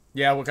disaster.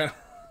 Yeah, what kind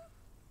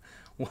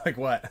of like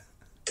what?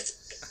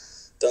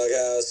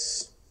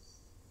 Doghouse.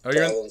 Oh,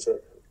 you're problems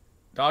with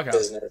doghouse.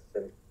 Business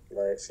and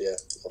life, yeah,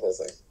 the whole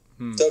thing.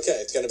 It's okay.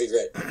 It's gonna be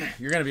great.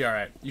 You're gonna be all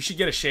right. You should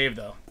get a shave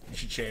though. You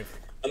should shave.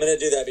 I'm gonna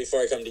do that before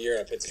I come to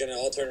Europe. It's gonna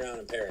all turn around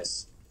in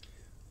Paris.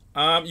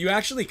 You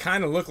actually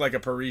kind of look like a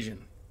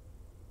Parisian.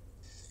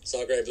 It's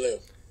all gray blue.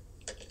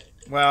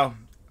 Well,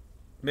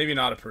 maybe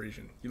not a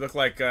Parisian. You look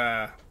like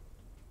like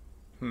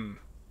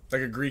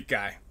a Greek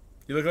guy.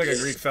 You look like a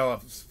Greek fella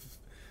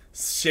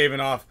shaving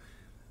off,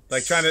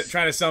 like trying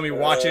to sell me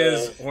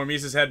watches,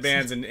 Hormesis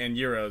headbands, and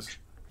euros.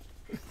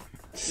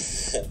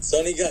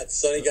 Sunny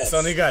guts.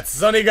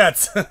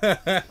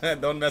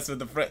 Don't mess with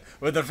the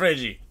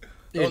Fregi.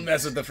 Don't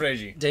mess with the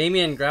Fregi.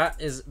 Damien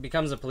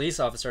becomes a police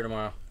officer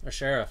tomorrow, or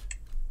sheriff.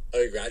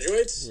 Oh, he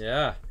graduates?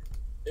 Yeah.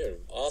 Dude,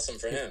 awesome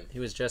for him. He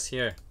was just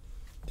here.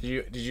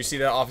 Did you see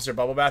the Officer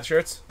Bubble Bath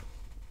shirts?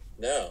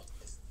 No.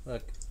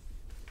 Look.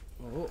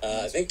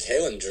 I think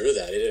Kalen drew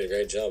that. He did a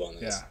great job on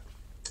this. Yeah.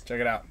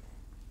 Check it out.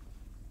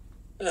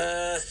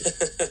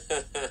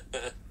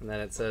 And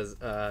then it says,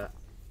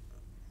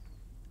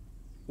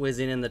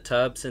 whizzing in the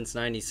tub since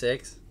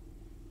 '96.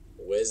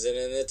 Whizzing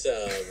in the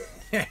tub.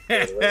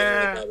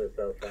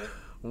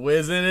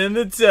 Whizzing in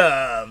the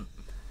tub.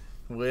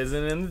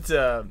 Whizzing in the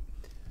tub.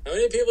 How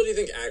many people do you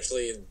think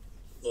actually,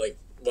 like,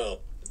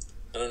 well,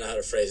 I don't know how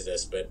to phrase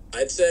this, but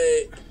I'd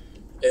say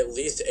at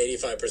least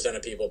 85%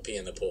 of people pee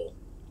in the pool.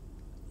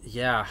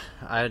 Yeah,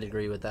 I would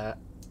agree with that.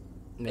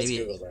 Maybe.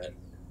 Let's Google that.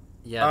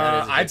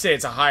 Yeah, I'd say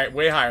it's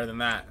way higher than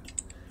that.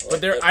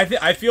 But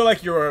I feel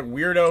like you're a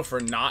weirdo for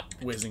not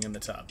whizzing in the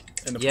tub.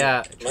 In the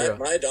pool. True.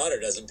 My daughter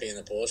doesn't pee in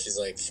the pool. She's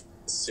like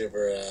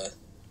super.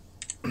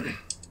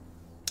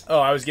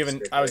 I was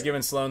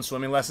giving Sloan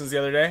swimming lessons the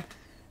other day,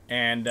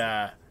 and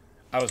I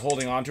was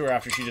holding on to her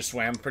after she just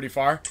swam pretty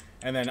far,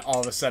 and then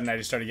all of a sudden I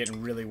just started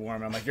getting really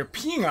warm. I'm like, "You're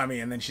peeing on me,"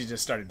 and then she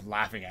just started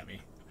laughing at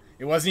me.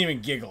 It wasn't even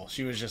giggle.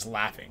 She was just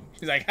laughing.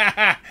 She's like, ha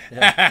ha.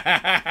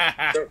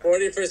 Yeah. So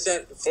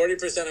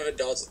 40% of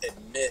adults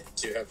admit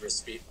to have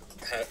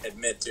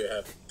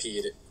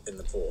peed in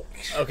the pool.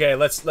 Okay,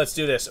 let's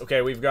do this.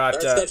 Okay, we've got.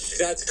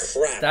 That's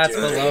crap. That's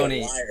dude.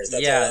 baloney.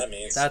 That's yeah, all that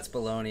means. That's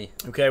baloney.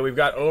 Okay, we've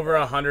got over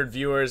 100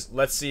 viewers.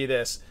 Let's see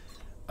this.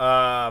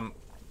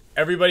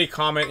 Everybody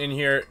comment in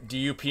here. Do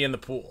you pee in the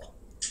pool?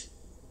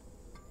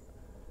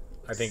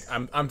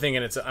 I'm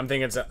thinking it's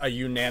a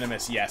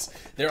unanimous yes.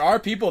 There are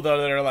people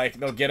though that are like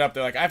they'll get up,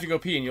 they're like I have to go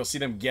pee, and you'll see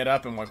them get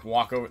up and like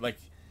walk over like.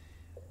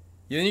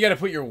 Then you got to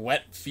put your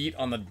wet feet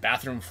on the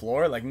bathroom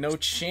floor. Like no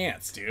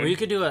chance, dude. Or you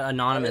could do an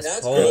anonymous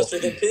poll. That's grosser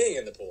than peeing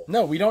in the pool.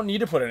 No, we don't need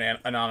to put an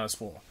anonymous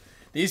pool.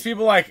 These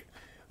people like.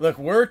 Look,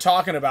 we're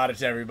talking about it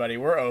to everybody.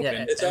 We're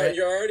open. Yeah,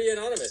 you're already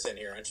anonymous in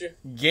here, aren't you?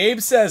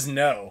 Gabe says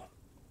no.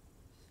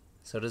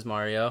 So does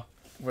Mario.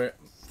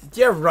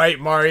 Yeah, right,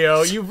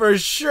 Mario. You for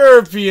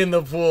sure pee in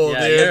the pool,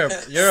 dude.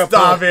 You're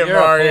Stop it, you're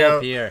Mario. A pool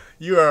peer.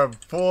 You are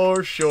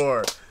for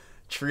sure.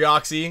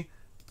 Trioxy,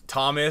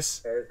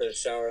 Thomas.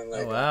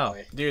 Oh, wow.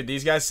 Dude,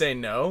 these guys say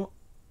no.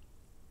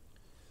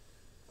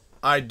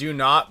 I do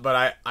not,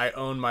 but I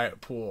own my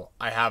pool.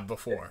 I have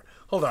before.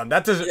 Hold on,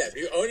 that doesn't... Yeah, if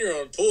you own your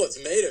own pool, it's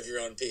made of your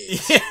own pee.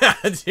 Yeah,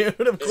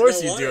 dude, of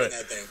course no you do it. in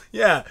that thing.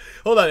 Yeah,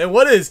 hold on. And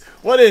what is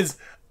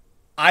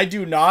I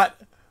do not,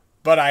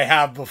 but I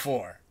have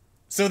before.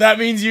 So that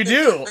means you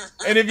do.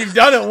 And if you've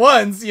done it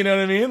once, you know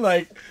what I mean?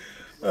 Like,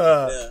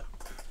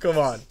 come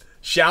on.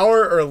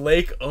 Shower or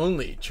lake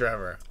only,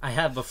 Trevor? I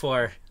have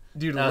before.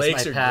 Dude,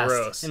 lakes are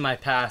gross. In my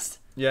past.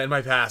 Yeah, in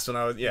my past when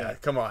I was... Yeah,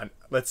 come on.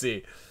 Let's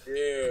see.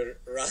 Dude,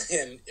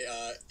 Ryan,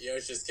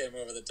 Yosh just came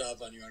over the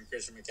top on you on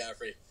Christian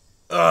McCaffrey.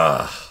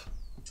 Ugh.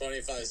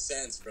 25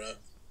 cents, bro.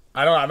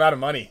 I'm out of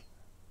money.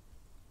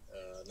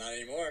 Not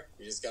anymore.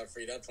 You just got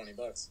freed up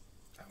 $20.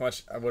 How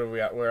much? What are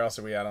we at? Where else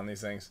are we at on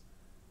these things?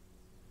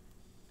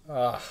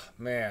 Oh,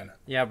 man.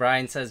 Yeah,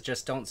 Brian says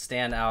just don't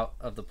stand out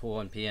of the pool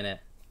and pee in it.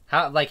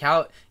 How,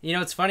 you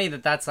know, it's funny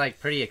that that's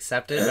like pretty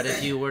accepted, but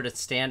if you were to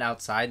stand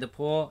outside the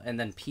pool and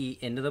then pee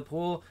into the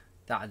pool,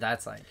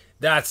 that's like...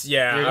 Yeah.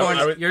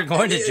 You're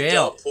going to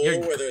jail.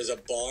 Pool where there's a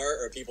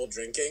bar or people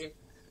drinking,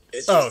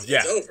 it's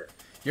over.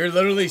 You're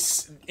literally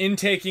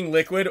intaking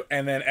liquid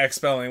and then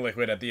expelling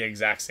liquid at the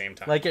exact same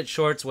time. Like at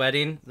Short's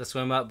wedding, the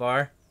swim up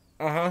bar.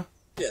 Uh-huh.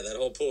 Yeah, that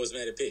whole pool was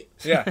made of pee.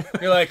 Yeah.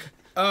 You're like,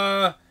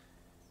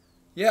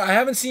 yeah, I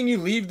haven't seen you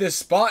leave this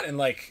spot in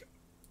like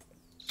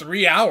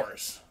 3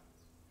 hours.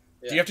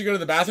 Yeah. Do you have to go to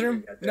the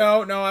bathroom?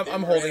 No,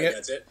 I'm holding it.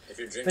 That's it. If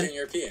you're drinking,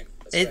 you're peeing.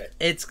 That's right.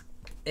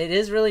 It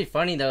is really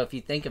funny though if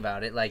you think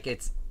about it. Like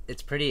it's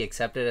pretty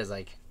accepted as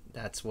like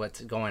that's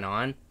what's going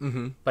on.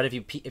 Mm-hmm. But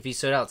if you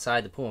stood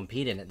outside the pool and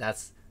peed in it,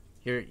 that's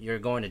you're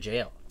going to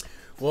jail.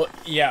 Well,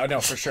 yeah, no,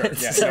 for sure.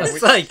 Yeah, so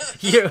it's like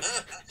you're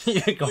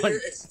going. Well,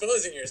 you're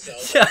exposing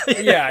yourself.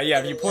 Yeah.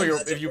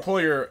 If you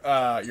pull your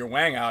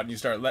wang out and you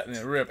start letting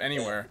it rip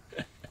anywhere,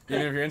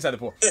 even if you're inside the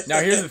pool. Now,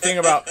 here's the thing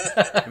about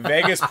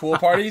Vegas pool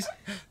parties.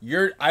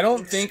 I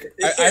don't think.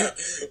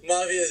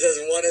 Mafia says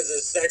one is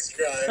a sex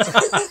crime.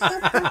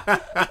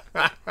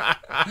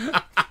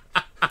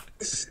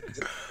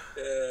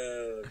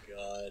 Oh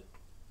God.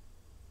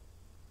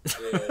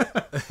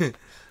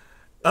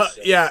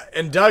 Yeah,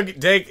 and Doug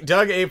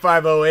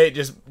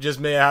 8508 just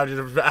may have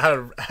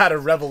had a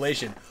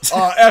revelation.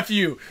 F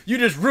you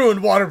just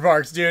ruined water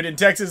parks, dude. In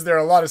Texas, there are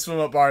a lot of swim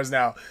up bars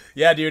now.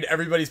 Yeah, dude,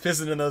 everybody's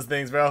pissing in those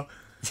things, bro.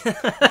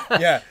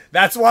 Yeah,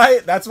 that's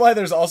why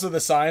there's also the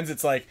signs.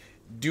 It's like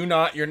do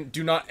not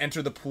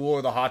enter the pool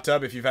or the hot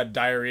tub if you've had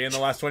diarrhea in the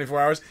last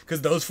 24 hours,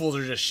 because those fools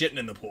are just shitting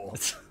in the pool.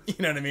 You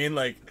know what I mean?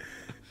 Like,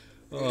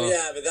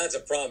 yeah, but that's a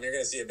problem. You're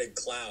gonna see a big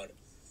cloud.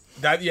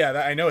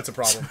 I know it's a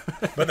problem,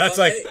 but that's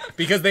like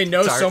because they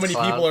know so many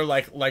people are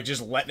like just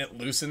letting it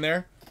loose in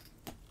there.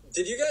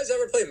 Did you guys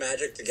ever play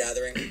Magic the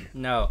Gathering?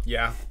 No.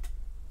 Yeah.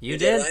 You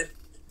did? Ryan?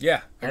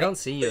 Yeah. I don't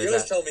see you. But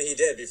yours told me he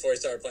did before he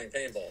started playing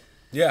paintball.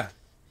 Yeah.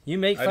 You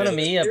make fun of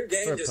me Your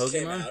game for just Pokemon?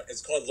 came out.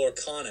 It's called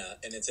Lorcana,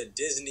 and it's a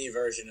Disney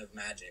version of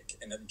Magic,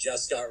 and it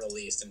just got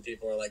released, and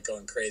people are like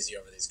going crazy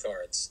over these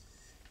cards.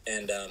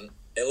 And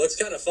it looks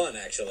kind of fun,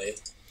 actually.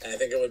 And I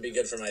think it would be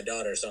good for my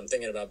daughter, so I'm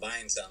thinking about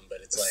buying some.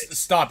 But it's like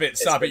stop it!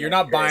 You're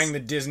not buying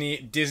the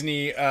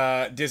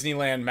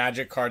Disneyland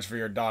Magic cards for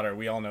your daughter.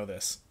 We all know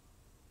this.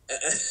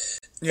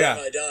 Yeah,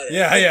 my daughter.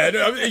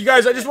 Yeah. You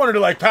guys, I just wanted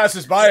to like pass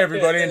this by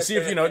everybody and see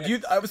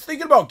if I was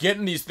thinking about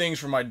getting these things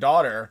for my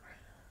daughter.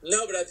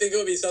 No, but I think it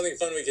would be something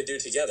fun we could do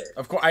together.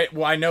 Of course,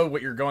 I know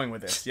what you're going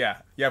with this. Yeah,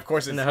 of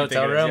course. In the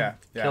hotel room, yeah.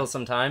 Kill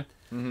some time.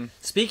 Mm-hmm.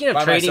 Speaking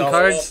of trading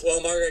cards,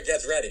 well, Margaret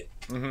gets ready.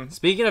 Mm-hmm.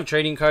 Speaking of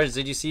trading cards,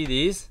 did you see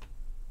these?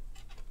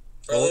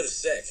 Oh, they're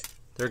sick.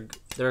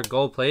 They're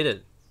gold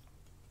plated.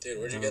 Dude,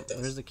 where'd you get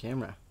those? Where's the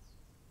camera?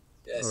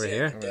 Yeah, over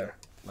here. Over there.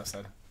 Left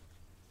side.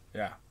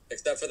 Yeah.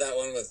 Except for that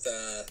one with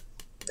that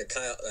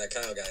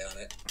Kyle guy on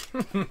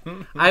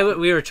it.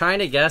 We were trying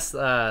to guess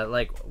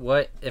like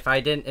what if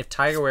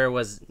Tigerware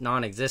was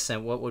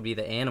non-existent, what would be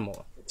the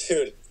animal?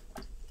 Dude.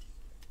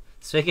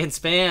 Spick and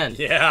Span.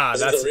 Yeah,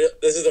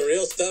 this is the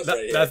real stuff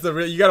right here. That's the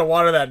real. You got to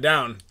water that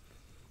down.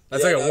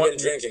 That's like I've been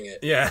drinking it.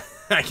 Yeah,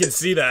 I can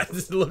see that.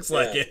 It looks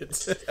like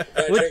it.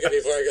 I drink it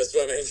before I go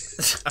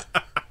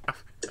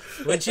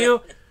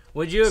swimming.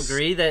 Would you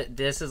agree that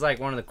this is like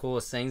one of the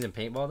coolest things in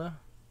paintball though?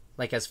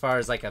 Like as far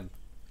as like a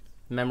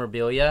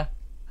memorabilia,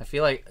 I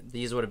feel like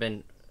these would have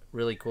been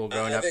really cool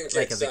growing up,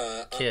 like as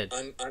a kid.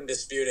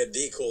 Undisputed,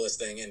 the coolest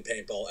thing in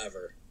paintball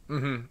ever.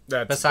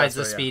 Mm-hmm. Besides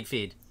the speed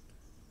feed.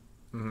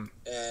 Mm-hmm.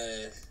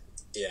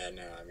 Yeah,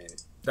 no, I mean...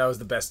 That was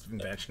the best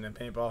invention in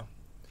paintball.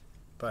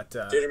 But,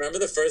 dude, remember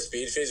the first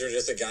speed feeds were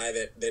just a guy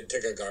that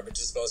took a garbage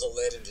disposal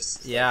lid and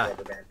just... Yeah.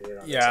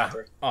 Yeah.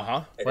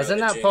 Uh-huh. Like, wasn't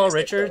that Paul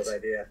Richards?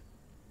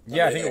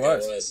 Yeah, I think it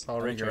was.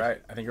 Paul Richards. You're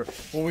right. I think you're...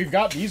 Well, we've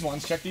got these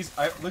ones. Check these.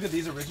 Look at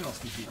these original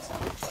speed feeds.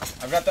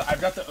 I've got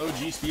the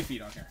OG speed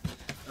feed on here.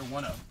 Or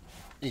one of.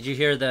 Did you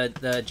hear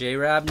the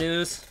J-Rab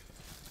news?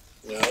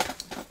 No.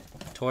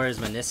 Tore his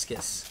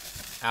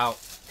meniscus out.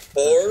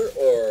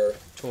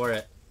 Tore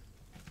it.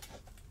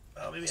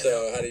 Oh, maybe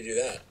so how do you do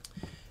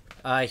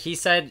that? He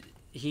said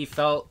he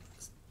felt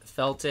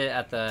it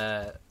at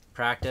the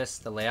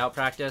layout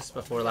practice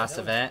before last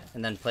event,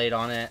 and then played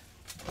on it,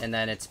 and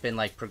then it's been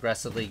like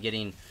progressively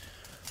getting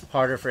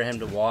harder for him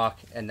to walk,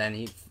 and then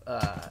he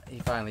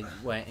finally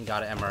went and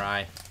got an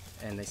MRI,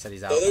 and they said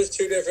he's out. So there's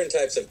two different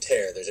types of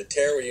tear. There's a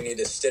tear where you need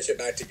to stitch it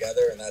back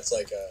together, and that's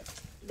like a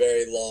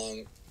very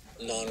long,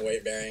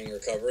 non-weight bearing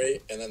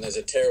recovery, and then there's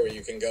a tear where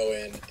you can go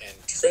in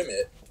and trim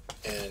it,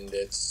 and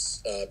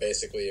it's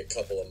basically a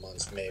couple of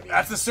months maybe.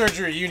 That's the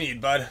surgery you need,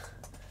 bud.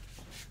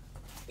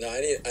 No, I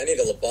need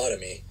a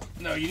lobotomy.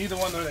 No, you need the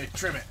one where they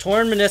trim it.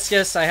 Torn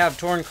meniscus. I have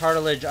torn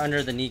cartilage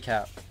under the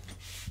kneecap.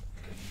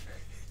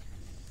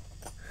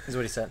 Is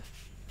what he said.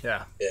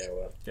 Yeah. Yeah.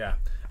 Well. Yeah.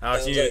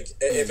 Alex, Sounds like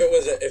if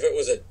it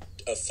was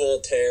a full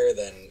tear,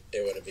 then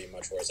it would be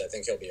much worse. I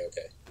think he'll be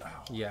okay.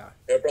 Yeah.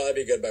 He'll probably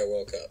be good by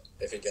World Cup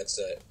if he gets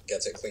it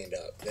cleaned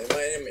up.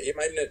 He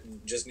might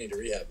just need to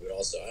rehab it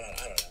also.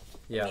 I don't know.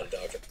 Yeah. I'm not a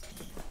doctor.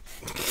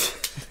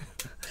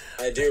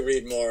 I do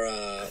read more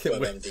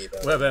WebMD, though.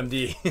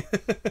 WebMD.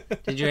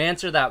 Did you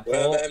answer that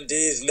poll?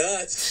 WebMD's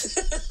nuts.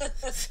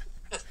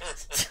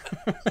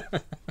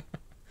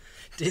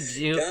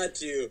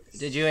 Got you.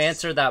 Did you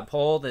answer that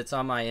poll that's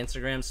on my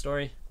Instagram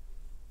story?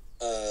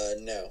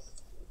 No.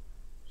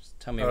 Just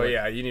tell me. Oh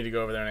yeah, you need to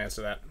go over there and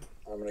answer that.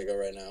 I'm gonna go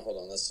right now.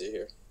 Hold on, let's see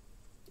here.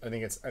 I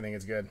think it's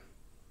good.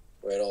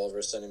 Wait,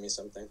 Oliver's sending me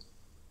something.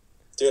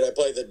 Dude, I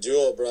played the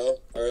duel, bro.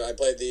 Or I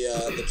played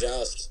the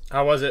joust.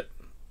 How was it?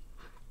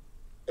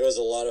 It was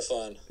a lot of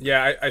fun.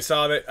 Yeah, I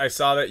saw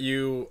that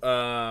you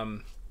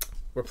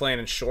were playing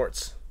in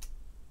shorts.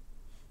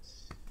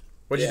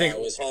 What do you think?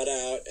 It was hot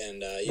out,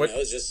 and it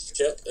was just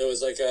chill. It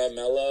was like a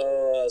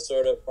mellow,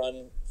 sort of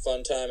fun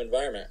time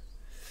environment.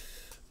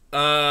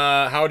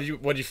 How'd you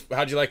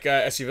like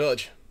SU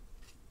Village?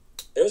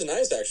 It was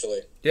nice,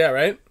 actually. Yeah,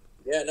 right.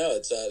 Yeah, no,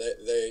 it's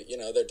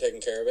they're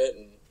taking care of it,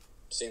 and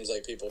seems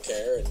like people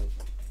care, and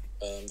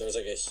there was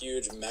like a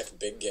huge mech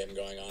big game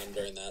going on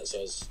during that, so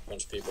it was a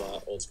bunch of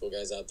people, old school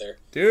guys out there.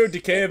 Dude,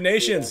 Decay of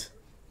Nations.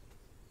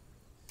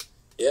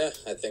 Yeah,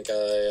 I think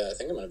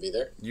I'm gonna be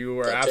there. You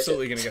were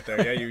absolutely gonna get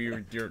there.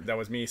 Yeah, you're. That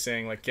was me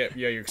saying like,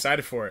 you're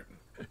excited for it.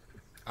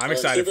 I'm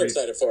excited. Super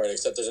excited for it.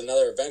 Except there's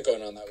another event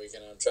going on that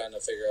weekend. I'm trying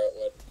to figure out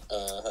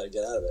how to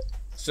get out of it.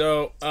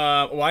 So,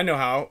 I know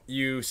how.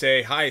 You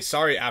say, "Hi,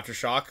 sorry,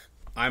 Aftershock.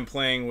 I'm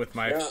playing with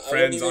my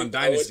friends on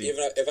Dynasty."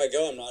 If I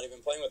go, I'm not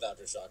even playing with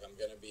Aftershock. I'm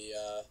gonna be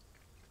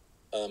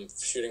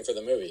shooting for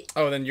the movie.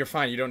 Oh, then you're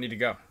fine. You don't need to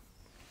go.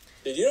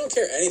 Dude, you don't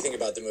care anything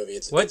about the movie.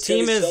 It's so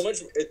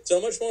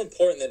much more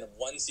important than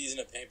one season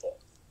of paintball.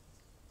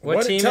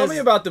 Tell me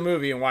about the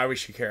movie and why we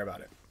should care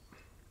about it.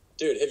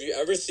 Dude, have you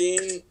ever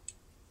seen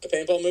a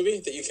paintball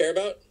movie that you care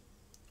about?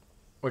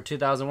 Or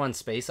 2001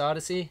 Space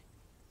Odyssey?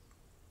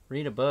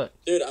 Read a book.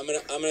 Dude, I'm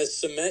gonna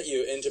cement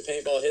you into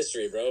paintball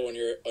history, bro. When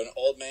you're an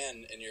old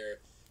man and you're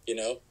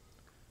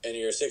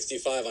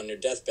 65 on your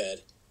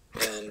deathbed,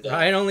 and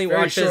Ryan only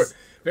watches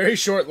very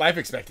short life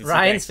expectancy.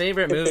 Ryan's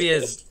favorite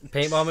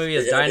paintball movie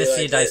is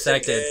Dynasty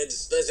Dissected.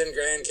 Listen,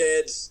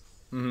 grandkids,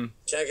 mm-hmm.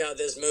 check out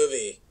this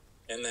movie.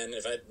 And then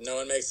if no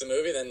one makes the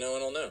movie, then no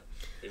one will know.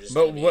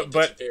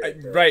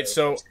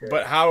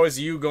 But how is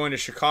you going to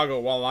Chicago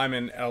while I'm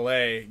in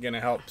LA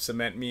gonna help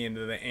cement me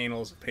into the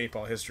annals of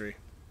paintball history?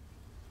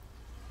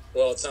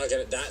 Well, it's not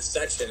gonna. That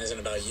section isn't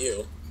about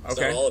you. It's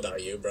not all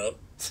about you, bro.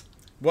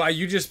 Well,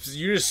 you just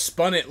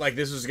spun it like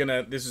this is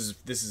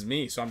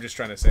me. So I'm just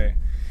trying to say.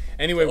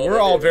 Anyway, we're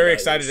all very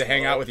excited to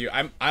hang out with you.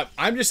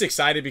 I'm just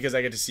excited because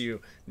I get to see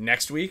you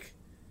next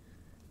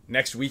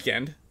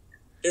weekend.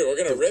 Dude, we're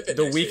gonna rip it.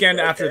 The weekend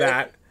after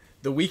that.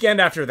 The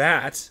weekend after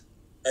that.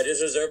 I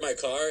just reserved my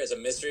car. It's a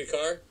mystery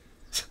car.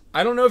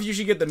 I don't know if you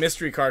should get the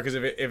mystery car because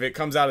if it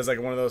comes out as like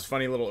one of those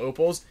funny little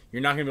Opals,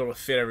 you're not gonna be able to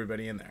fit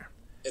everybody in there.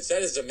 It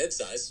said it's a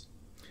midsize.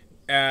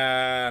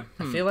 I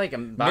feel like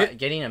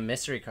getting a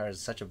mystery car is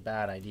such a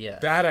bad idea.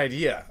 Bad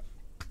idea.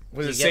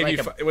 Would it save you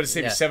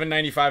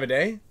 $7.95 a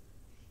day?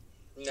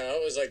 No,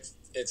 it's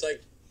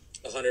like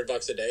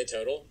 $100 a day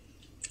total.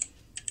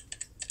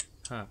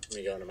 Huh. Let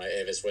me go into my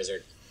Avis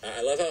Wizard.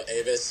 I love how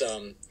Avis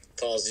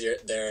calls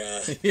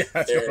their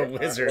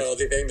wizard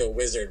loyalty thing the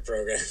Wizard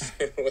program.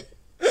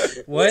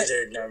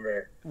 Wizard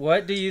number.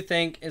 What do you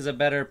think is a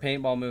better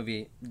paintball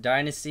movie,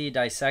 Dynasty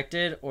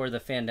Dissected or The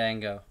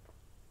Fandango?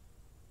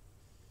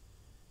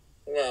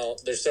 Well,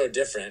 they're so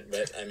different,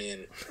 but I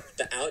mean,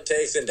 the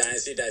outtakes in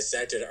Dynasty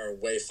Dissected are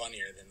way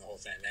funnier than the whole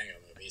Fandango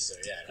movie. So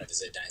yeah, I'd have to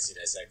say Dynasty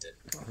Dissected.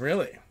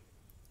 Really?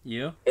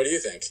 You? What do you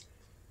think?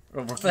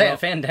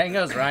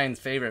 Fandango's Ryan's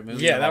favorite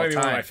movie. Yeah, that would be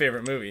one of my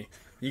favorite movie.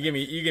 You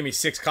give me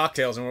 6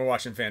 cocktails and we're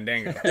watching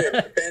Fandango. Dude,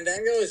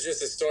 Fandango is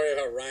just a story of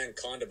how Ryan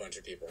conned a bunch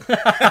of people. To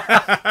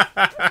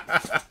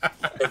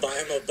buy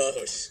him a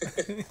boat.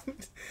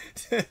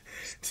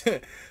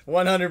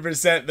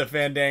 100% the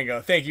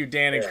Fandango. Thank you,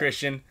 Dan and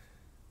Christian.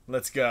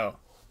 Let's go.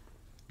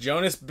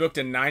 Jonas booked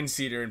a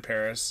 9-seater in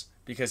Paris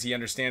because he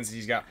understands that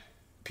he's got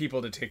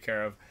people to take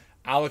care of.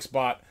 Alex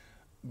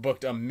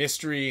booked a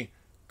mystery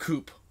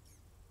coupe.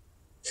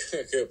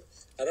 Coop.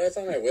 How do I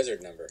find my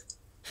wizard number?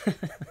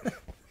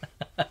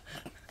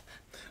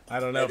 I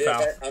don't know,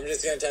 pal. I'm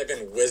just going to type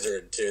in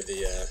wizard to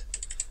the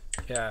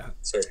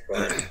search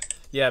bar.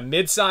 Yeah,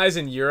 mid-size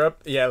in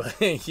Europe. Yeah,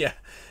 yeah.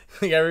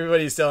 Like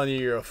everybody's telling you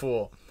you're a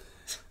fool.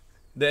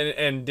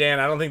 And Dan,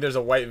 I don't think there's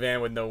a white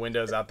van with no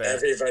windows out there.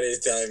 Everybody's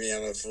telling me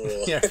I'm a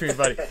fool. Yeah,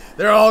 everybody.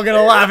 They're all going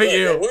to laugh at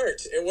you.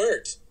 It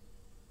worked.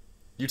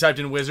 You typed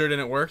in wizard and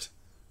it worked?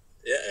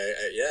 Yeah,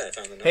 I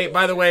found the number. Hey,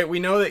 by the way, we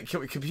know that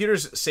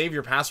computers save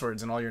your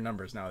passwords and all your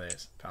numbers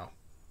nowadays, pal.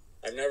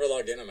 I've never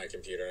logged in on my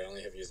computer. I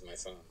only have used my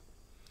phone.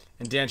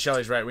 And Dan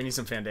Shelley's right. We need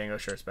some Fandango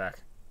shirts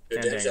back.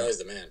 Dude, Dan Shelley's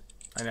the man.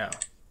 I know.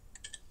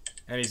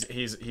 And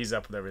he's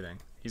up with everything.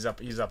 He's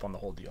up on the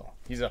whole deal.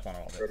 He's up on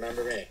all of it.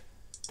 Remember me.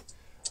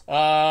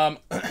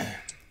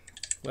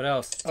 What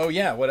else? Oh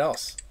yeah, what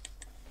else?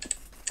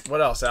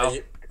 What else, Al?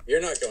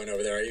 You're not going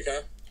over there, are you,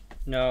 Kyle?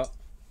 No.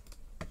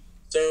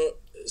 So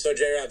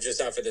J-Rob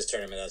just out for this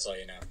tournament, that's all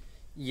you know.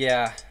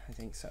 Yeah, I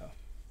think so.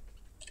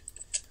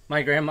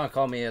 My grandma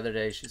called me the other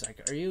day. She's like,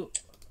 Are you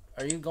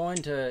going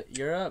to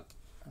Europe?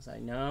 I was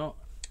like, no.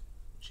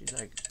 She's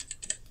like,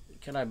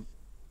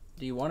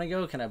 do you want to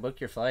go? Can I book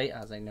your flight? I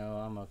was like, no,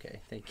 I'm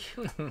okay. Thank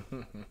you.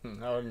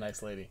 Oh,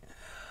 nice lady.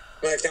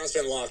 My account's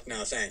been locked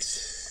now,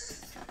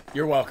 thanks.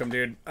 You're welcome,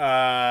 dude.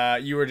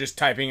 You were just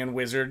typing in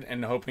wizard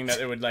and hoping that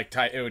it would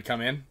it would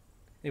come in.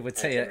 It would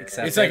say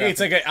accept. It's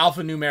like an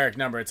alphanumeric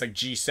number. It's like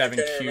G7Q. I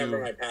can't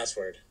remember my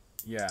password.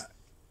 Yeah.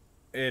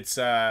 It's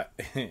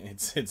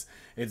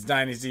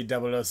Dynasty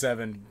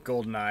 007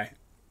 GoldenEye.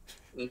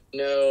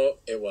 No,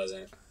 it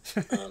wasn't.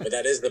 But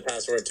that is the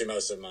password to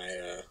most of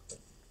my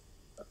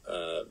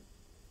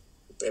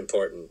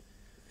important.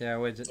 Yeah,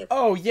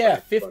 oh yeah,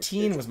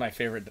 15 was my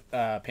favorite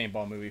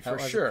paintball movie for that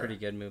was sure. A pretty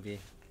good movie.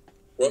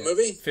 What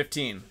movie?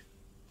 15.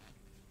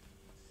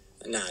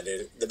 Nah,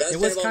 dude. The best. It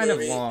was paintball kind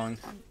movie, of long.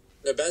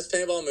 The best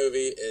paintball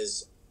movie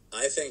is,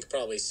 I think,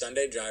 probably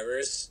Sunday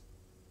Drivers,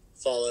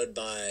 followed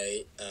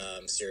by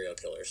Serial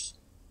Killers.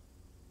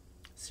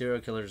 Serial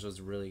Killers was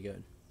really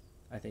good.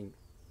 I think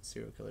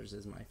Serial Killers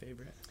is my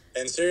favorite.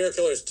 And Serial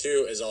Killers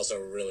 2 is also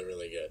really,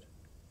 really good.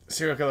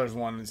 Serial Killers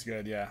 1 is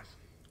good, yeah.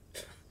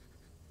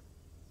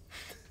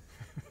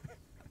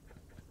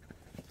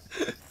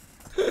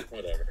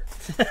 Whatever.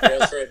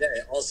 Rails for a Day.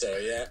 Also,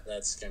 yeah,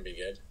 that's gonna be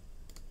good.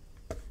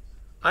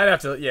 I'd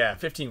have to, yeah,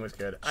 15 was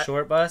good.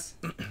 Short Bus?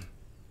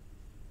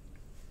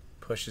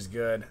 Push is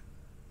good.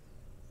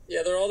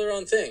 Yeah, they're all their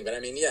own thing. But,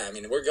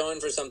 we're going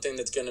for something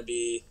that's going to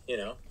be,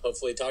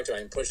 hopefully talked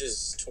about. Push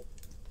is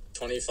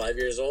 25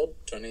 years old,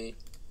 20,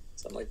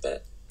 something like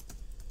that.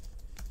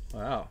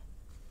 Wow.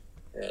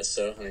 Yeah,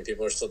 so,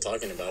 people are still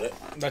talking about it.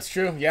 That's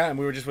true, yeah, and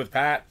we were just with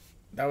Pat.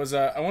 That was,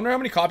 I wonder how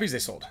many copies they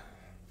sold.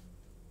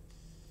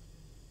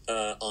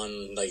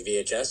 On,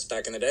 VHS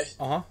back in the day?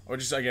 Uh-huh. Or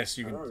just, I guess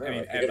you can,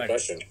 good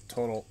question.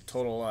 Total,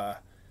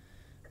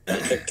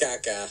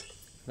 Caca.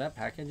 Is that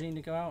packaging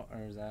to go out,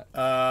 or is that?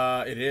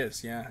 It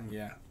is, yeah.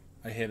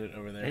 I hit it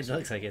over there. It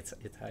looks like it's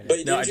hiding.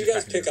 But did you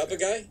guys pick up a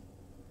guy?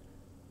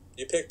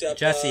 You picked up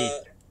Jesse.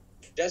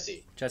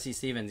 Jesse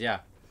Stevens, yeah.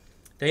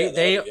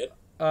 They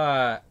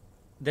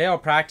all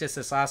practiced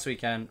this last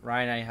weekend.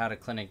 Ryan and I had a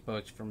clinic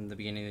booked from the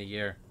beginning of the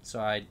year, so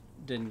I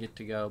didn't get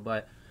to go.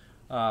 But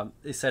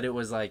they said it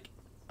was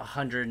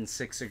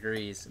 106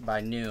 degrees by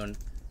noon.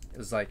 It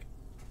was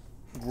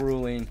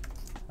grueling.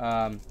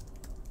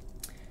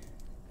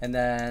 And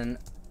then,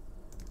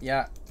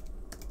 yeah.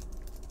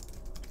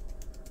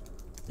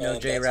 No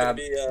J-Rab,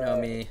 no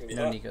me,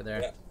 no Nico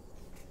there.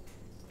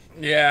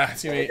 Yeah,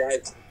 it's gonna be...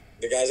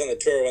 The guys on the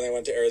tour, when they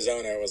went to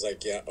Arizona, it was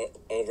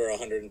over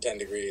 110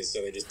 degrees,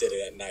 so they just did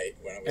it at night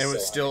when it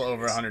was still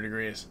over 100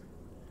 degrees.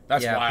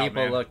 That's wild,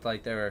 people man. Looked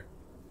like they were...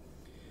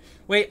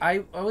 Wait,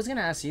 I was going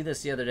to ask you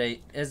this the other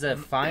day. Has the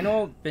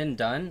final been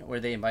done where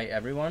they invite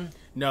everyone?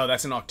 No,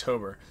 that's in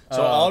October.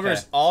 So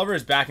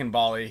Oliver's back in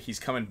Bali. He's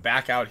coming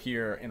back out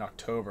here in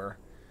October.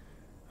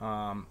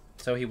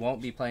 So he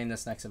won't be playing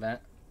this next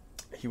event?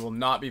 He will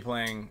not be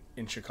playing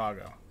in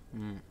Chicago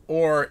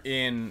or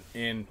in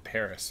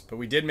Paris. But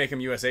we did make him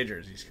USA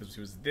jerseys because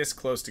he was this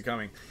close to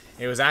coming.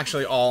 It was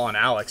actually all on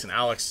Alex, and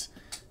Alex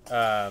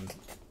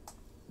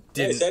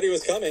he said he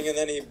was coming, and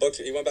then he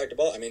went back to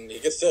Bali. He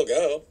could still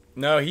go.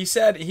 No, he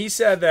said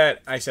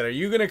that. I said, "Are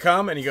you gonna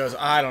come?" And he goes,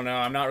 "I don't know.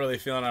 I'm not really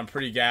feeling. I'm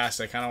pretty gassed.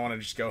 I kind of want to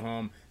just go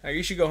home."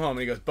 You should go home.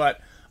 And he goes,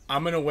 "But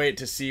I'm gonna wait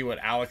to see what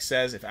Alex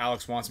says. If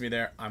Alex wants me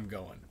there, I'm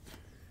going."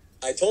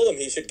 I told him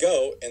he should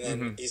go, and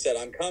then he said,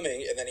 "I'm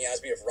coming." And then he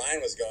asked me if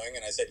Ryan was going,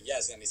 and I said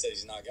yes. And then he said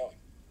he's not going.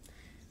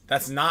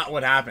 That's not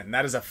what happened.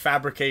 That is a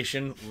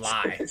fabrication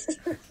lie.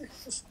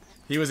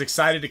 He was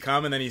excited to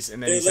come, and then he said,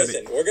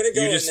 listen, we're gonna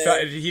go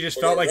he just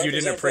felt like you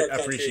didn't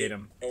appreciate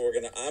him.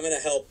 And I'm gonna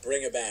help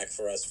bring it back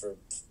for us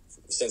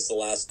since the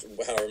last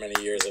however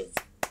many years of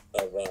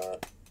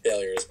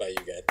failures by you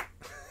guys.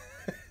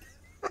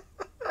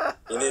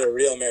 You need a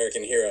real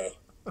American hero.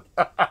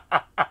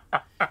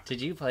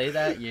 Did you play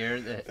that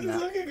year? This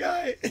looking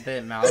guy.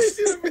 The mouse.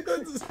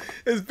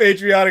 As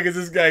patriotic as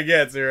this guy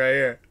gets, right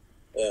here.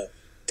 Yeah.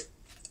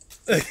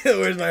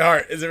 Where's my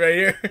heart? Is it right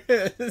here?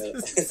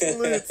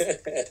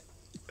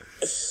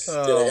 Dude,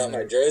 I got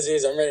my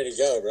jerseys. I'm ready to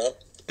go, bro.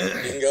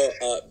 You can go.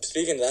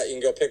 Speaking of that, you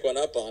can go pick one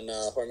up on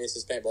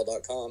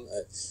hormesispaintball.com.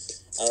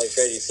 Alex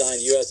Brady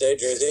signed USA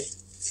jersey.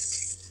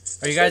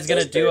 Are you guys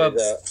gonna do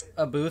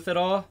a booth at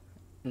all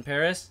in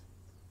Paris?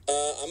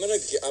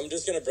 I'm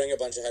just gonna bring a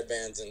bunch of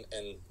headbands and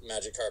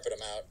magic carpet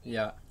them out.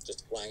 Yeah.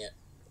 Just wang it.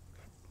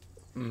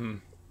 Mm-hmm.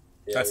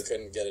 Yeah, we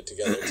couldn't get it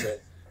together. So.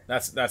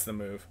 That's the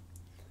move.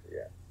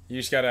 Yeah. You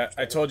just gotta.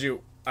 I told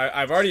you.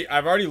 I've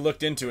already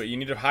looked into it. You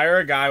need to hire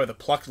a guy with a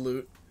plucked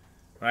lute,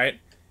 right?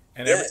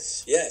 And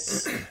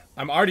yes.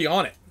 I'm already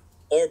on it.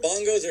 Or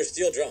bongos or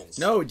steel drums.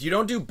 No, you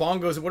don't do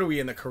bongos. What are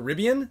we in the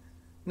Caribbean?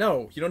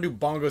 No, you don't do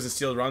bongos and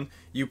steel drums.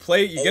 You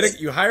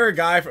hire a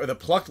guy with a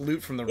plucked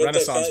lute from the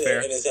Renaissance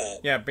Fair.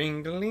 Yeah,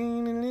 bing, when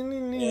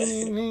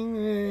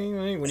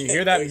you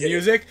hear that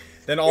music,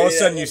 then all of a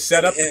sudden you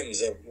set up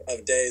hymns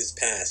of days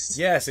past.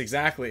 Yes,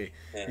 exactly.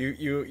 Yeah.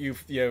 You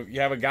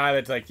have a guy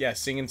that's like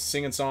singing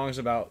songs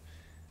about.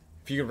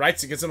 If you could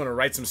get someone to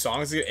write some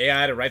songs, get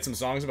AI to write some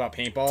songs about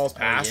paintballs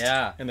past.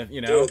 Yeah, and Dude,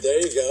 there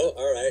you go.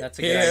 All right. That's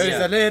a good idea. Here's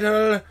a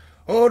little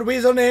old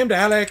weasel named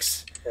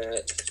Alex.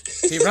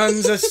 He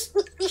runs a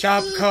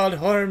shop called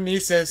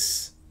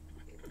Hormesis.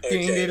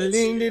 Ding diddle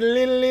ding diddle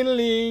diddle diddle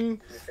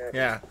ding.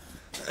 Yeah.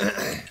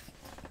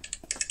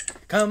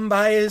 Come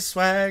by his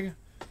swag.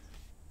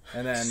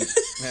 And then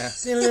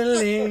diddle diddle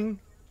ding.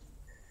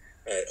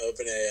 Alright,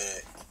 open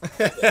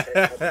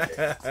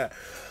AI.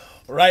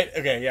 Right,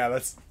 okay, yeah,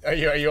 are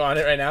you on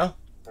it right now?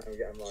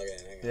 I'm logging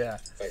in. Hang on. Yeah.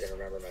 If I can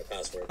remember my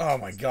password. Oh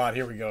my god,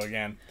 here we go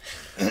again.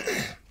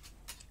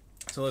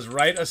 So let's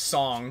write a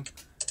song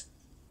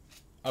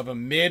of a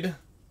mid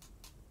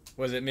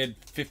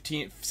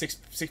 15th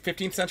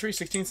century,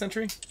 16th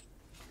century?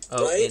 A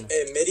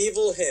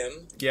medieval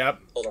hymn. Yep.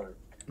 Hold on.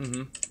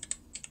 Mm-hmm.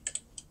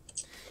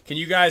 Can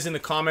you guys in the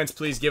comments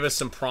please give us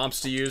some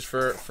prompts to use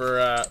for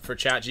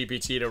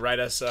ChatGPT to write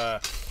us a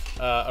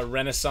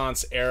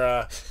Renaissance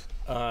era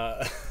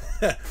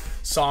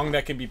song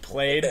that can be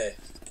played? Okay.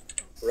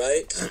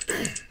 Right.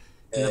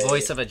 In the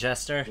voice of a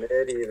jester.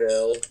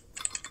 Medieval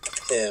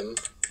hymn.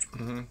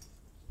 Mm-hmm.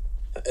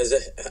 Is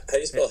it? How do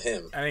you spell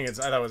hymn? I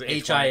thought it was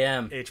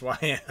H-I-M.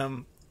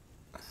 H-Y-M.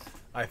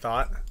 I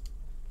thought.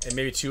 And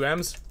maybe two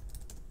M's?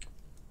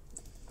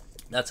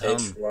 That's hum.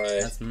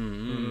 That's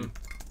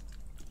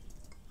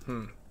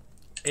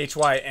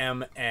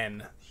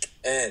H-Y-M-N.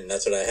 N,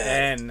 that's what I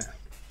had.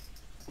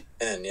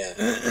 N, yeah.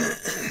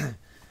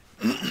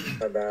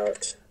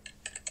 About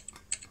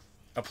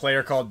a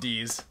player called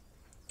Deez.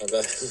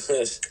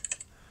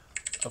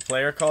 A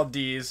player called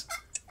Deez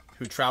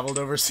who traveled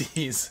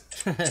overseas.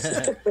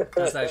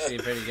 That's actually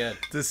pretty good.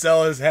 To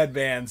sell his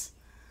headbands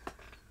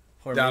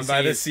down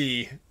by the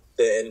sea.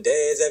 In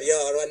days of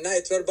yore, when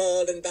knights were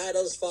bold and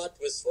battles fought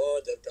with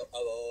swords of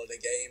old, a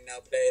game now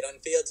played on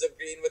fields of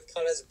green with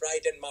colours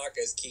bright and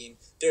markers keen.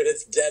 Dude,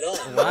 it's dead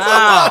on.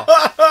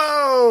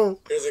 Wow.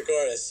 Here's a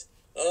chorus.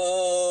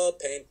 Oh,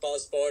 paintball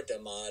sport, a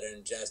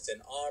modern jest,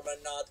 and armor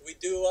not, we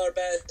do our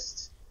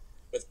best.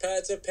 With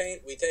pads of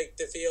paint, we take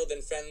the field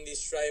in friendly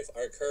strife,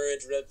 our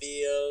courage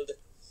revealed.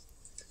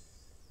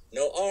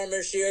 No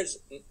armor shields,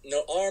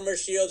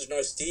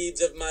 nor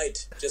steeds of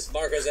might, just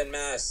markers en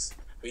masse.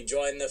 We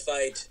join the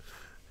fight.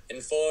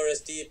 In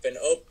forest deep and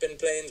open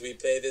plains, we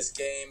play this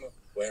game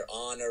where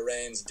honor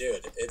reigns.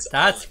 Dude,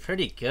 That's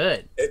pretty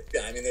good.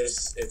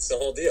 It's the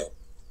whole deal.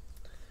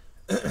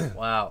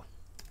 Wow.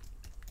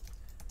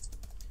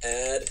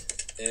 Add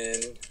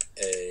in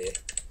a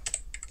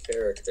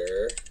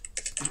character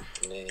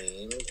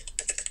named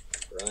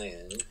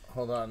Ryan.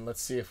 Hold on,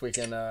 let's see if we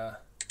can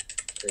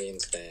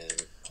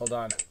Greenspan. Hold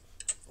on.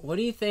 What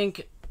do you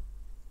think?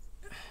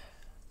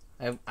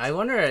 I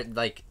wonder,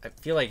 I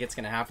feel like it's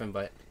gonna happen,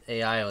 but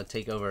AI will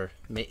take over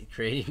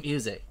creating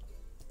music.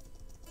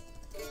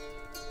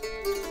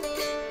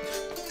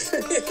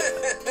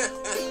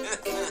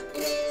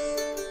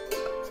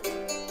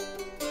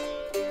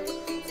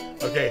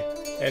 Okay,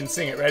 and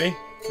sing it. Ready?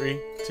 3,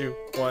 2,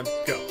 1,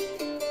 go.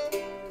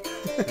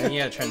 And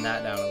you gotta turn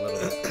that down a little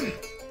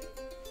bit.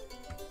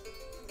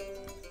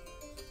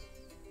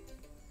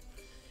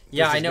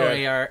 Yeah, I know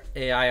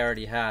AI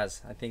already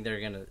has. I think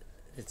they're gonna.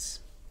 It's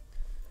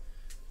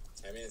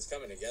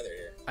coming together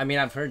here.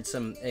 I've heard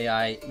some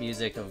AI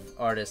music of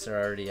artists are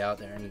already out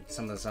there, and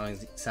some of the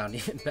songs sound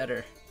even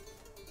better.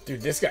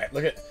 Dude, this guy,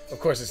 of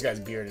course this guy's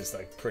beard is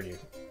pretty.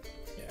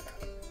 Yeah.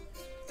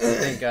 You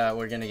think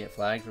we're gonna get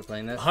flagged for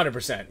playing this?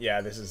 100%.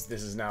 Yeah, this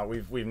is now we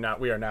are now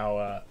we're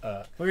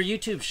a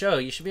YouTube show.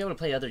 You should be able to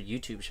play other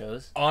YouTube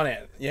shows on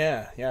it.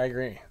 Yeah, I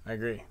agree.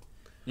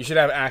 You should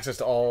have access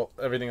to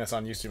everything that's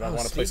on YouTube. I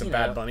want to play some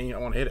Bad Bunny. I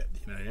want to hit it.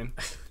 You know what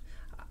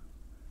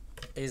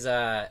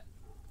I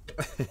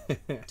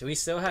mean? Do we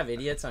still have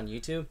idiots on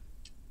YouTube?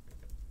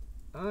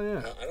 Oh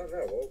yeah. I don't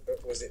know.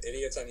 Was it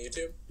idiots on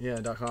YouTube? Yeah.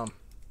 .com.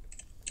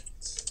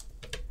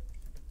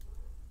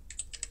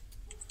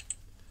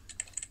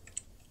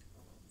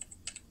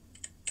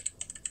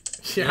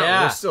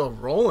 Yeah, we're still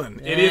rolling.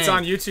 Dang.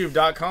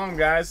 Idiotsonyoutube.com,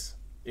 guys.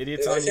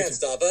 Idiots on YouTube. They can't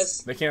stop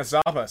us. They can't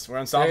stop us. We're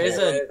unstoppable.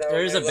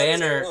 There is a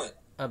banner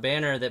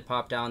that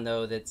popped down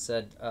though that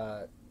said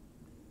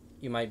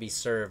you might be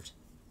served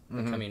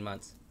in the coming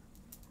months.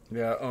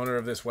 Yeah, owner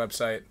of this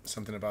website,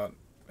 something about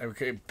it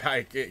came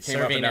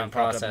serving up in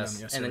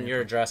process, and then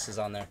your address is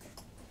on there.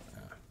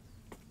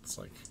 It's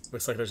like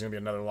looks like there's gonna be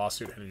another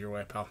lawsuit headed your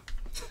way, pal.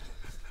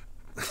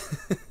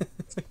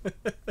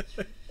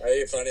 Are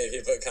you funny if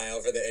you put Kyle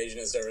for the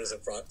agent of service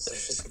of fraud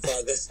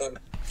this one?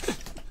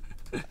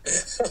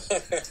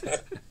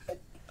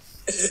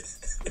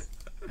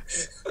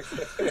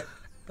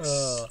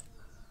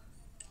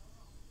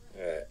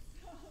 Alright.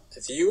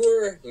 If you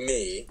were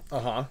me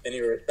and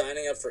you were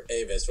signing up for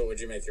Avis, what would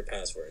you make your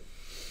password?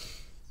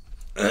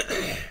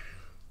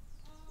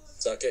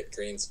 Suck it,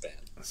 Greenspan.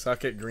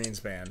 Suck it,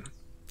 Greenspan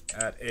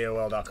at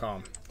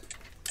AOL.com.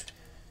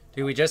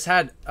 Dude, we just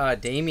had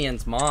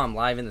Damien's mom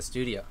live in the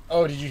studio.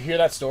 Oh, did you hear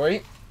that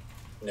story?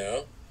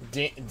 No.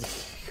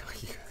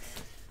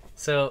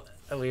 So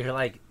we were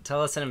like,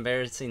 tell us an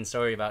embarrassing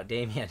story about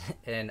Damien.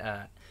 And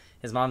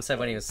his mom said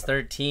when he was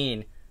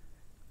 13,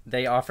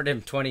 they offered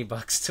him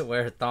 $20 to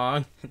wear a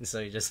thong. And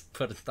so he just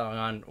put a thong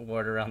on,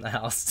 wore it around the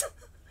house.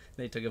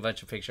 They took a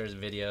bunch of pictures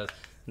and videos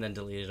and then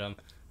deleted them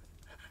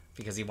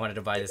because he wanted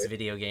to buy this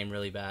video game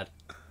really bad.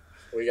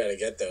 We gotta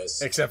get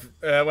those. Except,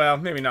 well,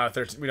 maybe not a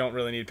 13. We don't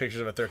really need pictures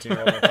of a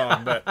 13-year-old on the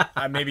phone, but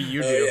maybe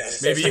you do.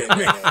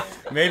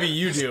 Maybe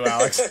you do,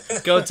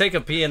 Alex. Go take a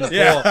pee in the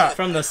pool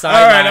from the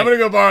side. All right, I'm gonna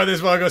go borrow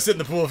this while I go sit in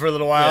the pool for a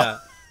little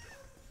while.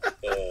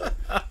 Yeah.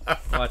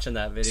 Watching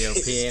that video,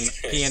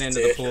 peeing into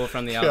the pool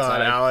from the outside.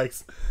 God,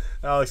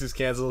 Alex is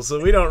canceled,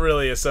 so we don't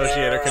really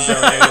associate or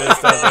condone any of this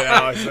stuff that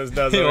Alex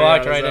does. He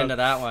walked right into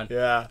that one.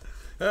 Yeah,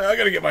 I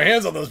gotta get my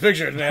hands on those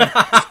pictures, man.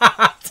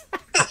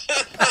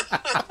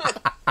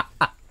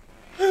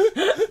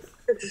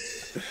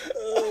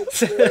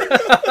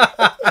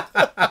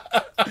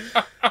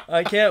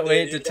 I can't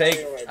wait to take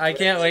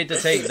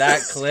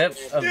that clip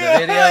of the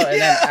video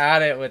and then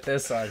add it with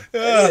this one.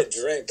 I need a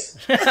drink.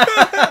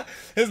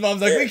 His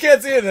mom's like, we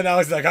can't see it. And then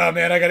Alex is like, oh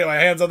man, I gotta get my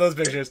hands on those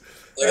pictures.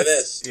 Look at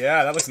this.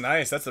 Yeah, that looks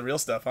nice. That's the real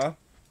stuff, huh?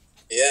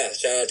 Yeah,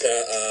 shout out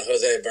to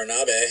Jose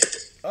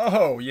Bernabe.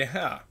 Oh,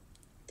 yeah.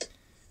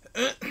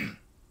 I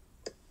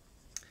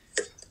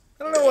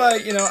don't know why,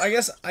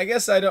 I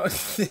guess I don't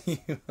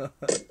think...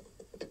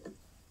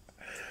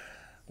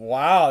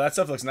 Wow, that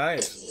stuff looks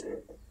nice.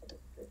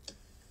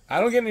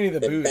 I don't get any of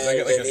the boots. I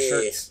get like the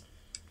shirts.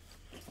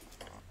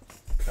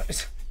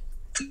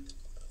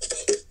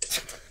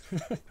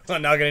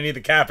 I'm not gonna need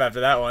the cap after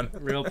that one.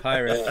 Real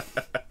pirate.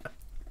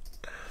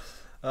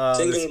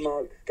 Single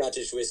malt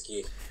Scottish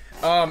whiskey.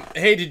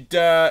 Hey,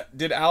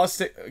 did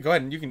Alice? Go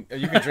ahead and you can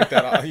drink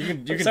that. You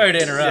can. Sorry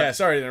to interrupt. Yeah,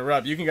 sorry to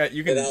interrupt. You can.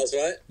 Did Alice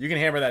what? You can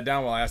hammer that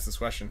down while I ask this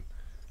question.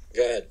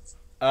 Go ahead.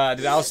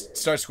 Did Alice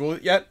start school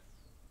yet?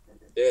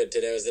 Dude,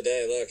 today was the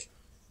day. Look.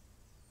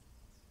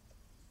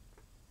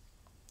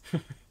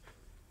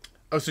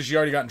 Oh, so she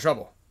already got in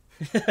trouble.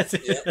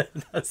 Yep.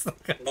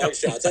 Mug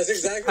shots. That's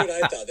exactly what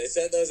I thought. They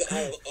sent those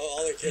out.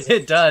 All the kids.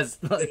 It does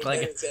look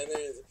take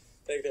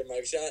their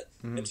mug shot,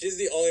 and she's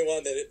the only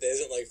one that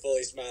isn't like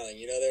fully smiling.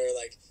 You know, they were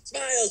like,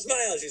 "Smile,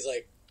 smile." She's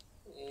like,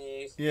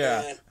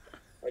 "Yeah,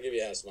 I'll give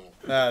you a half smile."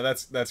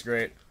 That's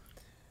great.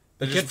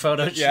 You could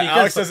Photoshop. Yeah,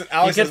 Alex doesn't.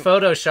 You could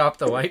Photoshop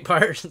the white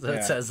part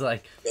that says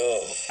like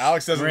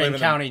Alex doesn't Marin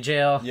live in County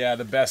Jail. Yeah,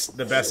 the best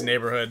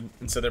neighborhood,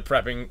 and so they're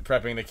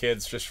prepping the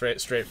kids just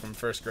straight from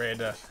first grade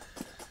to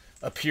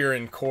appear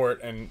in court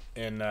and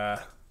yeah.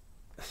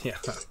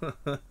 It's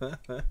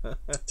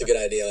a good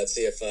idea. Let's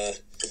see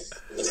what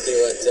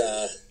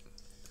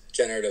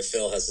Generative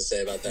Phil has to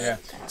say about that. Yeah.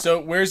 So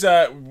where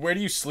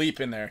do you sleep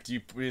in there?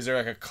 Is there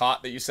like a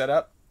cot that you set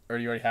up, or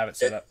do you already have it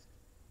set up?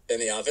 In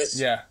the office?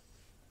 Yeah.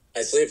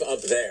 I sleep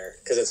up there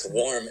because it's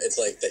warm. It's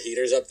like the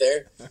heater's up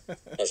there.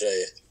 I'll show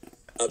you.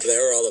 Up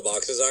there where all the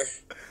boxes are.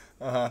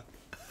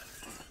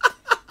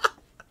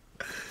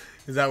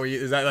 Is that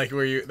is that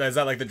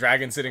like the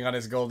dragon sitting on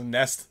his golden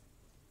nest?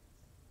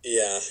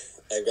 Yeah.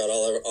 I've got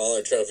all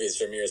our trophies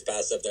from years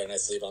past up there, and I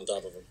sleep on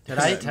top of them. Did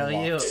I tell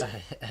you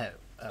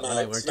when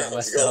I worked at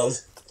West Elm?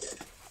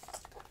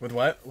 With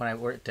what? When I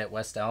worked at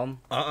West Elm,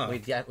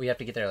 we have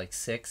to get there like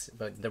 6,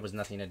 but there was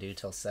nothing to do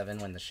till 7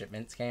 when the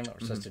shipments came.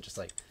 We're supposed to just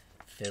like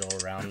fiddle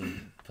around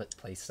and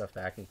place stuff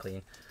back and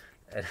clean.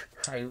 And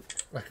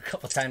a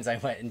couple times I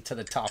went into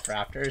the top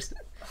rafters,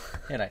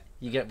 and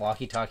you get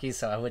walkie-talkies,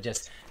 so I would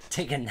just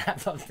take a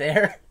nap up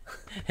there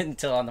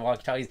until on the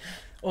walkie-talkies,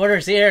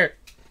 Orders here.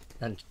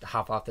 And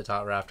hop off the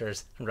top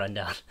rafters and run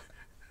down.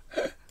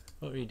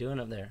 What were you doing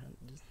up there?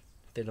 Just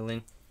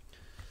fiddling.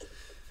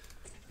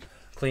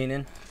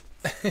 Cleaning.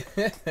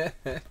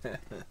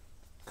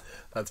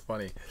 That's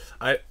funny.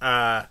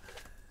 That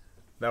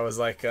was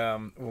like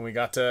when we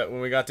got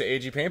to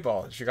AG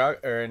Paintball in Chicago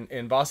or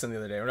in Boston the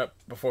other day.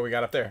 Before we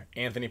got up there,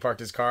 Anthony parked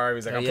his car. He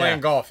was like, "I'm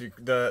playing golf.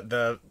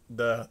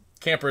 The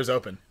camper is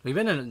open." We've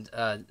been in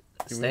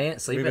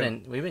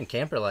we've been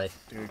camper life.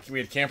 Dude, we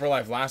had camper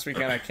life last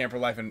weekend. I had camper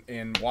life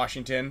in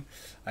Washington.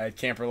 I had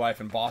camper life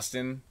in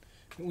Boston.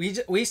 We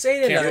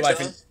stayed in camper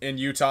life in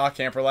Utah.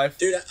 Camper life,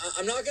 dude.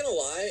 I'm not gonna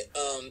lie.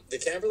 The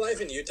camper life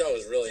in Utah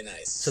was really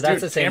nice. So that's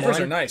the same campers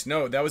one? are nice.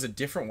 No, that was a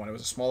different one. It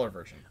was a smaller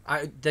version.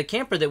 The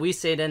camper that we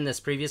stayed in this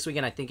previous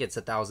weekend, I think it's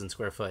 1,000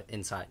 square foot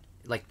inside.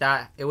 Like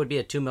that, it would be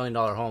a $2 million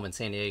home in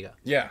San Diego.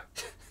 Yeah,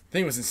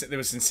 thing was it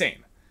was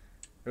insane.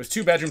 It was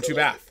 2-bedroom,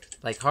 2-bath.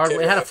 Like hard.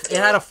 It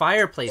had a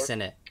fireplace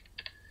in it.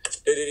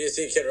 Dude, did you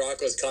see Kid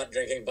Rock was caught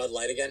drinking Bud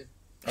Light again?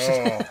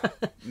 Oh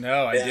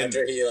no, I didn't.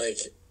 After he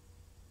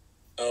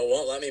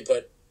won't let me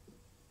put.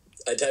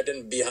 I typed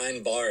in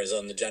behind bars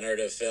on the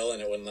generative fill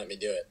and it wouldn't let me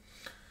do it.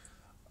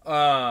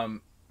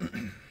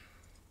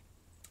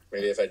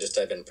 Maybe if I just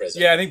type in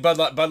prison. Yeah, I think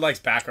Bud Light's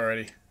back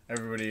already.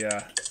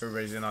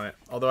 Everybody's in on it.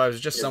 Although I was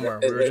just somewhere.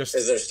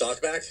 Is there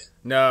stock back?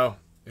 No,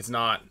 it's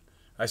not.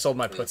 I sold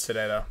my puts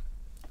today though.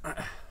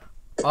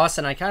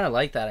 Austin, I kind of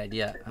like that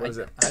idea. What is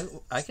it?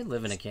 I could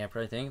live in a camper.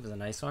 I think it was a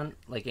nice one.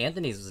 Like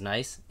Anthony's was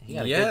nice. He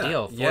got a good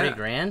deal. 40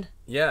 grand.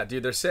 Yeah,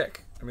 dude, they're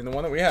sick. I mean, the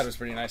one that we had was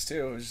pretty nice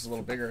too. It was just a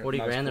little bigger. 40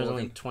 grand. There's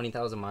only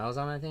 20,000 miles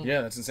on it, I think.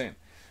 Yeah, that's insane.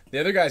 The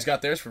other guys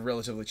got theirs for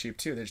relatively cheap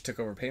too. They just took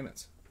over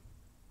payments.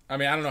 I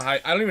mean, I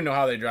don't even know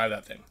how they drive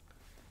that thing.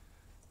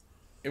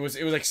 It was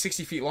like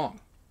 60 feet long.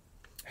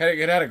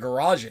 It had a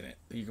garage in it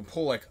that you can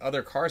pull like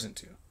other cars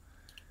into.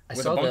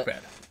 With a bunk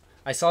bed.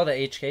 I saw the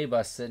HK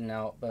bus sitting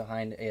out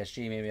behind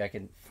ASG. Maybe I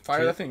could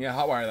fire that thing. Yeah,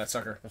 hotwire that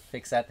sucker.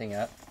 Fix that thing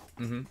up.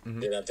 Dude,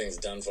 that thing's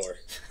done for.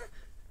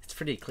 It's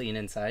pretty clean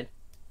inside.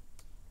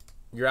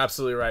 You're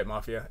absolutely right,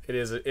 Mafia. It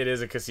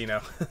is a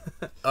casino.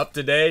 Up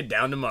today,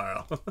 down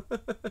tomorrow.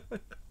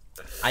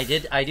 I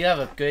do have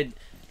a good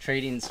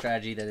trading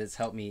strategy that has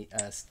helped me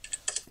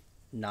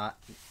not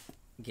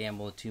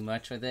gamble too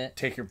much with it.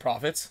 Take your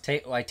profits?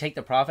 I take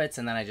the profits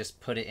and then I just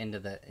put it into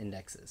the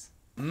indexes.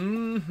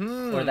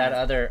 Mm-hmm. Or that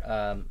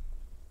other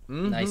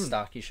nice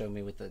stock you showed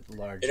me with the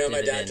large dividend.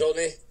 My dad told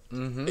me?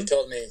 Mm-hmm. He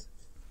told me,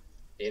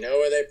 you know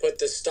where they put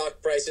the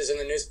stock prices in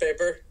the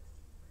newspaper?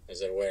 I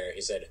said, where?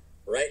 He said,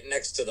 right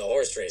next to the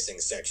horse racing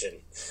section.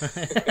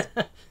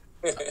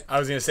 I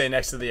was going to say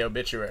next to the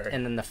obituary.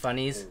 And then the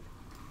funnies.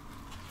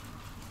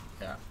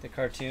 Yeah. The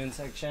cartoon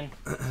section.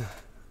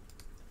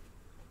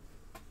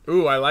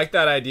 Ooh, I like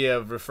that idea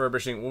of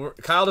refurbishing.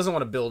 Kyle doesn't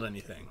want to build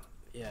anything.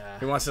 Yeah.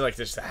 He wants to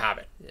just to have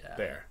it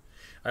there.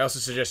 I also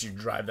suggest you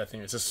drive that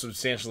thing. It's a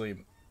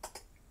substantially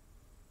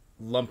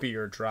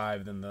lumpier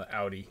drive than the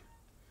Audi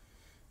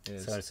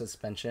is. So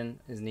suspension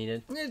is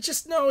needed? It's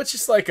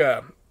just like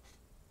a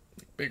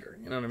bigger,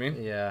 you know what I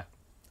mean? Yeah. A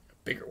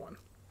bigger one.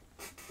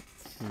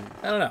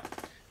 I don't know.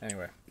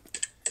 Anyway.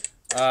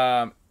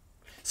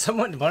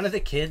 One of the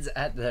kids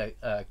at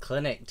the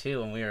clinic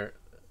too, when we were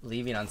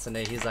leaving on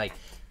Sunday, he's like,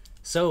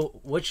 so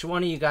which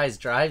one of you guys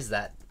drives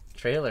that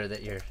trailer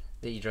that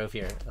you drove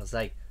here?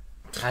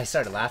 I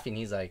started laughing.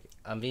 He's like,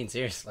 I'm being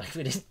serious. Like,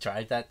 we didn't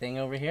drive that thing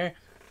over here.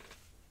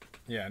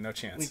 Yeah, no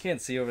chance. We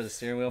can't see over the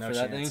steering wheel for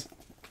that thing.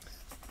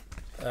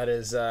 That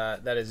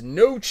is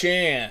no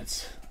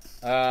chance.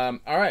 All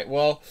right.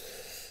 Well,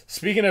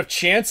 speaking of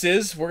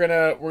chances, we're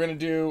gonna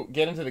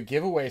get into the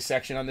giveaway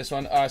section on this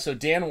one. So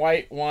Dan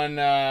White won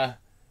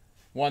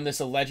this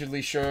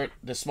allegedly shirt.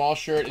 The small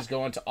shirt is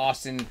going to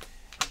Austin.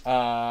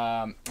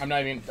 I'm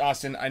not even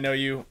Austin. I know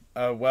you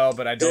well,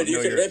 but I don't know your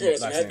last name. Dude, you could rip it with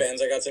some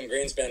headbands. I got some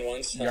Greenspan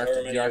ones.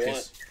 However many you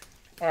want.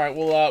 All right,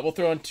 we'll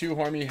throw in 2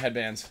 Hormy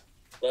headbands.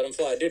 Let them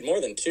fly, dude. More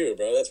than 2,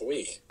 bro. That's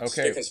weak. Okay.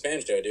 Spick and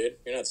Span Joe, dude.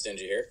 You're not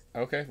stingy here.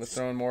 Okay, let's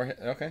throw in more.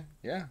 Okay,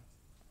 yeah.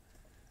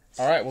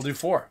 All right, we'll do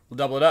 4. We'll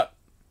double it up.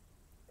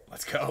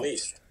 Let's go. At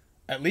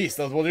least.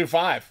 We'll do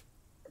 5.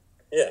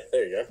 Yeah,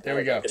 there you go. There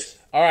we go.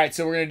 All right,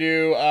 so we're gonna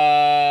do.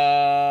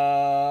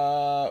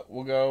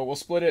 We'll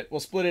split it. We'll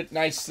split it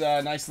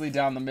nicely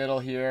down the middle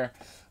here.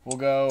 We'll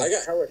go. I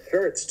got Howard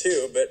shirts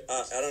too, but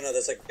I don't know.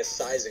 That's like a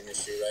sizing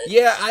issue, right?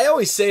 Yeah, I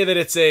always say that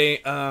it's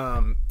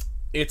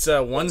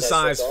a one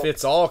size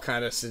fits all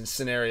kind of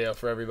scenario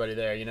for everybody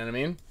there. You know what I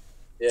mean?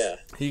 Yeah.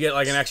 You get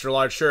like an extra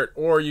large shirt,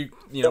 or we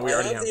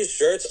already have these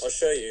shirts. I'll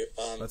show you.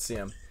 Let's see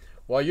them.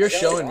 While you're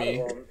showing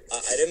me,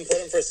 I didn't put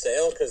them for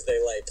sale because they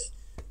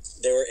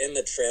were in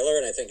the trailer,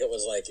 and I think it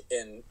was I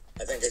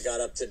think it got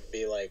up to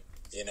be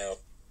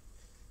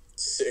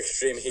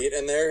extreme heat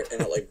in there,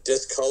 and it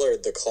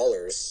discolored the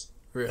collars.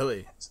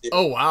 Really?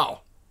 Oh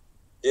wow.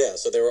 Yeah,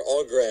 so they were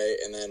all gray,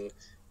 and then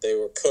they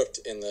were cooked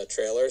in the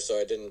trailer, so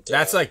I didn't...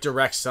 That's like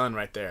direct sun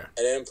right there.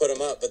 I didn't put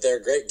them up, but they're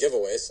great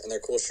giveaways, and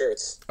they're cool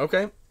shirts.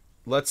 Okay.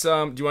 Let's, do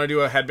you want to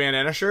do a headband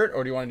and a shirt,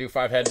 or do you want to do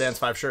 5 headbands,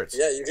 5 shirts?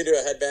 Yeah, you could do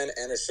a headband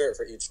and a shirt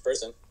for each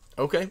person.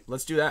 Okay,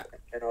 let's do that.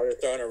 And I'll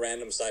just throw in a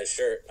random size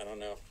shirt. I don't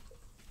know.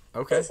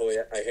 Okay. Hopefully,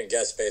 I can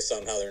guess based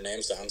on how their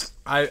name sounds.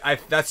 I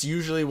that's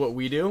usually what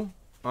we do.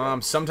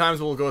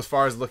 Sometimes we'll go as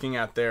far as looking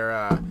at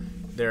their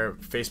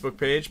Facebook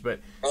page, but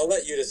I'll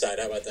let you decide.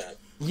 How about that?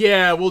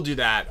 Yeah, we'll do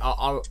that.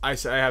 I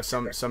have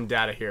some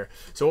data here.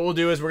 So what we'll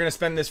do is we're gonna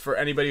spend this for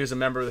anybody who's a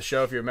member of the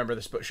show. If you're a member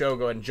of the show,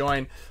 go ahead and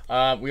join.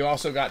 We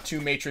also got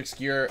 2 Matrix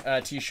Gear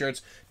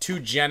T-shirts, 2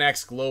 Gen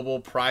X Global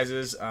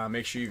prizes.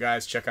 Make sure you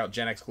guys check out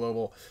Gen X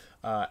Global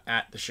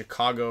at the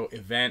Chicago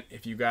event.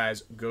 If you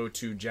guys go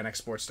to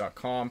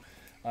genxsports.com,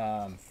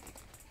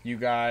 you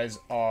guys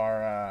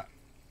are.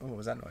 What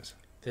was that noise?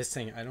 This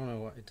thing, I don't know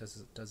what it does.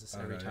 It does this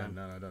every time.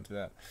 No, don't do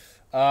that.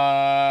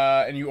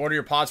 And you order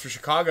your pods for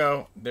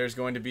Chicago, there's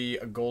going to be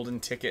a golden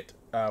ticket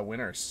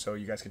winners, so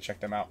you guys can check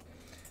them out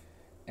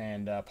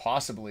and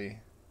possibly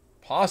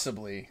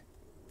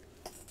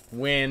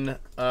win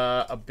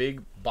a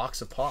big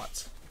box of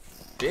pods.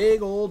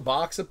 Big old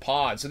box of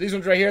pods. So these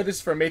ones right here, this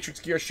is for a Matrix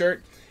Gear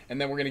shirt, and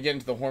then we're going to get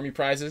into the Hormy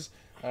prizes.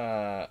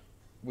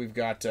 We've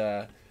got...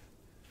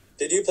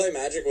 Did you play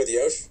Magic with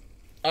Yosh?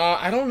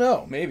 I don't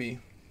know. Maybe.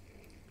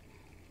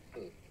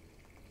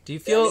 Do you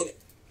feel...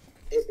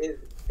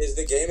 Is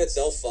the game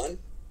itself fun?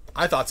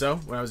 I thought so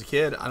when I was a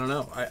kid. I don't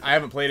know. I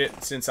haven't played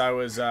it since I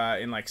was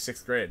in like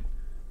 6th grade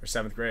or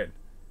 7th grade.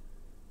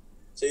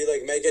 So you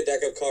like make a deck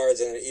of cards,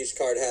 and each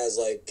card has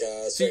like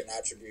certain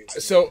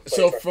attributes. So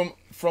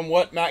from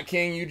what Matt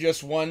King, you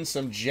just won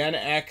some Gen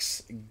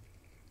X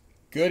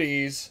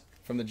goodies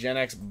from the Gen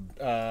X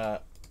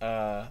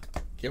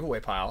giveaway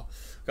pile.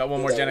 Got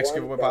one more Gen X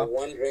giveaway pile.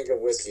 One drink of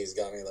whiskey's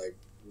got me like.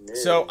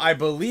 So I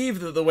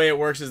believe that the way it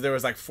works is there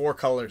was like 4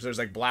 colors. There's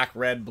like black,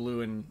 red,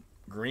 blue, and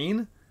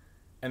green,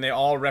 and they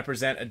all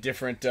represent a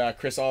different.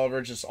 Chris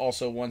Oliver just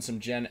also won some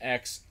Gen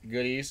X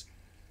goodies.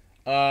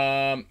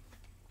 And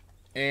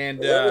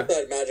whoever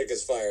thought Magic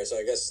is fire, so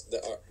I guess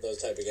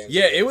those type of games.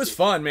 Yeah, it was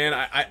fun, man.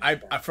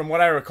 I from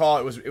what I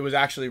recall, it was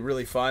actually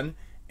really fun.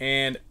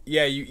 And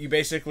yeah, you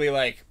basically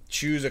like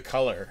choose a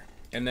color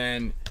and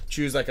then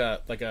choose like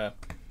a like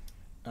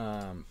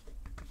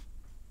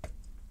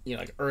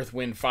earth,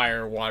 wind,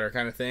 fire, water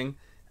kind of thing,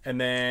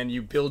 and then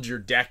you build your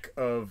deck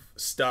of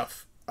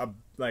stuff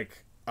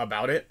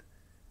about it,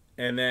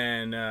 and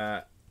then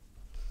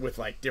with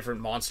like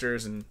different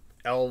monsters and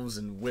elves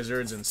and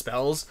wizards and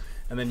spells,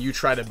 and then you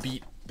try to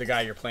beat the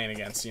guy you're playing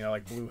against.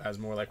 Like blue has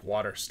more like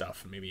water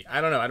stuff, maybe. I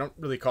don't know. I don't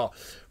really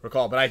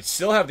recall, but I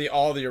still have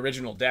all the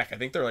original deck. I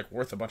think they're like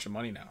worth a bunch of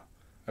money now.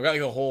 I've got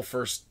like a whole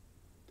first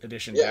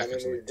edition deck.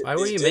 Why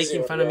were you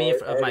making fun of me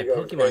of my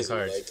Pokemon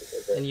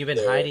cards? And you've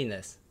been hiding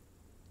this.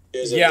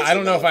 Yeah, I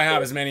don't know if I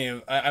have as many.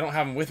 I don't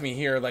have them with me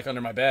here, like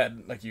under my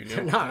bed, like you do.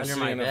 They're not under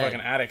my in bed. A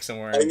fucking attic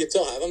somewhere. Oh, you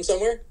still have them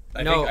somewhere?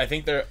 I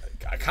think they're.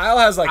 Kyle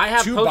has like I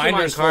have 2 Pokemon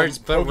binders cards,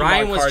 but Pokemon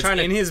Ryan was cards trying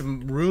to in his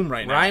room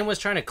right now. Ryan was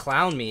trying to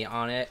clown me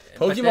on it. Pokemon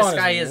but this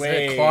guy is is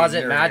way a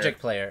closet nerdier. Magic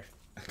player.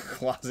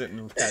 Closet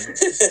and Magic.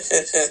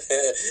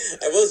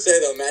 I will say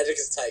though, Magic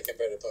is tight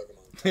compared to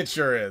Pokemon. It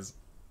sure is.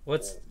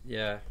 What's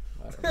yeah?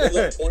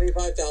 It's like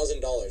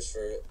 $25,000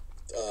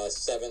 for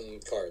 7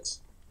 cards.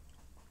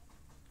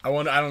 I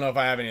don't know if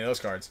I have any of those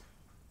cards.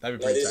 That'd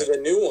be pretty these tight. are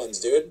the new ones,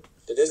 dude.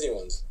 The Disney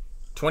ones.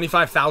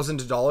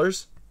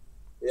 $25,000?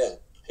 Yeah.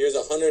 Here's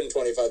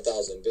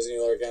 $125,000. Disney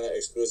Lorcana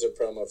exclusive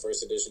promo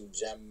first edition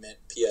Gem Mint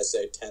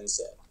PSA 10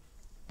 set.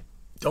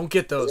 Don't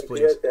get those, Isn't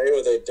please. PSA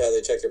where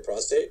they check your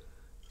prostate?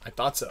 I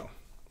thought so.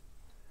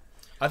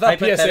 I thought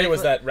PSA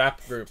was that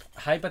rap group.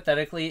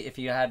 Hypothetically, if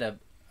you had to,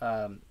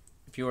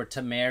 if you were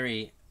to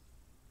marry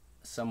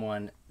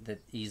someone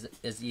that is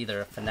either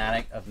a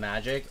fanatic of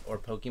Magic or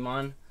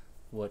Pokemon,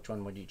 which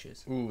one would you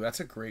choose? Ooh, that's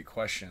a great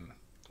question.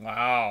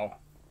 Wow.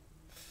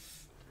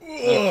 You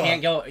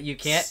can't go. You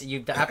can't.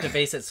 You have to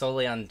base it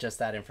solely on just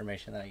that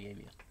information that I gave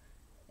you.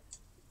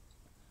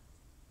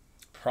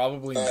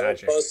 Probably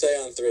Magic. We'll both say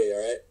on 3, all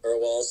right? Or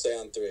we'll all say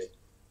on 3.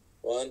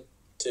 1,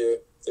 2,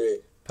 3.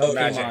 Pokemon.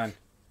 Magic.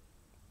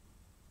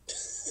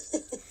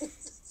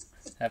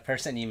 That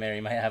person you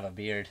marry might have a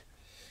beard.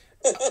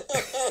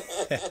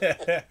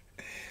 The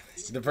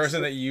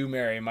person that you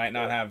marry might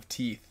not have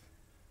teeth.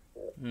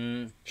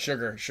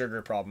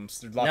 Sugar problems.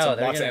 There's lots of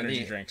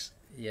energy drinks.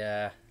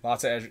 Yeah.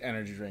 Lots of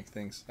energy drink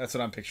things. That's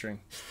what I'm picturing.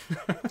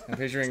 I'm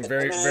picturing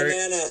very,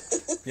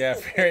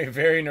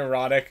 very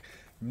neurotic,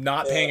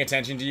 not paying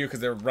attention to you because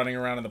they're running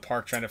around in the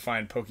park trying to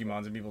find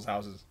Pokemons in people's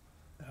houses.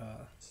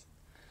 Why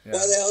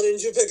the hell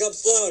didn't you pick up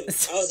Sloan?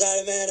 I was out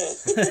of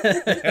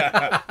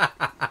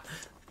mana.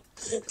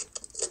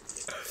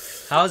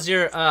 How's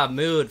your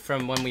mood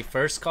from when we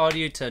first called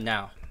you to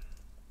now?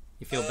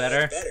 You feel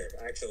better? Better,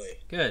 actually.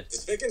 Good. The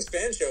Spick and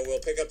Span show will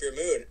pick up your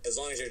mood as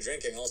long as you're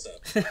drinking also.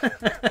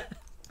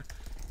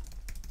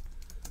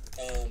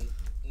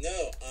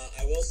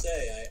 I will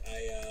say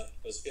I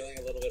was feeling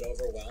a little bit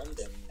overwhelmed,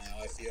 and now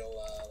I feel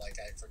like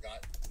I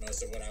forgot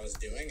most of what I was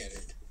doing, and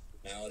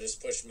now I'll just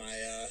push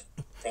my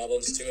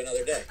problems to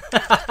another day.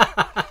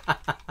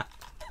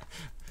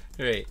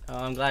 Great.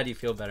 I'm glad you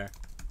feel better.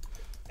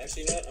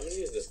 Actually, you know what? I'm going to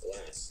use this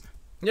glass.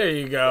 There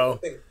you go.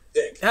 Something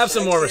thick. have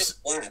some more. Flask.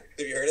 Have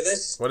you heard of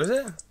this? What is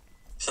it?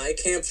 High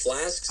Camp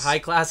Flasks. High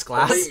class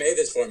glass. Somebody made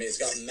this for me. It's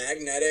got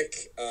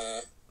magnetic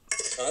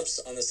cups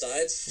on the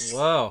sides.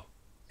 Whoa.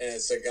 And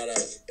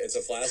it's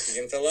a flask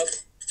you can fill up.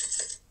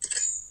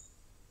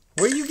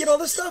 Where do you get all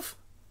this stuff?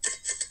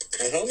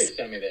 My homie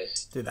sent me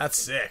this. Dude, that's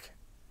sick.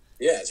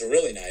 Yeah, it's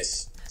really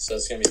nice. So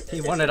it's gonna be.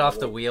 He won it off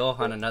the wheel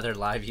on another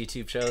live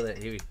YouTube show that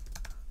he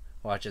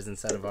watches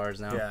instead of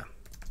ours now. Yeah.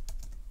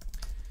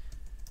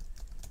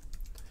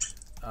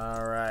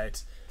 All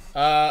right.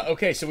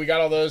 Okay, so we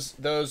got all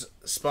those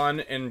spun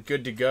and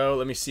good to go.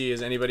 Let me see.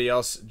 Has anybody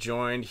else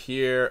joined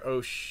here?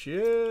 Oh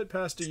shit!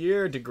 Past a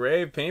year.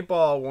 DeGrave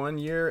Paintball 1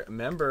 year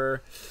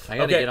member. I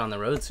gotta get on the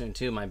road soon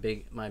too. My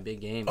big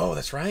game. Oh,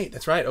 that's right.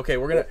 That's right. Okay,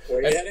 we're gonna. Where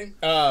are you heading?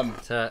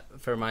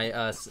 For my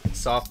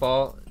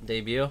softball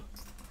debut.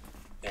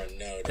 No,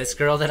 dude. This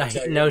girl that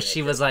I know,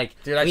 she was like,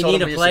 dude, I we told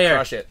need him a we player.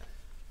 Crush it.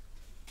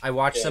 I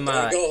watched some.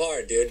 Don't go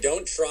hard, dude.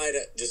 Don't try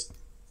to just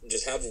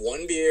have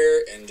one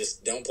beer and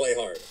just don't play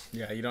hard.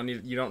 Yeah, you don't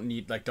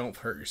need like, don't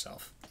hurt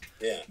yourself.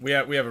 Yeah. We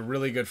have a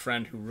really good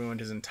friend who ruined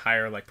his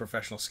entire like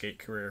professional skate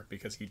career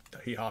because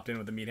he hopped in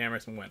with the meat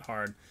hammers and went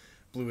hard,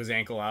 blew his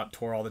ankle out,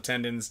 tore all the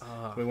tendons.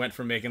 We went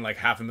from making like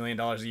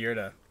 $500,000 a year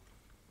to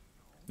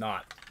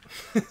not.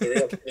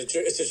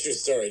 It's a true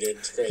story, dude.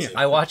 It's crazy.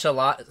 I watch a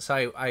lot.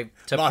 So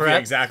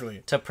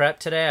exactly. To prep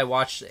today, I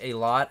watched a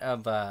lot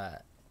of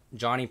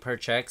Johnny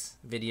Perchek's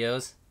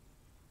videos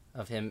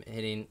of him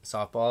hitting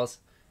softballs,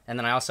 and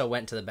then I also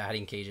went to the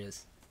batting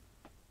cages.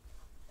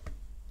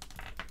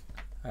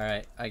 All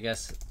right, I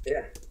guess.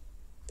 Yeah.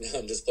 No,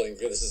 I'm just playing.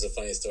 This is a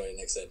funny story.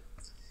 Nick said,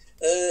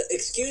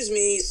 "Excuse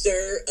me,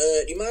 sir.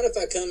 Do you mind if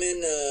I come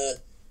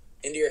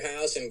into your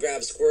house and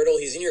grab Squirtle?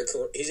 He's in your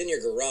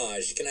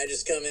garage. Can I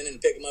just come in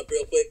and pick him up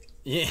real quick?"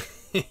 Yeah,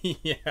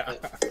 yeah.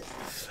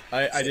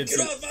 I did. Get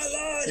off my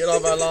lawn! Get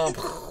off my lawn!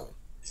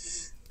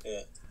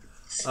 Yeah.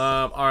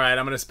 All right,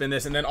 I'm gonna spin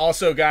this, and then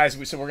also, guys,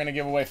 we're gonna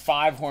give away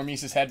 5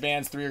 Hormesis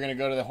headbands. 3 are gonna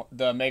go to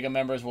the mega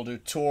members. We'll do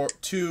 2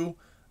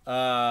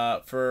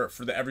 for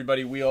the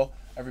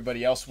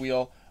everybody else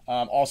wheel.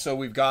 Also,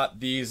 we've got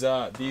these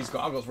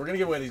goggles. We're gonna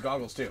give away these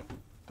goggles too.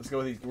 Let's go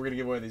with these. We're gonna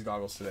give away these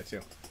goggles today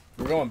too.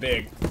 We're going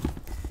big.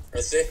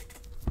 Let's see.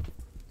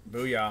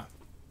 Booyah!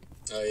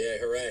 Oh yeah!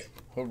 Hooray!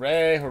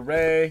 Hooray!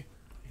 Hooray!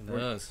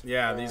 Those.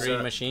 Yeah, these green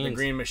are machines. the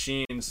green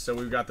machines. So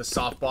we've got the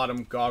soft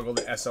bottom goggle,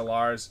 the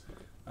SLRs.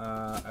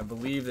 I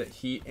believe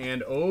that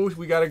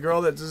we got a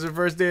girl that does her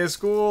first day of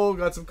school.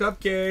 Got some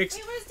cupcakes.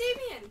 Wait, where's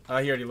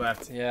Damien? He already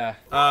left. Yeah.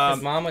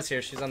 His mom was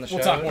here. She's on the show.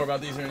 We'll talk more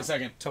about these here in a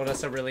second. Told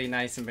us a really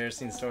nice,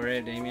 embarrassing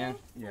story, Damien.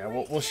 Yeah,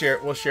 we'll share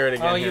it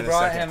again. Oh, here you in a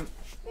brought second. him.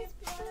 We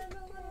brought him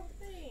a little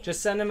thing.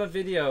 Just send him a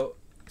video.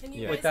 Can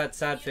you with that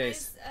sad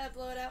face.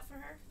 Blow it out for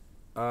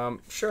her?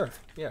 Sure.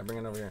 Yeah, bring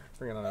it over here.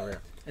 Bring it on over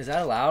here. Is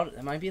that allowed?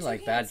 It might be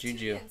like bad Two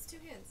juju. hands.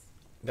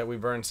 That we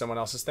burn someone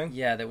else's thing?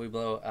 Yeah, that we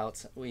blow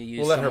out. We use.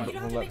 We'll let her. You don't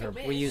have We'll to let make a her.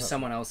 wish. We use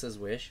someone else's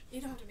wish. You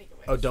don't have to make a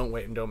wish. Oh, don't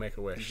make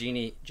a wish.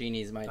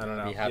 Genies might I don't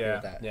not know. be happy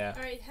with that. Yeah.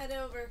 All right, head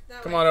over.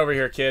 That Come way. on over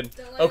here, kid.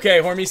 Don't let Okay,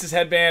 it- Hormesis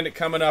headband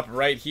coming up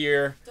right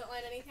here. Don't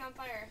light anything on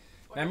fire.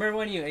 Remember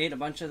when you ate a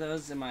bunch of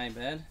those in my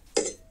bed?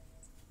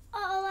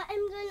 Oh,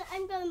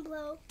 I'm gonna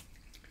blow.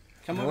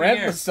 Come over Brent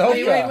here.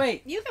 Masoka.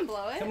 Wait. You can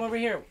blow it. Come over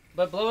here,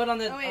 but blow it on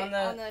the Oh, wait, on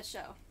the show.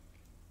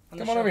 on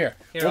the Come on show. over here.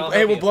 Here, I'll Hey,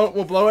 help we'll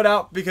you. blow it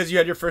out because you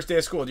had your first day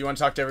of school. Do you want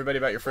to talk to everybody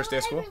about your first day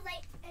of school? Don't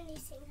light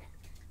anything.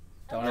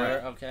 Don't All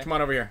right. worry. Okay. Come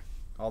on over here.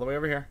 All the way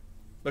over here.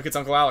 Look, it's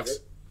Uncle Alex.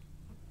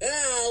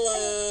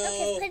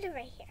 Hello. Okay, put it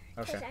right here.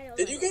 'cause Okay. I don't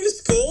Did know. you go to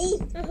school?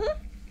 Mhm.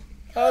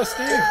 Oh,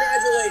 Steve.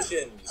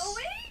 Congratulations. Oh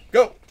wait.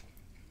 Go.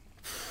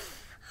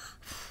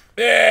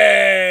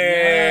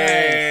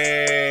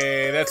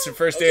 Yay! That's your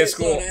first day of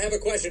school. Sloan, I have a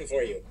question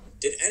for you.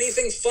 Did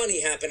anything funny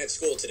happen at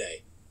school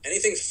today?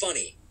 Anything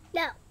funny?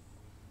 No.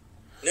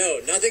 No,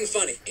 nothing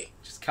funny.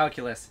 Just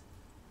calculus.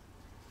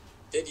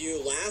 Did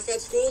you laugh at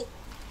school?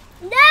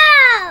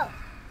 No.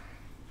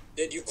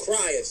 Did you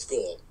cry at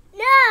school?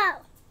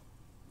 No.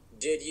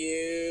 Did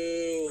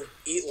you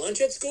eat lunch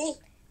at school?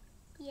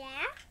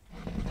 Yeah.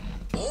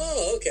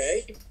 Oh,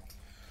 okay.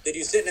 Did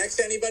you sit next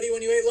to anybody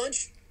when you ate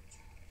lunch?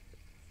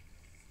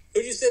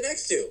 Who'd you sit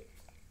next to?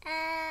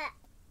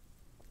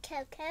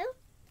 Coco.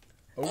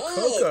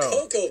 Oh,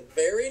 Coco.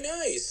 Very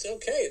nice.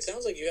 Okay, it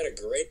sounds like you had a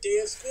great day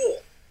at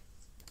school.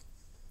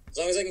 As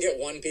long as I can get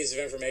one piece of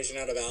information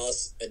out of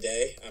Alice a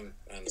day, I'm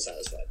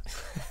satisfied.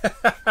 You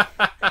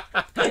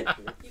can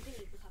eat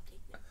the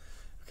cupcake now.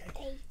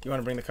 Okay. You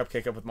want to bring the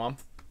cupcake up with Mom?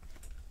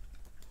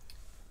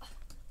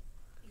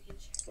 You can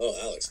share. Oh,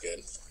 that looks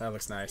good. That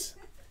looks nice.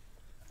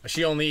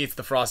 She only eats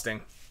the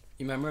frosting.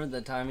 You remember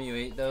the time you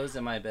ate those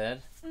in my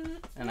bed,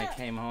 and I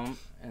came home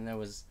and there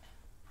was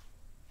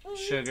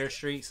sugar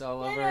streaks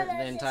all over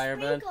the entire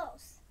bed.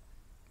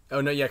 Oh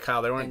no, yeah,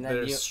 Kyle, there weren't. And then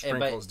There's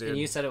sprinkles, dude. And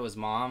you said it was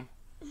Mom.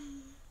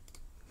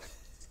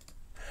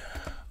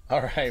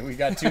 All right, we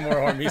got 2 more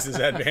Hormesis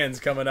headbands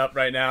coming up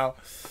right now.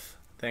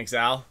 Thanks,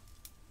 Al.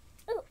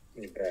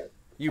 You bet.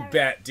 You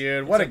bet,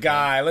 dude. What a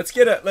guy. Let's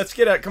get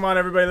a. Come on,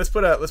 everybody. Let's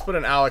put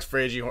an Alex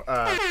Frazier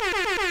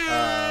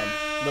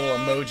little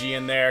emoji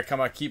in there. Come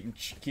on, keep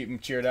them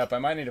cheered up. I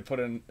might need to put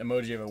an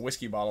emoji of a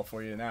whiskey bottle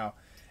for you now.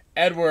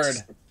 Edward,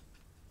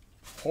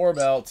 poor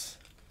belt.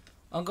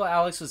 Uncle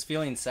Alex was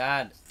feeling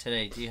sad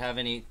today. Do you have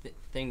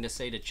anything to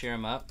say to cheer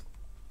him up?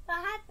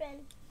 What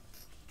happened?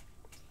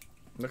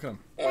 Look at him.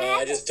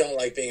 I just don't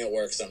like being at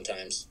work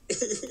sometimes.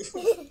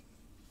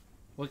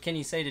 What can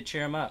you say to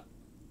cheer him up?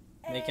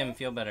 Make him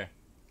feel better.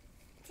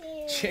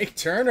 Jake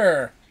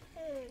Turner.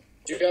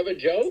 Do you have a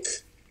joke?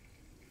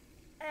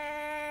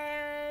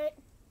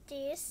 Do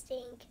you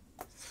stink?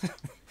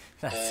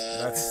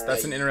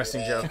 That's an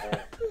interesting joke.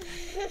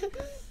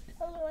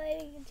 Why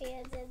did you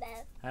answer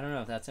that? I don't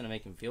know if that's gonna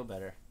make him feel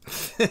better.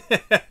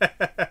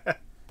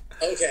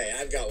 Okay,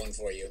 I've got one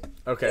for you.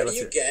 Okay, what let's do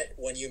you hear get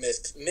when you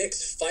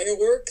mix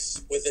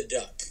fireworks with a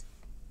duck?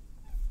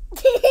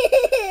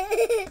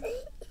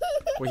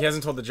 Well, he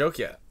hasn't told the joke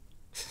yet.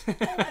 A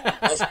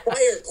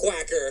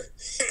firecracker.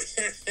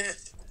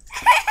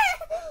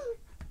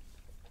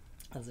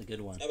 That's a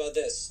good one. How about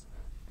this?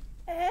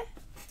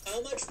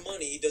 How much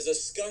money does a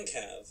skunk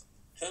have?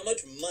 How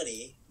much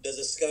money does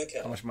a skunk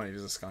have? How much money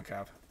does a skunk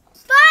have?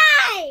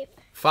 5!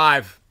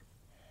 5.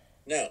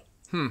 No.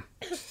 1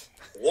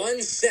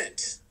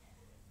 cent.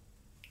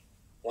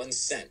 1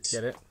 cent.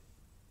 Get it?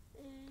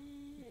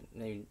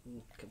 Maybe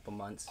a couple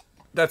months.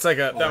 That's like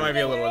that might be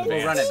a little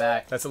advanced. We'll run it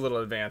back. That's a little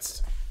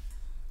advanced.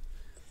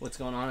 What's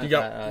going on You at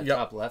got- that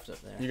top left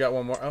up there? You got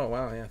one more? Oh,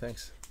 wow. Yeah,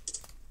 thanks.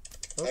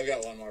 I've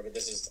got one more, but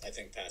this is, I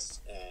think,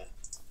 past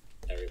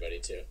everybody,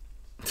 too.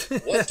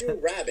 What do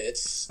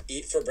rabbits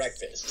eat for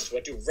breakfast?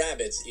 What do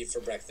rabbits eat for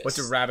breakfast? What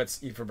do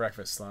rabbits eat for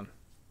breakfast, Sloan?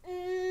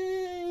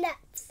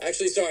 Nuts.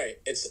 Actually, sorry,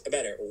 it's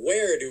better.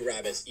 Where do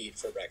rabbits eat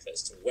for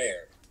breakfast?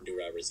 Where do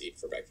rabbits eat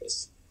for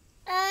breakfast?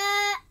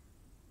 At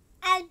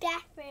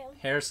bathroom.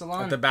 Hair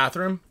salon? At the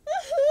bathroom?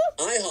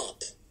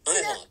 IHOP.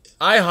 IHOP.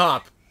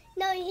 IHOP.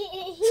 No, he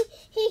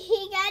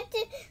got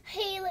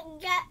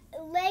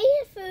lay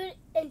his food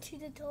into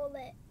the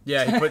toilet.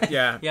 Yeah, he put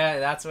yeah. Yeah,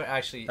 that's what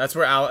actually. That's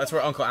where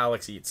Uncle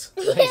Alex eats.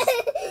 Okay.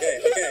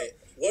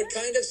 What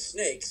kind of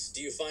snakes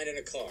do you find in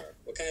a car?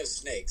 What kind of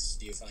snakes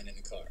do you find in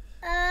a car?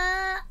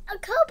 A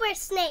cobra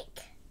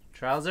snake.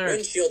 Trousers?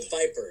 Windshield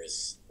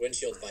vipers.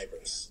 Windshield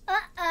vipers.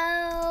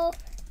 Uh-oh.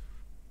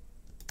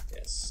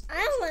 Yes.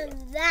 I don't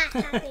want that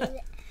happening. Shout out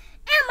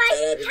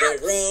And to my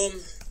Dave house.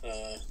 Rome.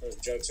 Those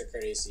jokes are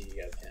courtesy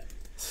of him.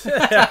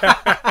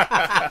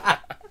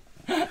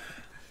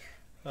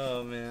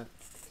 Oh, man.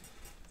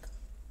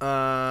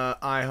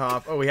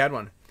 IHOP. Oh, we had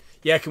one.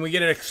 Yeah, can we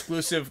get an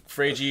exclusive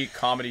Fragi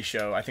comedy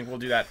show? I think we'll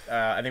do that.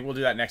 I think we'll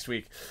do that next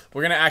week.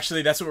 We're gonna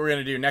actually. That's what we're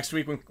gonna do next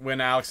week when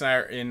Alex and I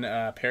are in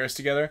Paris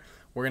together.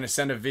 We're gonna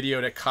send a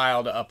video to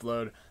Kyle to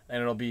upload,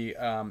 and it'll be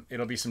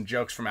some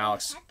jokes from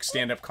Alex,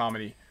 stand-up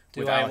comedy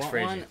with Alex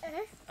Fragi.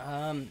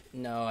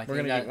 No, I We're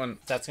think gonna get one.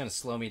 that's gonna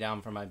slow me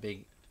down for my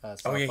big.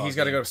 Oh yeah, he's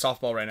got to go to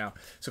softball right now.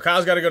 So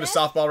Kyle's got to go to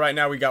softball right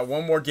now. We got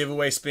one more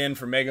giveaway spin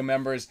for Mega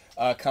members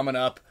coming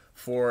up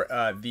for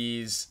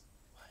these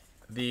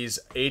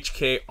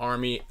HK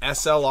Army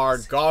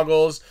SLR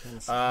goggles.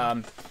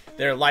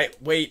 They're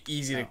lightweight,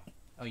 easy to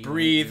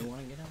breathe.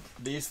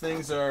 These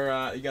things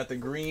are, you got the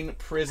green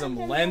prism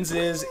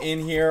lenses in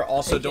here.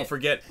 Also, don't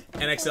forget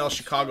NXL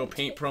Chicago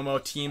paint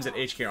promo. Teams at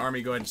HK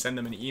Army, go ahead and send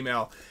them an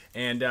email.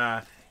 And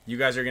you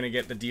guys are going to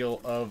get the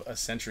deal of a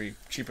century.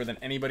 Cheaper than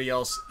anybody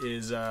else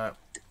is,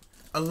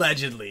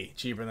 allegedly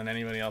cheaper than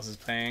anybody else is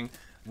paying.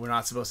 We're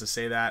not supposed to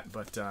say that,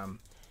 but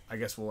I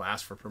guess we'll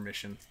ask for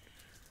permission.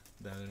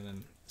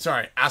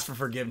 Sorry, ask for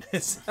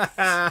forgiveness. All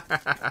right,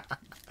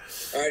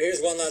 here's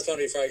one last one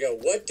before I go.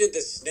 What did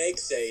the snake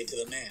say to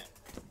the man?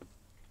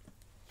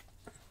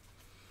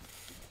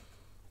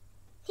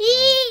 He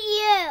eat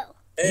you.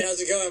 Hey, how's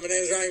it going? My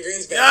name's Ryan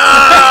Greenspan.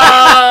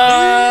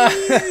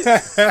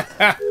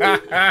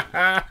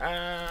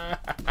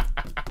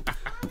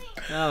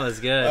 That was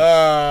good.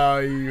 Oh,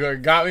 you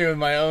got me with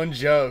my own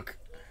joke.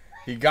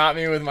 You got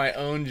me with my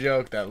own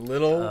joke. That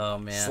little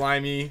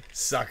slimy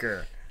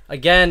sucker.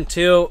 Again,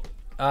 to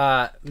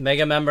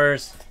Mega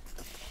members,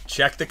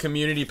 check the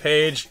community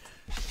page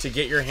to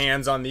get your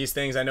hands on these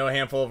things. I know a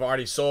handful have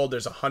already sold.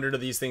 There's 100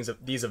 of these things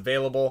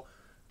available.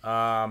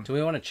 Do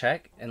we want to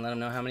check and let them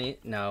know how many?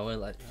 No, we'll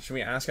let. Should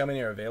we ask how many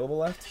are available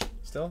left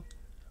still?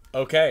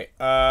 Okay.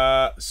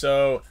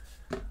 So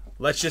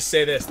let's just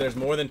say this: there's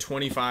more than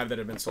 25 that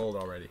have been sold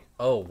already.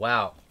 Oh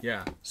wow.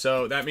 Yeah.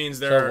 So that means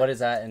there. So what is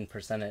that in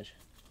percentage?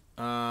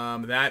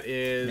 That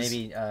is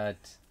maybe.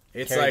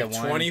 It's like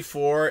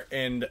 24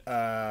 and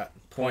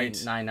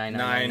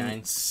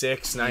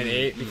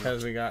 0.9999698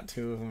 because we got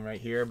two of them right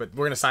here. But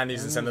we're gonna sign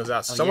these and send those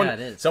out. So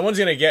someone's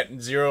gonna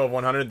get 0 of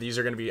 100. These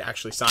are gonna be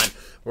actually signed.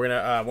 We're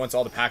gonna once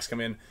all the packs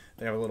come in,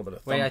 they have a little bit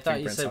of. Wait, I thought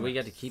you said we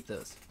get to keep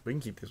those. We can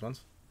keep these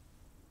ones.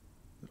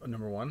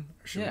 Number 1?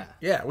 Yeah.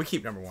 Yeah, we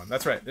keep number 1.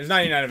 That's right. There's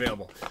 99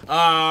 available.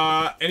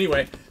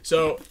 Anyway,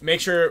 so make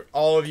sure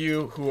all of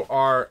you who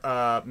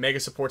are Mega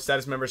Support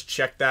Status members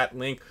check that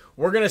link.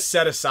 We're going to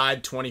set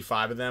aside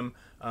 25 of them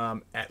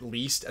at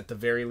the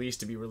very least,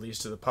 to be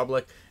released to the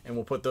public. And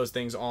we'll put those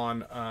things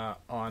on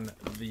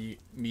the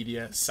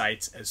media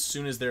sites as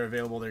soon as they're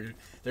available. They're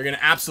going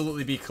to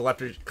absolutely be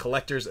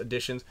collector's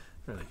editions.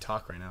 I don't really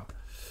talk right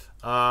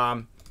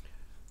now.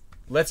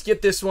 Let's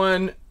get this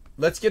one.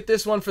 Let's get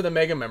this one for the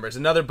Mega members.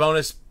 Another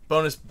bonus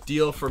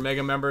deal for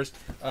Mega members.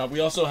 We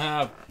also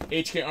have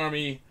HK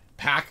Army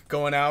pack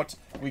going out.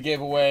 We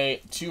gave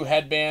away 2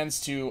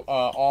 headbands to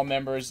all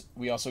members.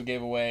 We also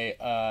gave away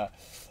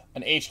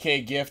an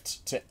HK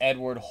gift to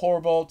Edward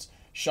Horbolt,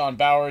 Sean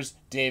Bowers,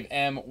 Dave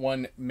M.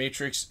 won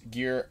Matrix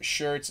Gear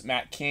shirts.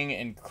 Matt King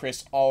and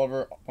Chris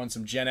Oliver won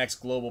some Gen X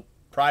Global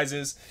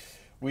prizes.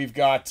 We've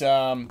got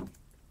Dan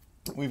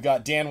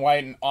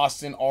White and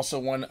Austin also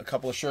won a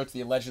couple of shirts,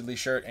 the Allegedly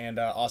shirt, and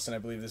Austin, I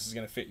believe this is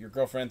going to fit your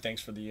girlfriend.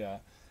 Thanks for the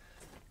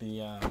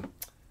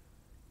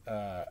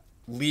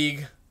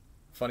league,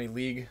 funny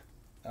league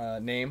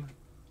name.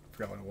 I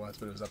forgot what it was,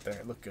 but it was up there.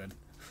 It looked good.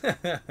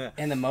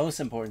 And the most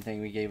important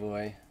thing we gave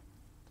away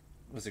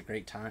was a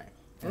great time.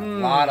 And a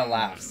lot of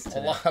laughs.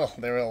 There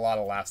were a lot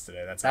of laughs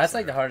today. That's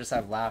like the hardest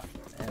I've laughed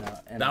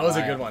in that was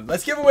a good one.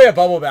 Let's give away a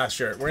Bubble Bath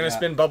shirt. We're going to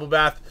spin Bubble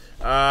Bath.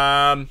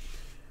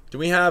 Do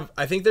we have...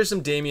 I think there's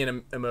some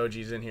Damien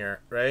emojis in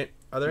here, right?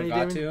 Are there any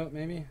Damien?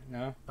 Maybe?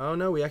 No. Oh,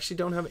 no. We actually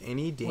don't have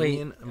any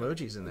Damien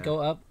emojis in there. Go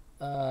up.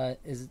 That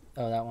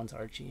one's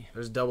Archie.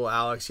 There's double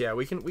Alex. Yeah,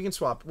 we can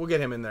swap. We'll get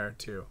him in there,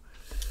 too.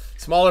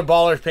 Smaller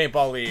Ballers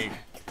Paintball League.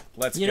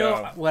 Let's go. You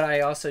know, what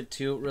I also,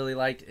 too, really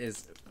liked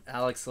is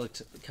Alex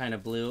looked kind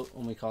of blue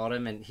when we called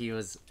him, and he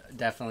was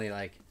definitely,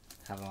 like,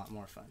 having a lot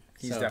more fun.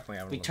 He's definitely having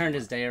a lot more fun. We turned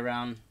his day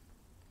around,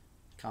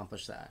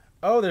 accomplished that.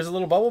 Oh, there's a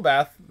little bubble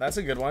bath. That's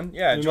a good one.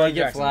 Yeah, we might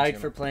get flagged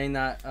for playing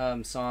that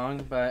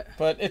song, but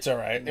it's all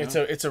right. You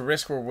know? It's a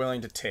risk we're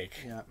willing to take.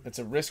 Yeah, it's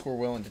a risk we're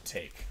willing to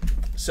take.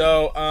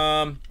 So,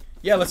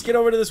 yeah, let's get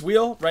over to this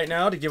wheel right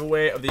now to give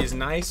away of these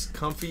nice,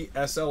 comfy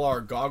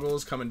SLR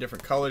goggles. Come in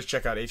different colors.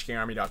 Check out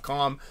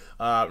hkarmy.com.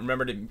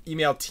 Remember to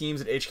email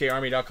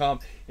teams@hkarmy.com.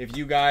 If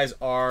you guys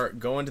are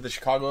going to the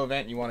Chicago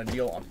event and you want a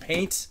deal on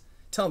paint,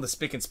 tell them the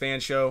Spick and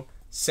Span Show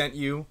sent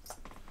you.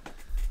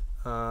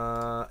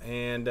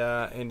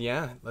 And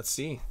yeah, let's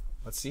see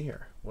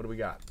here. What do we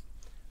got?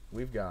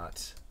 We've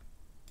got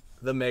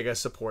the Mega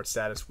Support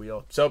Status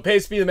wheel. So it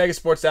pays to be the Mega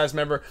Support Status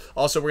member.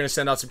 Also, we're going to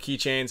send out some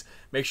keychains.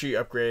 Make sure you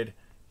upgrade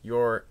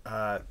your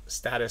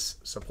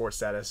support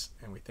status,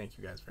 and we thank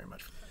you guys very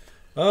much for that.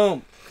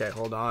 Boom. Okay,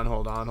 hold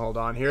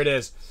on. Here it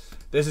is.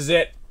 This is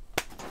it.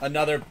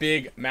 Another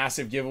big,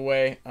 massive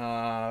giveaway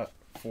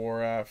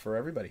for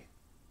everybody.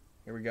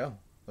 Here we go.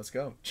 Let's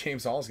go.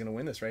 James Hall is going to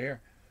win this right here.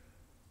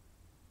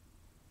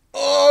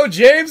 Oh,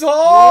 James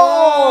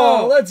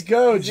Hall! Whoa. Let's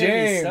go,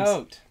 James.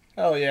 Soaked.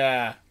 Hell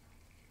yeah.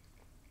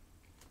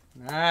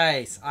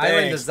 Nice.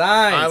 Thanks.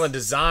 Island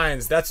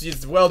Designs.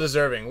 It's well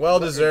deserving. Well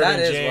deserving,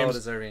 James. That is well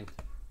deserving.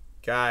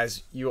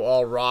 Guys, you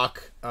all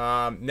rock.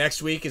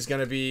 Next week is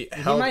going to be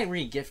held... He might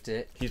re-gift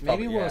it.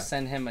 Maybe we'll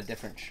send him a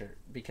different shirt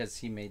because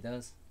he made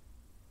those.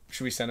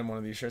 Should we send him one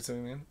of these shirts that we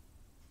made?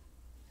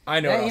 I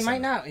know. Yeah, he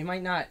might not. He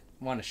might not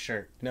want a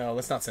shirt. No,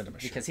 let's not send him a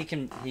shirt.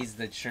 Because he's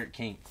the shirt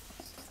king.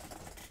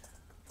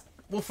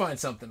 We'll find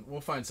something. We'll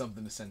find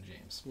something to send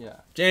James. Yeah.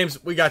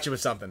 James, we got you with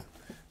something.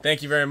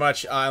 Thank you very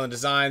much, Island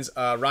Designs.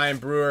 Ryan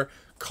Brewer.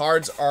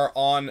 Cards are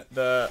on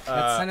the...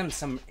 Let's send him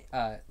some,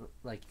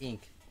 like,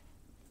 ink.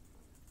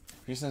 Can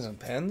you send some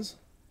pens?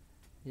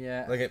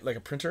 Yeah. Like a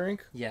printer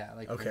ink? Yeah.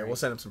 Okay, we'll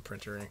send him some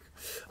printer ink.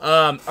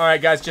 All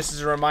right, guys, just as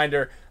a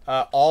reminder,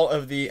 all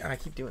of the... I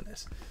keep doing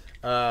this.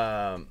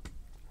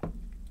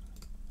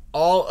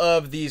 All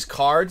of these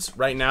cards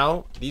right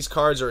now, these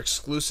cards are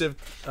exclusive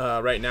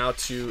right now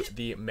to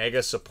the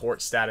Mega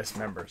Support Status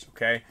members,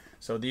 okay?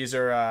 So these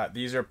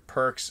are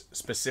perks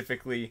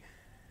specifically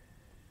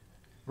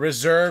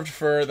reserved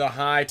for the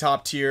high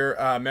top tier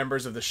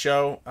members of the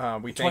show.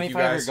 We thank you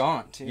guys. 25 are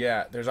gone, too.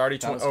 Yeah, there's already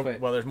 20. Oh,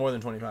 well, there's more than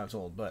 25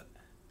 sold, but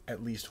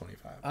at least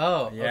 25.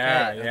 Oh,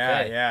 yeah,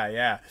 okay.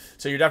 Yeah.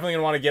 So you're definitely going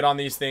to want to get on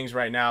these things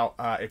right now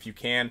if you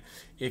can.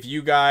 If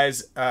you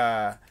guys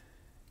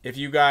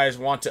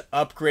want to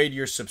upgrade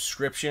your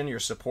subscription, your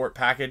support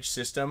package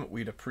system,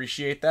 we'd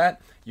appreciate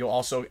that. You'll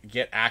also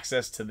get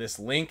access to this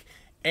link.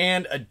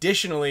 And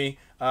additionally,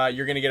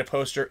 you're going to get a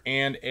poster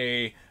and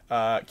a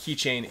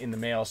keychain in the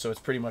mail, so it's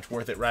pretty much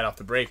worth it right off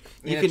the break.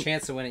 You get a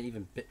chance to win an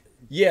even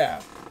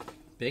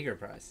bigger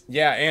prize.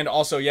 Yeah, and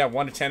also,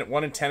 1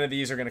 in 10 of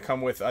these are going to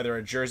come with either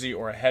a jersey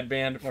or a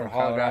headband. Or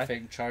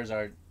holographic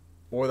Charizard.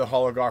 Or the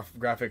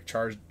holographic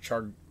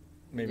Charizard.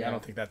 Maybe I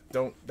don't think that.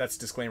 That's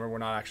disclaimer. We're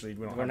not actually.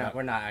 We're not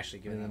actually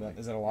giving that.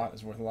 Is that a lot?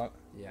 Is it worth a lot?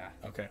 Yeah.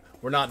 Okay.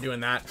 We're not doing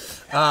that.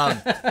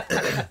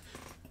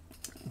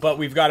 But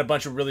we've got a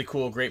bunch of really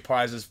cool, great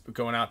prizes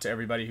going out to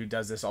everybody who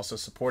does this. Also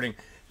supporting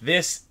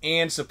this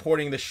and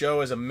supporting the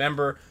show as a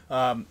member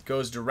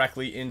goes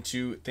directly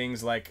into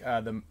things like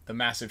the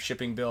massive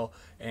shipping bill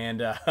and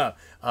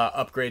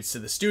upgrades to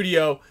the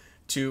studio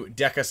to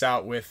deck us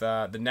out with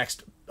the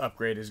next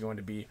upgrade is going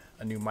to be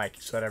a new mic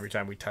so that every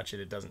time we touch it,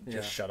 it doesn't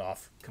just shut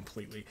off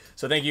completely.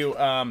 So thank you,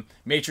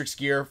 Matrix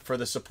Gear, for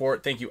the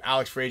support. Thank you,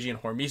 Alex Fragy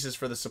and Hormesis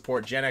for the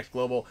support. Gen X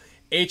Global,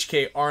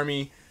 HK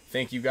Army,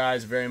 thank you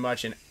guys very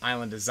much. And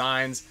Island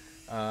Designs,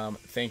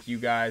 thank you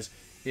guys.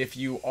 If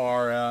you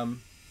are a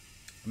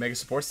Mega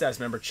Support Status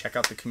member, check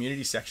out the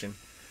community section.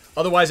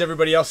 Otherwise,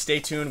 everybody else, stay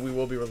tuned. We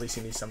will be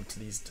releasing these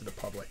to the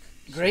public.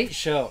 Great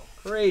show.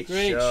 Great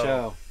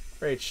show.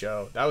 Great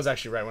show. That was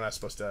actually right when I was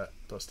supposed to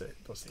hit it.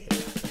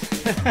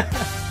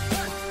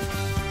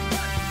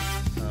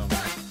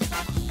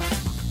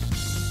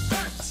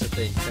 So if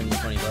they send you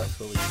 $20,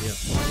 what would you do?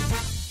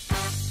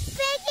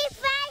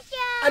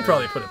 I'd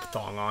probably put a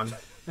thong on.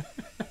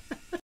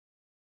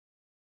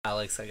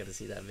 Alex, I got to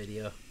see that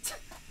video.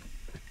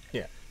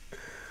 Yeah.